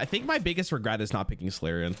 Yeah, I think my biggest regret is not picking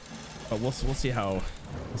Slarian, but we'll see how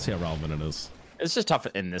relevant it is. It's just tough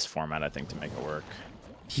in this format, I think, to make it work.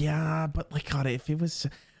 Yeah, but like, God, if it was,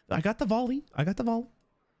 I got the volley. It's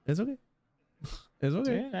okay. It's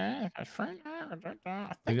okay.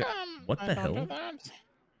 What the hell?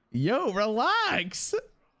 Yo, relax.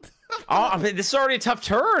 I mean, this is already a tough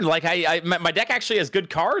turn. Like my deck actually has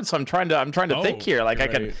good cards, so I'm trying to think here. Like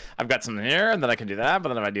I've got something here, and then I can do that. But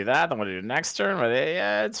then if I do that, then what do I do next turn? But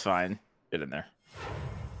yeah, it's fine. Get in there.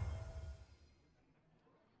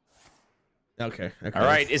 Okay. All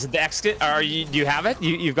right. Is it the excavate? Do you have it?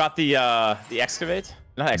 You've got the excavate?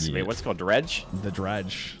 Not excavate. Yeah. What's it called? Dredge? The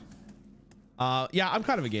dredge. Yeah, I'm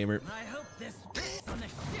kind of a gamer.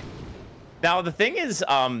 Now the thing is,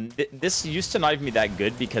 this used to not even be that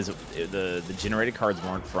good because the generated cards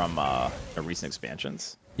weren't from recent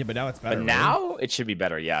expansions. Yeah, but now it's better. But now it should be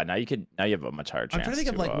better. Yeah, now you have a much higher chance. I'm trying to think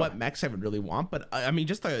of like what mechs I would really want, but I mean,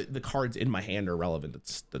 just the cards in my hand are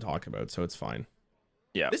relevant to talk about, so it's fine.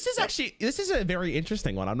 Yeah. This is a very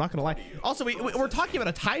interesting one. I'm not gonna lie. Also, we're talking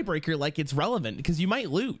about a tiebreaker, like it's relevant because you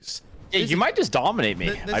might lose. Yeah, you might just dominate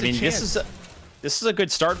me. I mean, this is a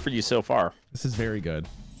good start for you so far. This is very good.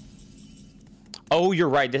 Oh, you're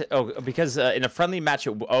right. Oh, because in a friendly match.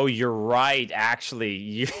 Oh, you're right.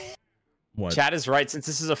 Actually, what? Chad is right. Since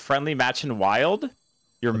this is a friendly match in Wild,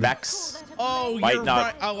 your mechs. Oh, you're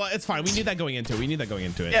right. Oh, well, it's fine. We need that going into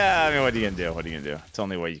it. Yeah, I mean, what are you gonna do? It's the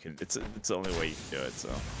only way you can. It's the only way you can do it. So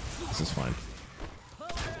this is fine.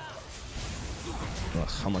 Ugh,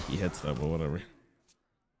 unlucky hits though, but whatever.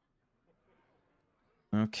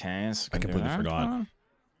 Okay, so I completely forgot.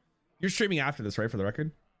 You're streaming after this, right? For the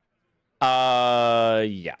record.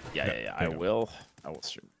 Yeah. I will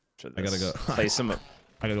stream. I gotta go play some. I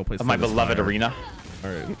gotta go play of my beloved arena.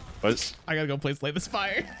 All right. What? I gotta go play Slay the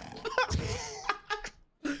Spire.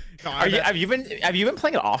 Have you been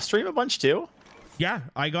playing it off stream a bunch too? Yeah,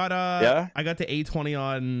 I got to A20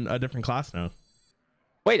 on a different class now.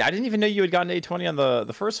 Wait, I didn't even know you had gotten A20 on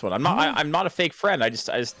the first one. I'm not a fake friend. I just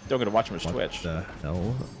don't get to watch much Twitch. The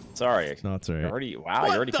hell? Sorry. No, it's alright. You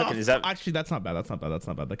already cooking. Is that actually? That's not bad. That's not bad. That's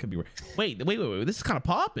not bad. That could be weird. Wait. This is kind of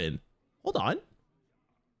popping. Hold on.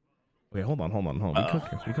 Okay, hold on.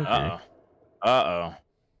 We cook here. Uh-oh.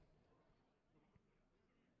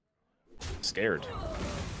 Scared.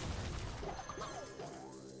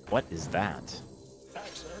 What is that?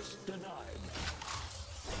 Access denied.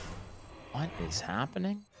 What is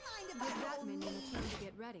happening? Give that minion a time to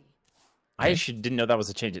get ready. I actually didn't know that was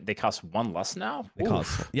a change. They cost 1 less now?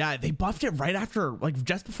 Yeah, they buffed it right after, like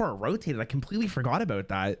just before it rotated. I completely forgot about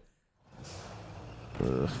that.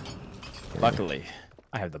 Ugh. Luckily,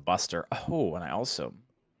 I have the Buster. Oh, and I also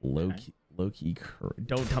Loki.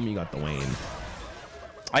 Don't tell me you got the Wayne.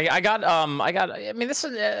 I got I mean this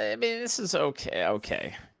is okay.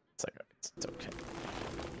 Okay. It's okay.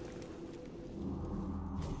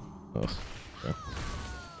 Ugh.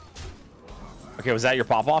 Okay, was that your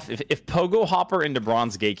pop off? If Pogo Hopper into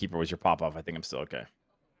Bronze Gatekeeper was your pop off, I think I'm still okay.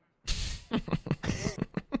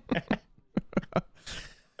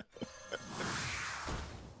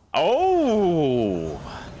 Oh,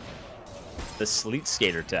 the Sleet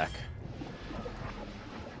Skater tech.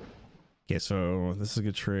 Okay, so this is a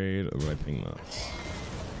good trade. I'm gonna ping this.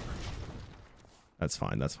 That's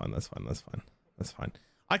fine.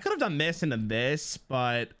 I could have done this into this,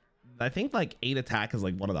 but I think like 8 attack is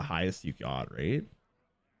like one of the highest you got, right?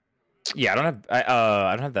 Yeah, I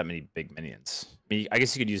don't have that many big minions. I mean, I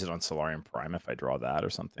guess you could use it on Solarium Prime if I draw that or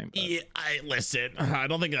something. But... Yeah, listen. I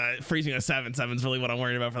don't think freezing a 7/7 is really what I'm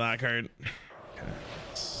worried about for that card. Okay,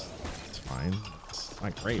 it's fine. It's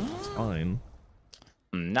not great. It's fine.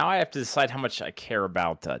 Now I have to decide how much I care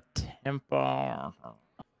about tempo.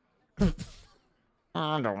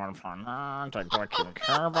 I don't want to find that. Do I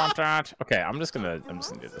care about that? Okay, I'm just gonna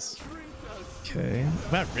do this. Okay.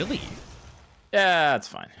 That really? Yeah, it's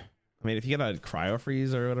fine. I mean, if you get a cryo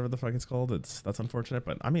freeze or whatever the fuck it's called, that's unfortunate.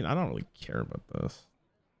 But I mean, I don't really care about this.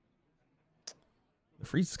 The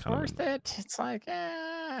freeze is kind of worth it. It's like,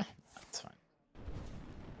 that's fine.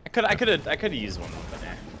 I could have used one, but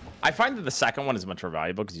eh. I find that the second one is much more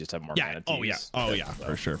valuable because you just have more mana to use. Oh yeah,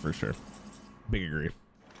 for sure. Big agree.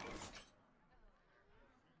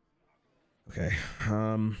 Okay.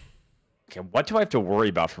 Okay, what do I have to worry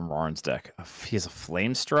about from Rarran's deck? He has a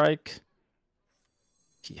Flame Strike.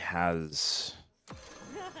 He has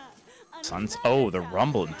Suns. Oh, the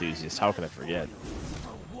Rumble Enthusiast. How could I forget?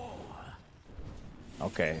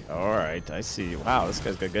 Okay, all right. I see. Wow, this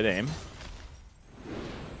guy's got good aim.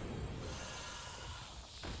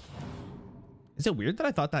 Is it weird that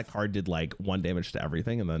I thought that card did like 1 damage to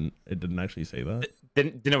everything and then it didn't actually say that?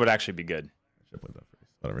 Didn't it would actually be good. I should play that first.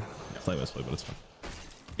 Whatever. Play this way, but it's fine.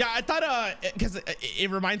 Yeah, I thought because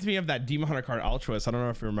it reminds me of that Demon Hunter card Altruist. I don't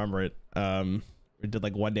know if you remember it. It did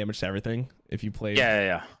like 1 damage to everything if you played.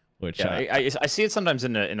 Yeah. Which I see it sometimes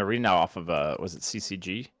in Arena now off of was it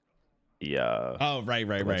CCG? The oh right.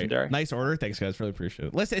 Legendary. Nice order. Thanks guys, really appreciate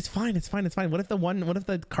it. Listen, it's fine. What if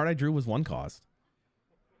the card I drew was 1 cost?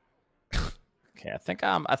 Okay, I think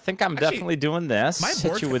I'm actually, definitely doing this. My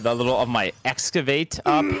Hit you with a little of my excavate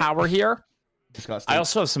power here. Disgusting. I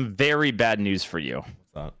also have some very bad news for you.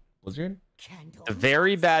 What's that? Blizzard? The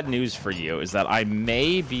very bad news for you is that I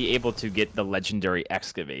may be able to get the legendary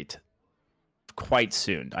excavate quite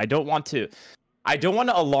soon. I don't want to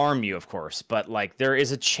alarm you, of course, but like there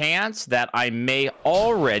is a chance that I may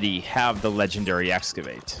already have the legendary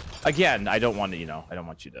excavate. Again, I don't want to, I don't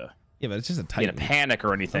want you to Yeah, but it's just a Titan. in a panic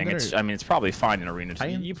or anything. It's probably fine in Arena.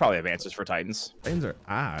 You probably have answers for Titans. Titans are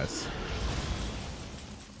ass.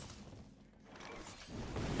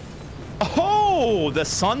 Oh, the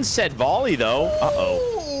sunset volley though.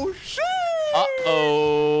 Oh shit!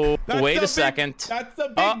 Wait a second. That's a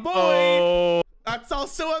big boy. That's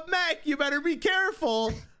also a mech. You better be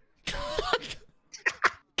careful.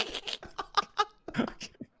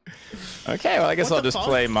 Okay, well I guess I'll just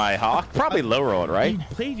play my Hawk. Probably low roll it, right? You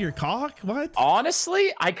played your cock? What?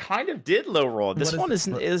 Honestly, I kind of did low roll. This one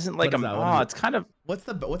isn't like it's kind of. What's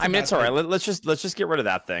the? I mean, it's all right. Let's just get rid of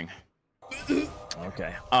that thing.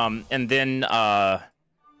 Okay. And then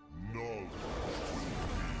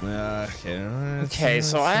okay,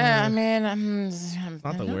 so I mean, it's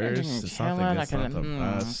not the worst. It's not the best.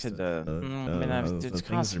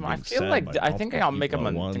 I feel like I think I'll make them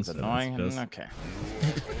annoying. Okay.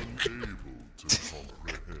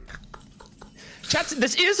 Chat,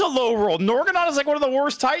 this is a low roll. Norganon is like one of the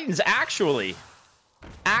worst Titans, actually.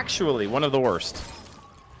 Actually, one of the worst.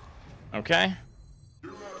 Okay.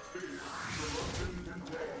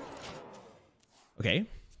 Okay.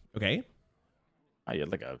 Oh, you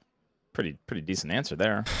had like a Pretty decent answer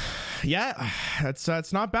there. Yeah,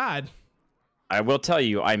 that's not bad. I will tell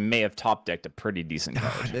you, I may have top decked a pretty decent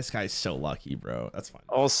card. This guy's so lucky, bro. That's fine.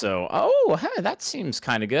 Also, oh, hey, that seems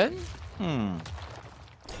kind of good.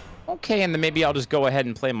 Okay, and then maybe I'll just go ahead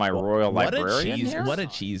and play my Royal Librarian here. What a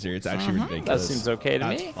cheeser. It's actually ridiculous. That seems okay to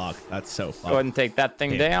me. Fucked. That's so fucked. Go ahead and take that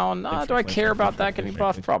thing down. Do I care about that getting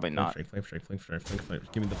buffed? Probably not. Give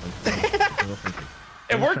me the flame.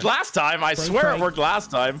 It worked last time. I swear it worked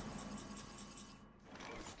last time.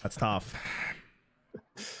 That's tough.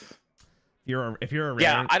 If you're a rare,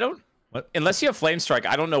 yeah, I don't. What? Unless you have Flame Strike,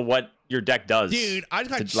 I don't know what your deck does. Dude, I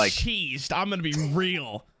just got cheesed. I'm gonna be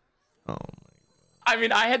real. Oh my. I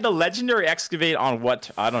mean, I had the legendary excavate on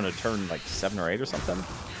what, I don't know, turn like 7 or 8 or something.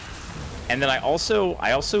 And then I also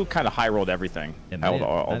kind of high rolled everything. I rolled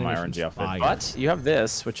all my RNG off it. But you have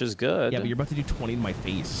this, which is good. Yeah, but you're about to do 20 in my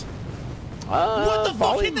face. What the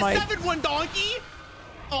fuck? Hit the 7-1 donkey?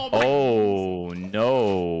 Oh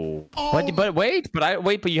no. Oh. But wait,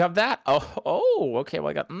 but you have that. Oh, okay. Well,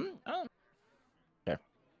 I got. Okay.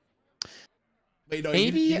 Wait, no,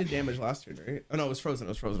 maybe you did damage last turn, right? Oh no, it was frozen.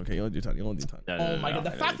 Okay, you only do 10. Oh my god,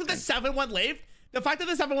 the fact that the 7-1 lived. The fact that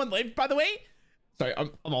the 7-1 lived, by the way. Sorry,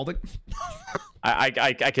 I'm holding.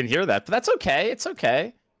 I can hear that, but that's okay. It's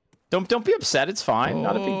okay. Don't be upset. It's fine.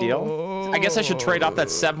 Not a big deal. I guess I should trade off that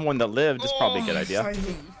 7-1 that lived. It's probably a good idea.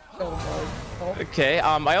 Okay.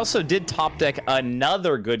 I also did top deck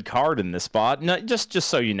another good card in this spot. No, just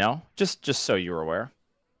so you know, just so you're aware.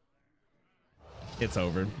 It's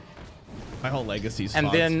over. My whole legacy's and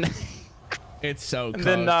fucked. Then it's so. And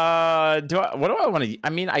then what do I want to? I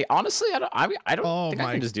mean, I honestly I don't think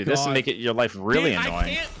I can just do this and make it your life really annoying.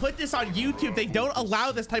 I can't put this on YouTube. They don't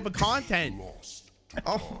allow this type of content.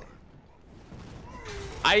 Oh.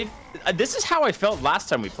 This is how I felt last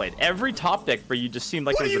time we played. Every top deck for you just seemed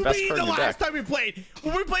like it was the best card in your deck. Last time we played,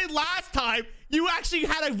 when we played last time, you actually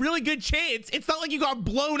had a really good chance. It's not like you got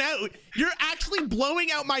blown out. You're actually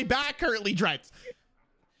blowing out my back currently, Dreads.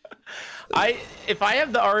 If I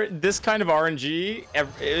have this kind of RNG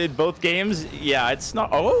in both games, yeah, it's not.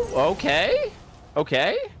 Oh, okay.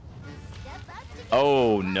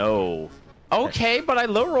 Oh no. Okay, but I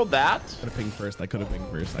low rolled that. I could have pinged first. I could have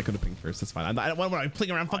pinged first. It's fine. I don't want to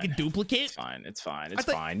playing around fucking duplicate. It's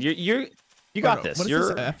fine. You got this. What is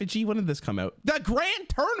this effigy? When did this come out? The grand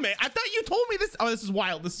tournament. I thought you told me this. Oh, this is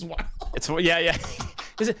wild. It's yeah.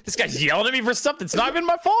 This guy's yelling at me for stuff that's not even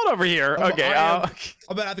my fault over here. Okay. I'm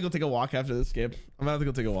gonna have to go take a walk after this game. I'm gonna have to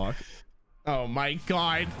go take a walk. Oh my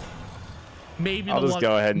god. Maybe I'll just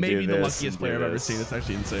go ahead and maybe do the this luckiest player I've ever seen. It's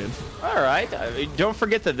actually insane. All right. Don't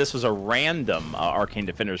forget that this was a random Arcane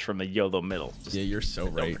Defenders from the YOLO middle. Yeah, you're so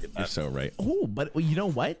right. You're so right. Oh, but you know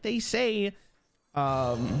what they say?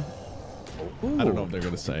 I don't know what they're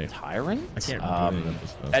gonna say. Tyrant? I can't remember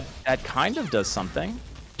that kind of does something.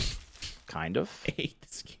 Kind of. I hate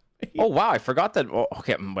this game. Oh wow, I forgot that. Oh,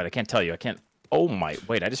 okay, but I can't tell you. I can't. Oh my.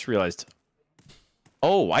 Wait, I just realized.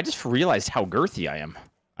 Oh, I just realized how girthy I am.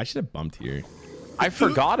 I should have bumped here. I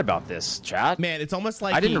forgot about this, chat. Man, it's almost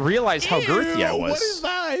like I didn't realize how girthy I was. What is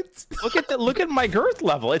that? Look at my girth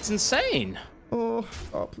level. It's insane. Oh,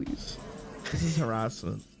 please. This is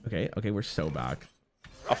harassment. Okay, we're so back.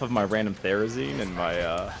 Off of my random Therazine and my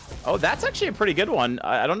oh, that's actually a pretty good one.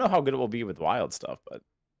 I don't know how good it will be with wild stuff, but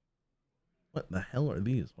what the hell are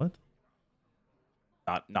these? What?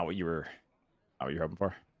 Not what you were hoping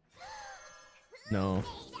for. No.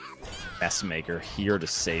 Messmaker here to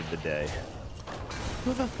save the day.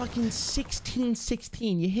 You have a fucking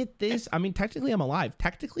 16-16. You hit this. I mean, technically, I'm alive.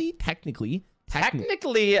 Technically,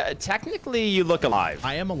 you look alive.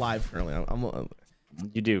 I am alive currently.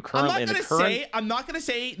 You do currently. I'm not gonna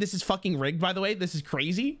say this is fucking rigged. By the way, this is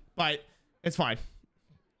crazy, but it's fine.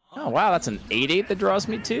 Oh wow, that's an 8/8 that draws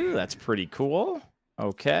me too. That's pretty cool.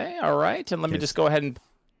 Okay, all right, and let me just go ahead and.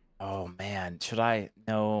 Oh man, should I?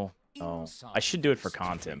 No. Oh, I should do it for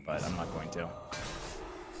content, but I'm not going to.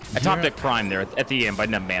 I top deck Prime there at the end, but I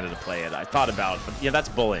didn't have mana to play it. I thought about, but yeah, that's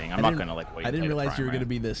bullying. I'm not gonna like wait. I didn't realize you were gonna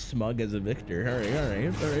be this smug as a victor. All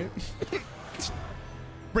right.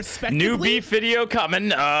 Respectively, new beef video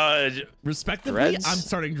coming. Respectively, Reds, I'm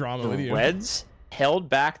starting drama with you. Reds held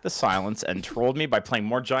back the silence and trolled me by playing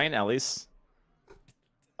more Giant Ellies.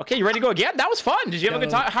 Okay, you ready to go again? That was fun. Did you have a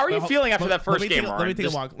good time? How are you feeling after that first game, Rarran?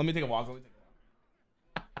 Let me take a walk.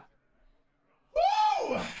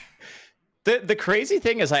 The crazy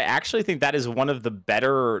thing is I actually think that is one of the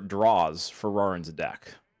better draws for Rarran's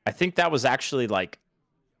deck. I think that was actually like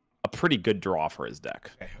a pretty good draw for his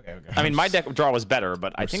deck. Okay. I mean, my deck draw was better,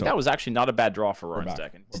 but I think that was actually not a bad draw for Rarran's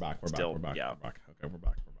deck. And we're back. Okay, we're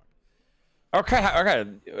back. Okay, okay.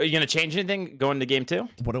 Are you gonna change anything going into game 2?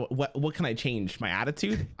 What can I change? My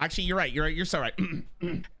attitude? Actually, you're right. You're so right.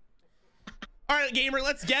 All right, gamer,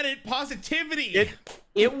 let's get it. Positivity.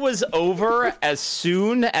 It was over as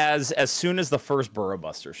soon as the first Burrow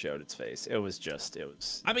Buster showed its face. It was.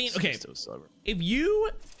 I mean, okay. It was over.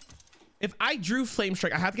 If I drew Flame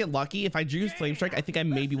Strike, I have to get lucky. If I drew Flame Strike, I think I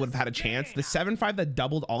maybe would have had a chance. The 7/5 that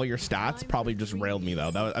doubled all your stats probably just railed me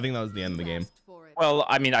though. I think that was the end of the game. Well,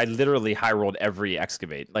 I mean, I literally high rolled every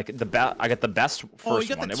excavate. Like I got the best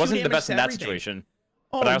first one. It wasn't the best in that situation.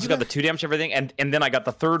 But I also got the 2 damage everything, and then I got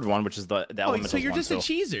the third one, which is the elemental. So you're just a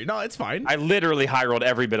cheeser. No, it's fine. I literally high rolled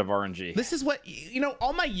every bit of RNG. This is what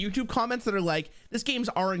all my YouTube comments that are like, this game's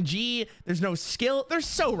RNG, there's no skill. They're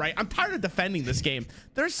so right. I'm tired of defending this game.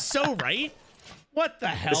 They're so right. What the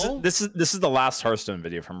hell? This is the last Hearthstone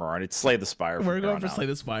video from Rarran. It's Slay the Spire. We're going for Slay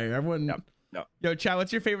the Spire. Everyone. Yep. Yo, chat.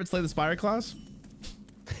 What's your favorite Slay the Spire class?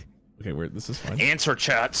 Okay, this is fun. Answer,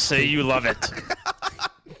 chat. Say you love it.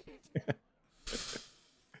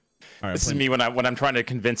 All right, this is me when I'm trying to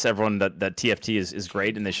convince everyone that TFT is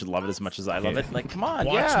great and they should love it as much as I love it. Like, come on,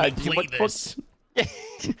 Watch me play this.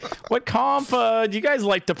 What comp do you guys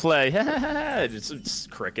like to play? it's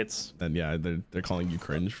crickets. And yeah, they're calling you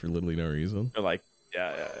cringe for literally no reason. They're like,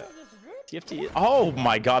 yeah. TFT. Oh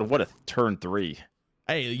my god, what a turn 3.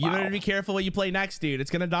 Hey, you better be careful what you play next, dude. It's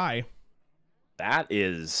gonna die. That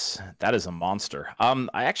is a monster.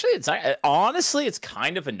 Honestly, it's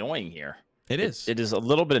kind of annoying here. It is. It is a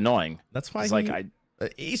little bit annoying. That's why.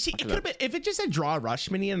 You see, it could have been, if it just said draw a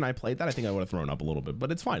rush minion and I played that, I think I would have thrown up a little bit.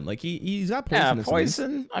 But it's fine. Like he's got poison. Yeah,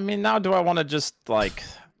 poison. I mean, now do I want to just like,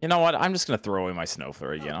 you know what? I'm just gonna throw away my snow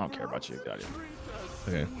flurry again. I don't care about you. Got it.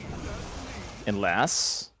 Okay.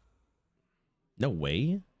 Unless. No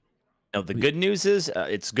way. No, the good news is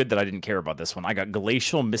it's good that I didn't care about this one. I got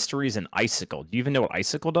Glacial Mysteries and Icicle. Do you even know what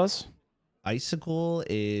Icicle does? Icicle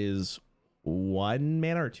is 1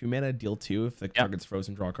 mana or 2 mana, deal 2 if the target's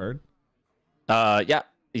frozen, draw a card. Yeah.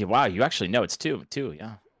 Wow, you actually know it's 2,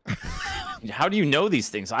 yeah. How do you know these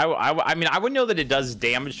things? I mean, I would know that it does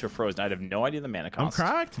damage to frozen. I'd have no idea the mana cost. I'm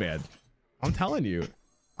cracked, man. I'm telling you.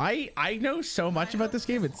 I know so much about this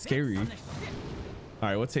game, it's scary. All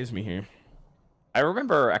right, what saves me here? I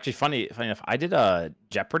remember, actually, funny enough, I did a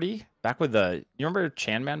Jeopardy back with you remember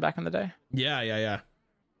Chan Man back in the day? Yeah.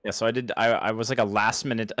 Yeah, so I was like a last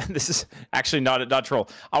minute, this is actually not troll.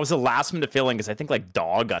 I was a last minute feeling because I think like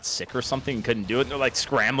Dog got sick or something and couldn't do it. And they're like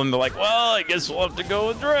scrambling. They're like, well, I guess we'll have to go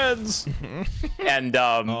with Dreads. and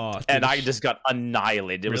I just got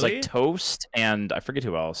annihilated. It was like Toast and I forget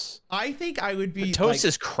who else. I think I would be. But Toast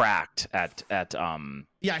is cracked at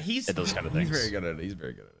yeah, he's at those kind of things. He's very good at it. He's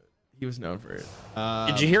very good at it. He was known for it.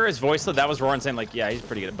 Did you hear his voice though? That was Rarran saying like, yeah, he's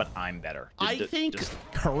pretty good, but I'm better. I think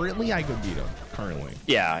currently I could beat him. Currently.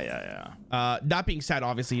 Yeah. That being said,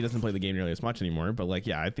 obviously he doesn't play the game nearly as much anymore. But like,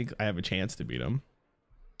 yeah, I think I have a chance to beat him.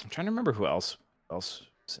 I'm trying to remember who else was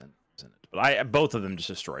in it, but both of them just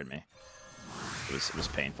destroyed me. It was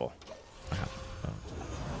painful.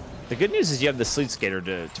 The good news is you have the Sleet Skater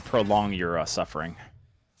to prolong your suffering.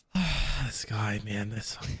 This guy, man,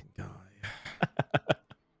 this fucking guy.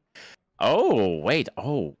 Oh wait!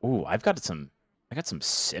 Ooh, I got some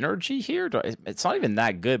synergy here. It's not even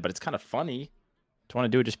that good, but it's kind of funny. Do you want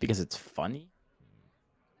to do it just because it's funny?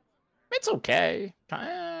 It's okay.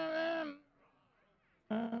 Okay,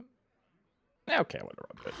 whatever.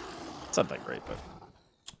 It's not that great, but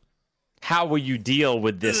how will you deal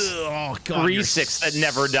with this 3/6 that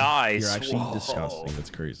never dies? You're actually disgusting.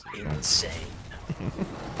 That's crazy. Insane.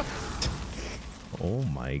 Oh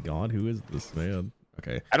my god, who is this man?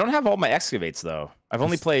 Okay. I don't have all my excavates though. I've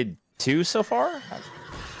only played 2 so far.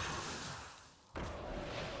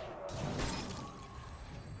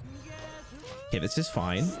 Okay, this is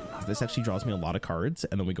fine. This actually draws me a lot of cards,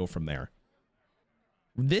 and then we go from there.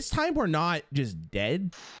 This time we're not just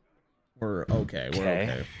dead. We're okay.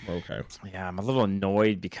 We're okay. Yeah, I'm a little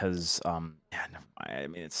annoyed because yeah, never mind. I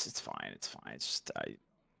mean, it's fine. It's fine. It's just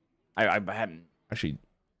I hadn't actually.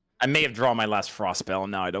 I may have drawn my last frost spell,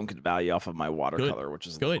 and now I don't get value off of my watercolor, which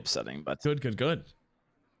is a little upsetting. But good.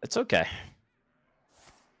 It's okay.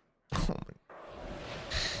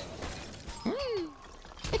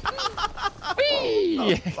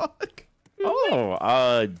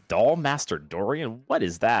 Oh, Doll Master Dorian. What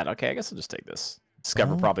is that? Okay, I guess I'll just take this.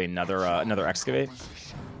 Discover probably another excavate.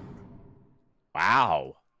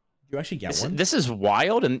 Wow. You actually get one? This is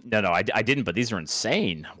wild, and no, I didn't. But these are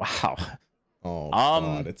insane. Wow. Oh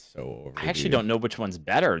god, it's so over. I actually don't know which one's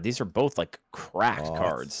better. These are both like cracked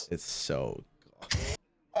cards. It's so.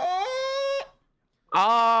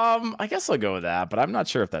 I guess I'll go with that, but I'm not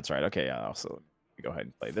sure if that's right. Okay, yeah. Also, Go ahead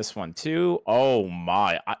and play this one too. Oh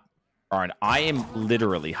my. Rarran, I am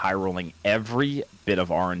literally high rolling every bit of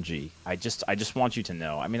RNG. I just want you to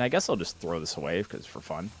know. I mean, I guess I'll just throw this away because for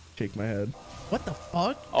fun. Shake my head. What the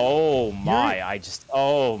fuck? Oh my.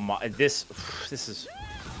 Oh my. This is.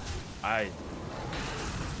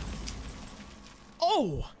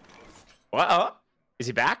 Oh. What? Is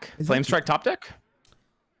he back? Flame Strike top deck?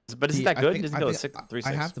 But isn't that good? Does it go 3-6?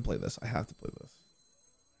 I have to play this. I have to play this.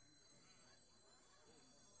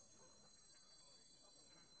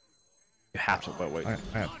 You have to. Wait. I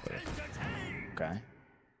have to play it. Okay.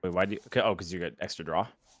 Wait, why do you? Okay, oh, because you get extra draw.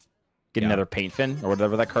 Get another paint fin or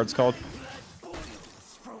whatever that card's called.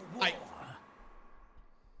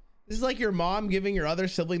 This is like your mom giving your other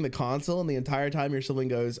sibling the console, and the entire time your sibling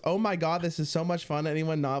goes, "Oh my god, this is so much fun.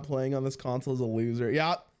 Anyone not playing on this console is a loser."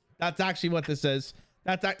 Yeah, that's actually what this is.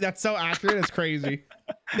 That's so accurate. It's crazy.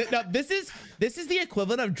 No, this is the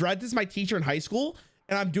equivalent of Dreads is my teacher in high school,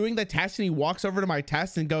 and I'm doing the test, and he walks over to my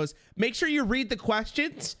test and goes, "Make sure you read the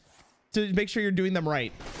questions to make sure you're doing them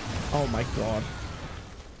right." Oh my god.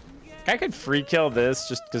 I could free kill this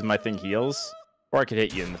just because my thing heals, or I could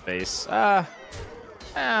hit you in the face.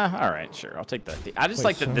 All right, sure. I'll take that. I just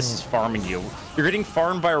like that this is farming you. You're getting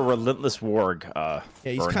farmed by a relentless warg.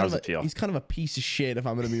 Yeah, he's kind of a piece of shit, if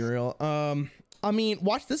I'm gonna be real. I mean,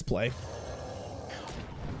 watch this play.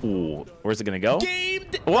 Ooh, where's it gonna go?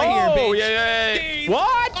 Gamed. Whoa! Right here, Yeah. Gamed.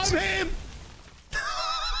 What? I'm him.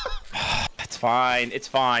 It's fine. It's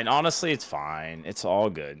fine. Honestly, it's fine. It's all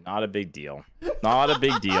good. Not a big deal. Not a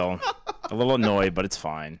big deal. A little annoyed, but it's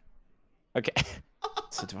fine. Okay.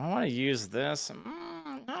 So do I want to use this?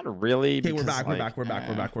 Not really. Okay, we're back. We're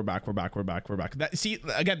back. See,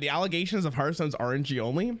 again, the allegations of Hearthstone's RNG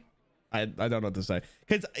only. I don't know what to say.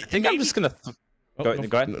 Because I think I'm just gonna. Go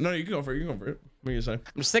ahead. No, you can go for it. You can go for it. What do you say? I'm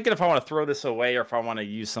just thinking if I want to throw this away or if I want to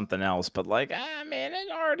use something else. But like, man,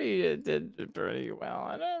 it already did pretty well.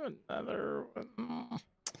 I have another.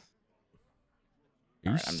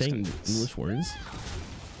 Are you saying English words?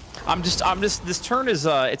 I'm just. This turn is.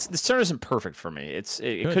 This turn isn't perfect for me.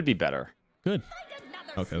 It could be better. Good.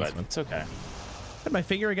 Okay, that's fine. It's okay. Had my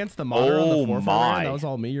finger against the monitor on the floor. My. That was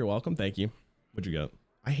all me. You're welcome. Thank you. What'd you got?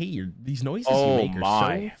 I hate these noises you make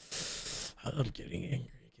my. So. I'm getting angry. Okay,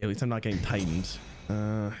 at least I'm not getting tightened. Okay,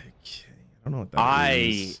 I don't know what that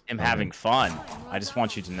I am having fun. I just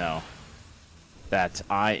want you to know that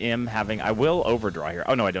I am having. I will overdraw here.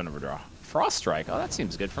 Oh no, I don't overdraw. Frost Strike. Oh, that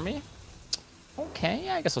seems good for me. Okay,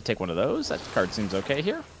 I guess I'll take one of those. That card seems okay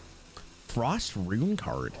here. Frost Rune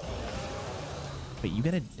card. Wait, you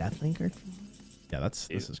get a Deathlink card? Yeah, this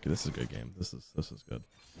is good. This is a good game. This is good.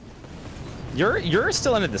 You're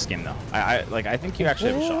still into this game though. I think you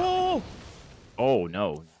actually have a shot. Oh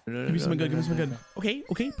no. Give me something good. Give me something good.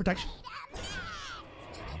 Okay, protection.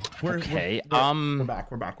 We're back.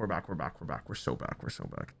 We're so back.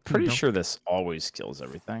 Pretty sure this always kills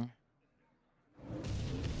everything.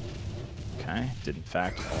 Okay, did in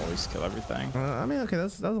fact always kill everything. I mean, okay, that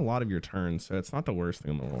was a lot of your turn, so it's not the worst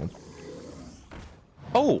thing in the world.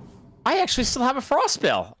 Oh, I actually still have a frost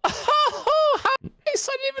spell. Oh, how nice!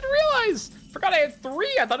 I didn't even realize. Forgot I had 3.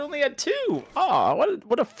 I thought I only had 2. Oh,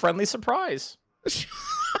 what a friendly surprise.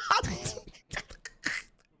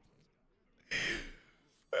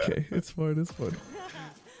 Okay, it's fine.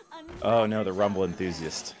 Oh no, the Rumble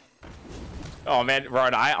enthusiast. Oh man,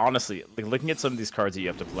 Rarran, I honestly, looking at some of these cards that you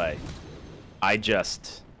have to play, it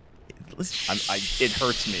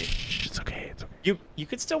hurts me. It's okay. You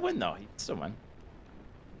could still win though. You could still win.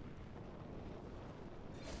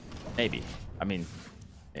 Maybe. I mean,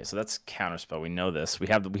 okay, so that's counterspell. We know this. We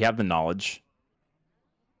have the knowledge.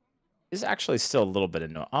 Is actually still a little bit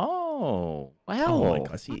annoying. Oh, well. Oh my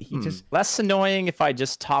gosh, he just less annoying if I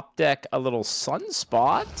just top deck a little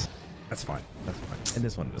Sunspot. That's fine. And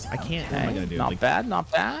this one is. I can't. What am I gonna do? Not bad.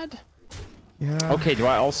 Not bad. Yeah. Okay. Do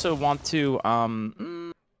I also want to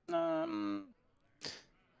do I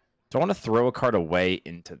want to throw a card away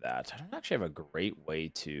into that? I don't actually have a great way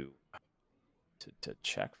to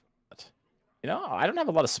check for that. You know, I don't have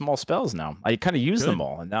a lot of small spells now. I kind of use them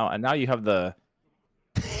all, and now you have the.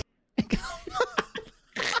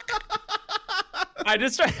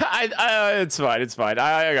 It's fine.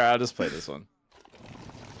 I'll just play this one.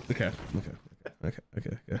 Okay. That's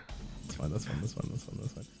fine.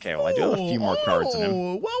 Okay, well I do have a few more cards in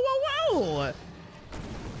him. Whoa!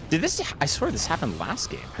 Did this? I swear this happened last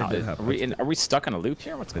game. Are we stuck on a loop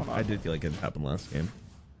here? What's going on? I did feel like it happened last game.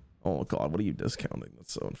 Oh god, what are you discounting?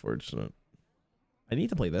 That's so unfortunate. I need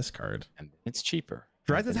to play this card. And it's cheaper.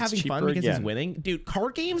 Dreads is having fun because he's winning. Dude,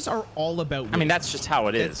 card games are all about winning. I mean, that's just how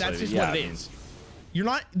it is. That's just what it is. You're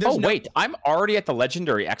not. Oh wait, I'm already at the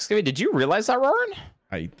legendary excavate. Did you realize that, Rarran?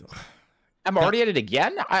 I'm already at it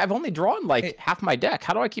again. I've only drawn like half my deck.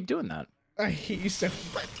 How do I keep doing that? I hate you so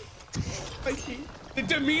much. I hate. The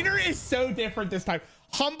demeanor is so different this time.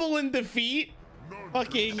 Humble in defeat.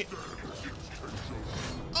 Fucking.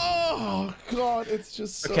 Oh god, it's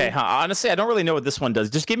just so... Okay. Honestly, I don't really know what this one does.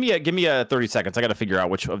 Just give me a 30 seconds. I got to figure out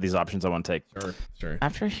which of these options I want to take. Sure.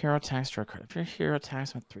 After hero attacks, draw a card. After hero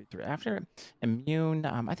attacks, with 3/3. After immune,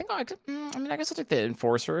 I think I could. I mean, I guess I'll take the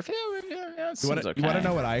enforcer. If you want to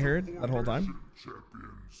know what I heard that whole time?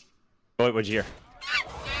 What'd you hear?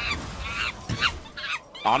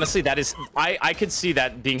 Honestly, that is, I could see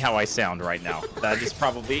that being how I sound right now. That is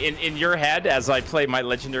probably in your head as I play my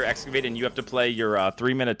legendary excavate, and you have to play your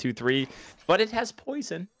 3-minute 2/3, but it has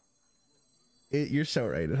poison. You're so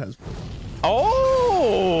right. It has poison.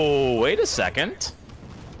 Oh, wait a second.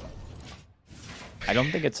 I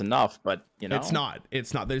don't think it's enough, but you know, it's not.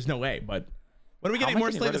 It's not. There's no way. But when are we getting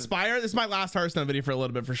more Slay the Spire? This is my last Hearthstone video for a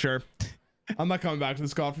little bit for sure. I'm not coming back to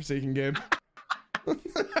this godforsaken game.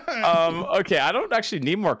 Okay, I don't actually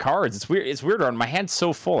need more cards. It's weird. It's weird. My hand's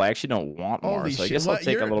so full. I actually don't want more. Holy so I shit. guess I'll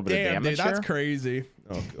take a little bit of damage. Dude, that's here. crazy.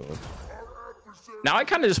 Oh god. Now I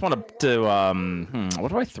kind of just want to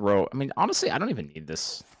what do I throw? I mean, honestly, I don't even need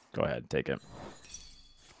this. Go ahead, take it.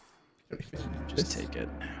 Just take it.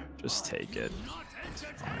 Just take it. It's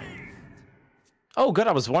fine. Oh, good.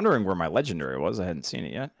 I was wondering where my legendary was. I hadn't seen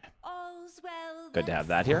it yet. Good to have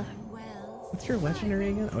that here. What's your legendary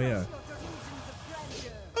again? Oh yeah.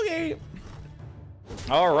 Okay.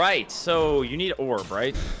 All right. So you need orb,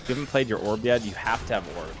 right? You haven't played your orb yet. You have to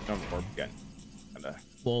have orb. If you don't have orb, you got.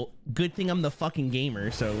 Well, good thing I'm the fucking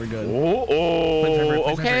gamer, so we're good.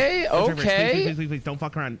 Okay. Okay. Please, don't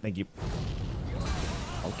fuck around. Thank you.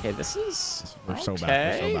 Okay, this is. We're so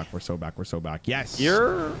back. We're so back. We're so back. Yes.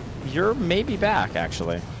 You're maybe back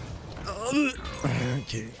actually.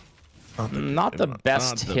 Okay. Not the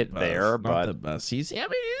best hit there, but not the best. He's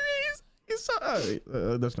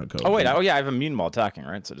there's no code. Oh wait, oh yeah, I have immune while attacking,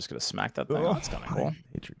 right? So just gonna smack that thing. Oh, that's kind of cool. I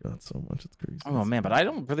hate your god so much. It's crazy. Oh man, but I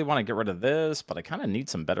don't really want to get rid of this, but I kind of need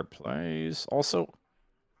some better plays.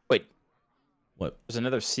 Wait, what? There's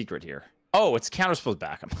another secret here. Oh, it's counterspell's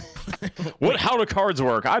back. What? How do cards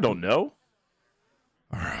work? I don't know.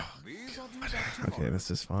 Okay, this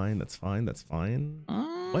is fine. That's fine. That's fine.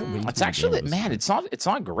 It's actually, man, it's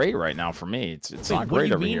not great right now for me. It's not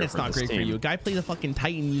great over here. It's not great for you. A guy played the fucking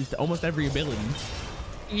Titan, used almost every ability.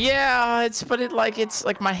 Yeah, it's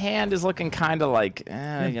like my hand is looking kind of like,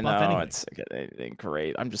 you know, anyway. It ain't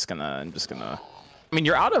great. I'm just gonna. I mean,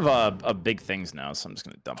 you're out of big things now, so I'm just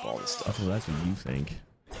gonna dump all this stuff. Oh, that's what you think.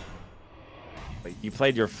 Wait, you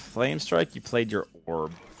played your Flame Strike. You played your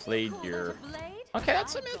Orb. Played your. Okay,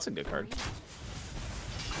 that's a good card.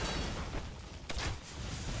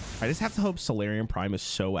 I just have to hope Solarium Prime is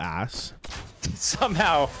so ass.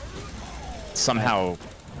 somehow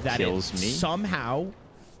that kills me. Somehow,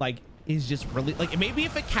 like, is just really like, maybe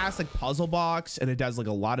if it casts like Puzzle Box and it does like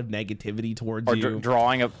a lot of negativity towards you. Or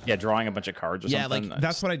drawing a bunch of cards or something. Yeah, like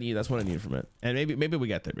that's what I need. That's what I need from it. And maybe we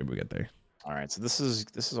get there. Maybe we get there. All right, so this is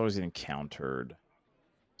always getting countered.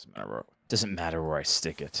 Doesn't matter where I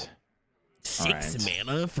stick it. 6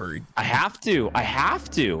 mana for. I have to.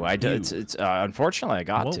 It's unfortunately I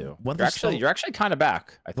got to. You're actually kind of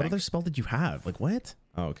back. I think. What other spell did you have? Like what?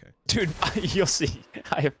 Oh, okay. Dude, you'll see.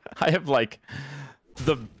 I have like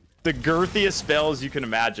the girthiest spells you can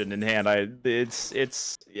imagine in hand. It's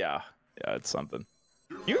something.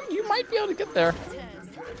 You might be able to get there.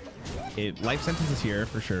 Life Sentence is here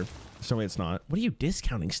for sure. So it's not. What are you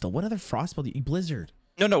discounting still? What other frost spell? Blizzard.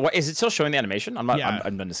 No. What is it still showing the animation? I'm not. Yeah.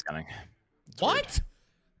 I'm done discounting. What?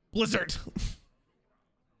 Blizzard.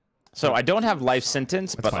 So I don't have Life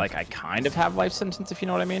Sentence, but like I kind of have Life Sentence, if you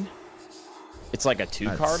know what I mean. It's like a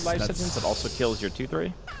 2-card Life Sentence that also kills your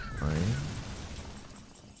 2/3.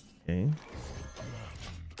 Okay.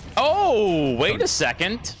 Oh, wait a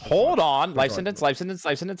second. Hold on. Life Sentence, Life Sentence,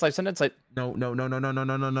 Life Sentence, Life Sentence. No.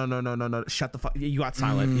 Shut the fuck. You got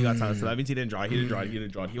silent. So that means he didn't draw. He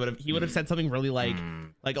didn't draw. He would have said something really like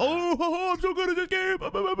oh, I'm so good at this game.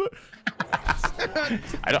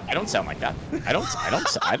 I don't sound like that. I don't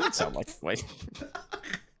sound like wait.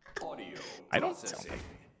 I don't sound like.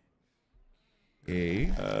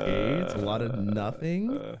 Okay. It's a lot of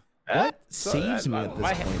nothing. What saves me at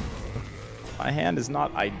this point? My hand is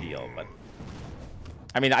not ideal, but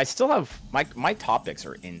I mean, I still have my topics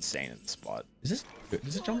are insane in the spot. Is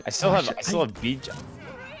it jump? I still have BGH.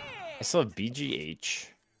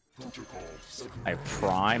 I have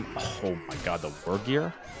Prime. Oh my god, the War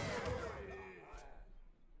Gear.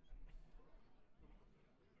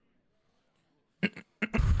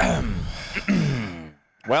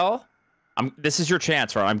 Well, this is your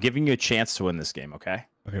chance, right? I'm giving you a chance to win this game, okay?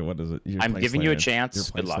 Okay, what is it? I'm giving you a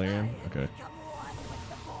chance. Good luck. Okay.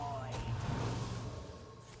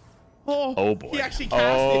 Oh boy. He actually cast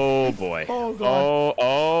oh it. boy. Oh god.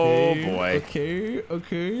 Oh boy. Okay.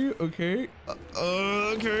 Okay.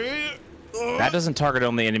 That doesn't target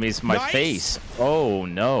only enemies. My Nice. face. Oh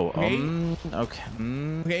no. Okay. Okay.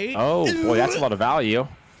 Okay. Oh boy, that's a lot of value.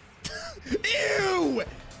 Ew.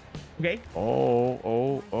 Okay.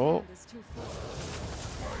 Oh. Ground is too full.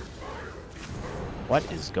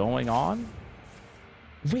 What is going on?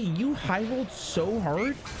 Wait, you high rolled so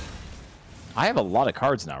hard? I have a lot of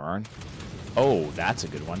cards now, Rarran. Oh, that's a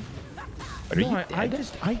good one. Are you No, I dead?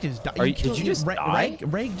 just died. Did you just die?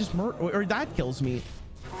 Reg just or that kills me.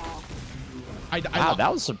 Wow,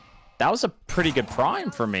 that was a pretty good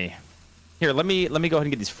prime for me. Here, let me go ahead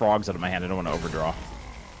and get these frogs out of my hand. I don't want to overdraw.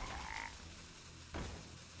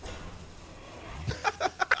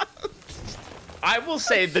 I will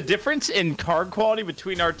say the difference in card quality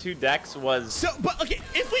between our two decks was so. But okay,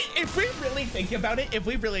 if we really think about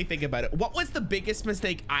it, what was the biggest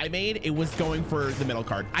mistake I made? It was going for the middle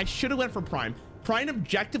card. I should have went for Prime. Prime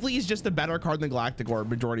objectively is just a better card than Galactic Orb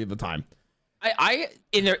majority of the time.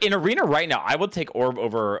 In Arena right now, I would take Orb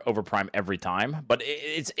over Prime every time, but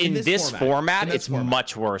it's in this format, it's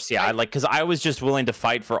much worse. Yeah, because I was just willing to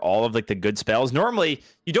fight for all of like the good spells. Normally,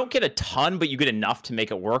 you don't get a ton, but you get enough to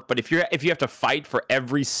make it work. But if you have to fight for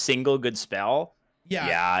every single good spell,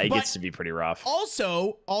 yeah, it gets to be pretty rough.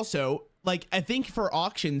 Also, like I think for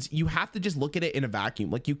auctions, you have to just look at it in a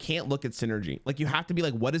vacuum. Like you can't look at synergy. Like you have to be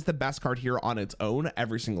like, what is the best card here on its own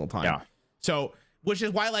every single time? Yeah. So. Which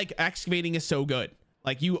is why like excavating is so good.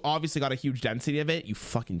 Like you obviously got a huge density of it, you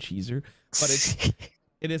fucking cheeser. But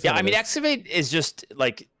it is. Yeah, I mean, excavate is just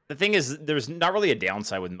like the thing is there's not really a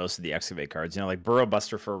downside with most of the excavate cards. You know, like Burrow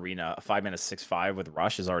Buster for Arena, a 5-mana 6/5 with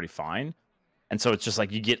Rush is already fine, and so it's just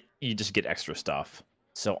like you just get extra stuff.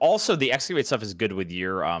 So also the excavate stuff is good with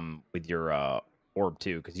your orb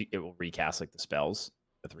too, because it will recast like the spells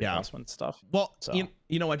with recast one stuff. Well, so.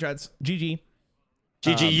 you know what, Dreads? GG.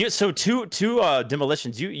 So two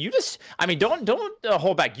demolitions. You just, I mean, don't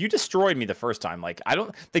hold back. You destroyed me the first time. Like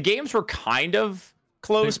the games were kind of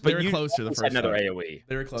close, but you close to the first another time. AOE.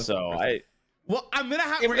 They were close. So well, we're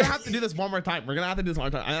gonna have to do this one more time. We're gonna have to do this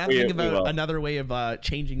one more time. I have to think about another way of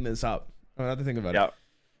changing this up. I have to think about it.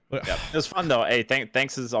 Yeah, it was fun though. Hey,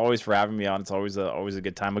 thanks as always for having me on. It's always a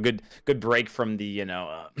good time. A good break from the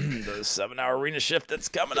the 7-hour arena shift that's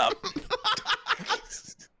coming up.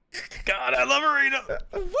 God, I love Arena.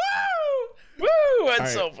 Woo!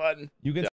 It's so fun. You get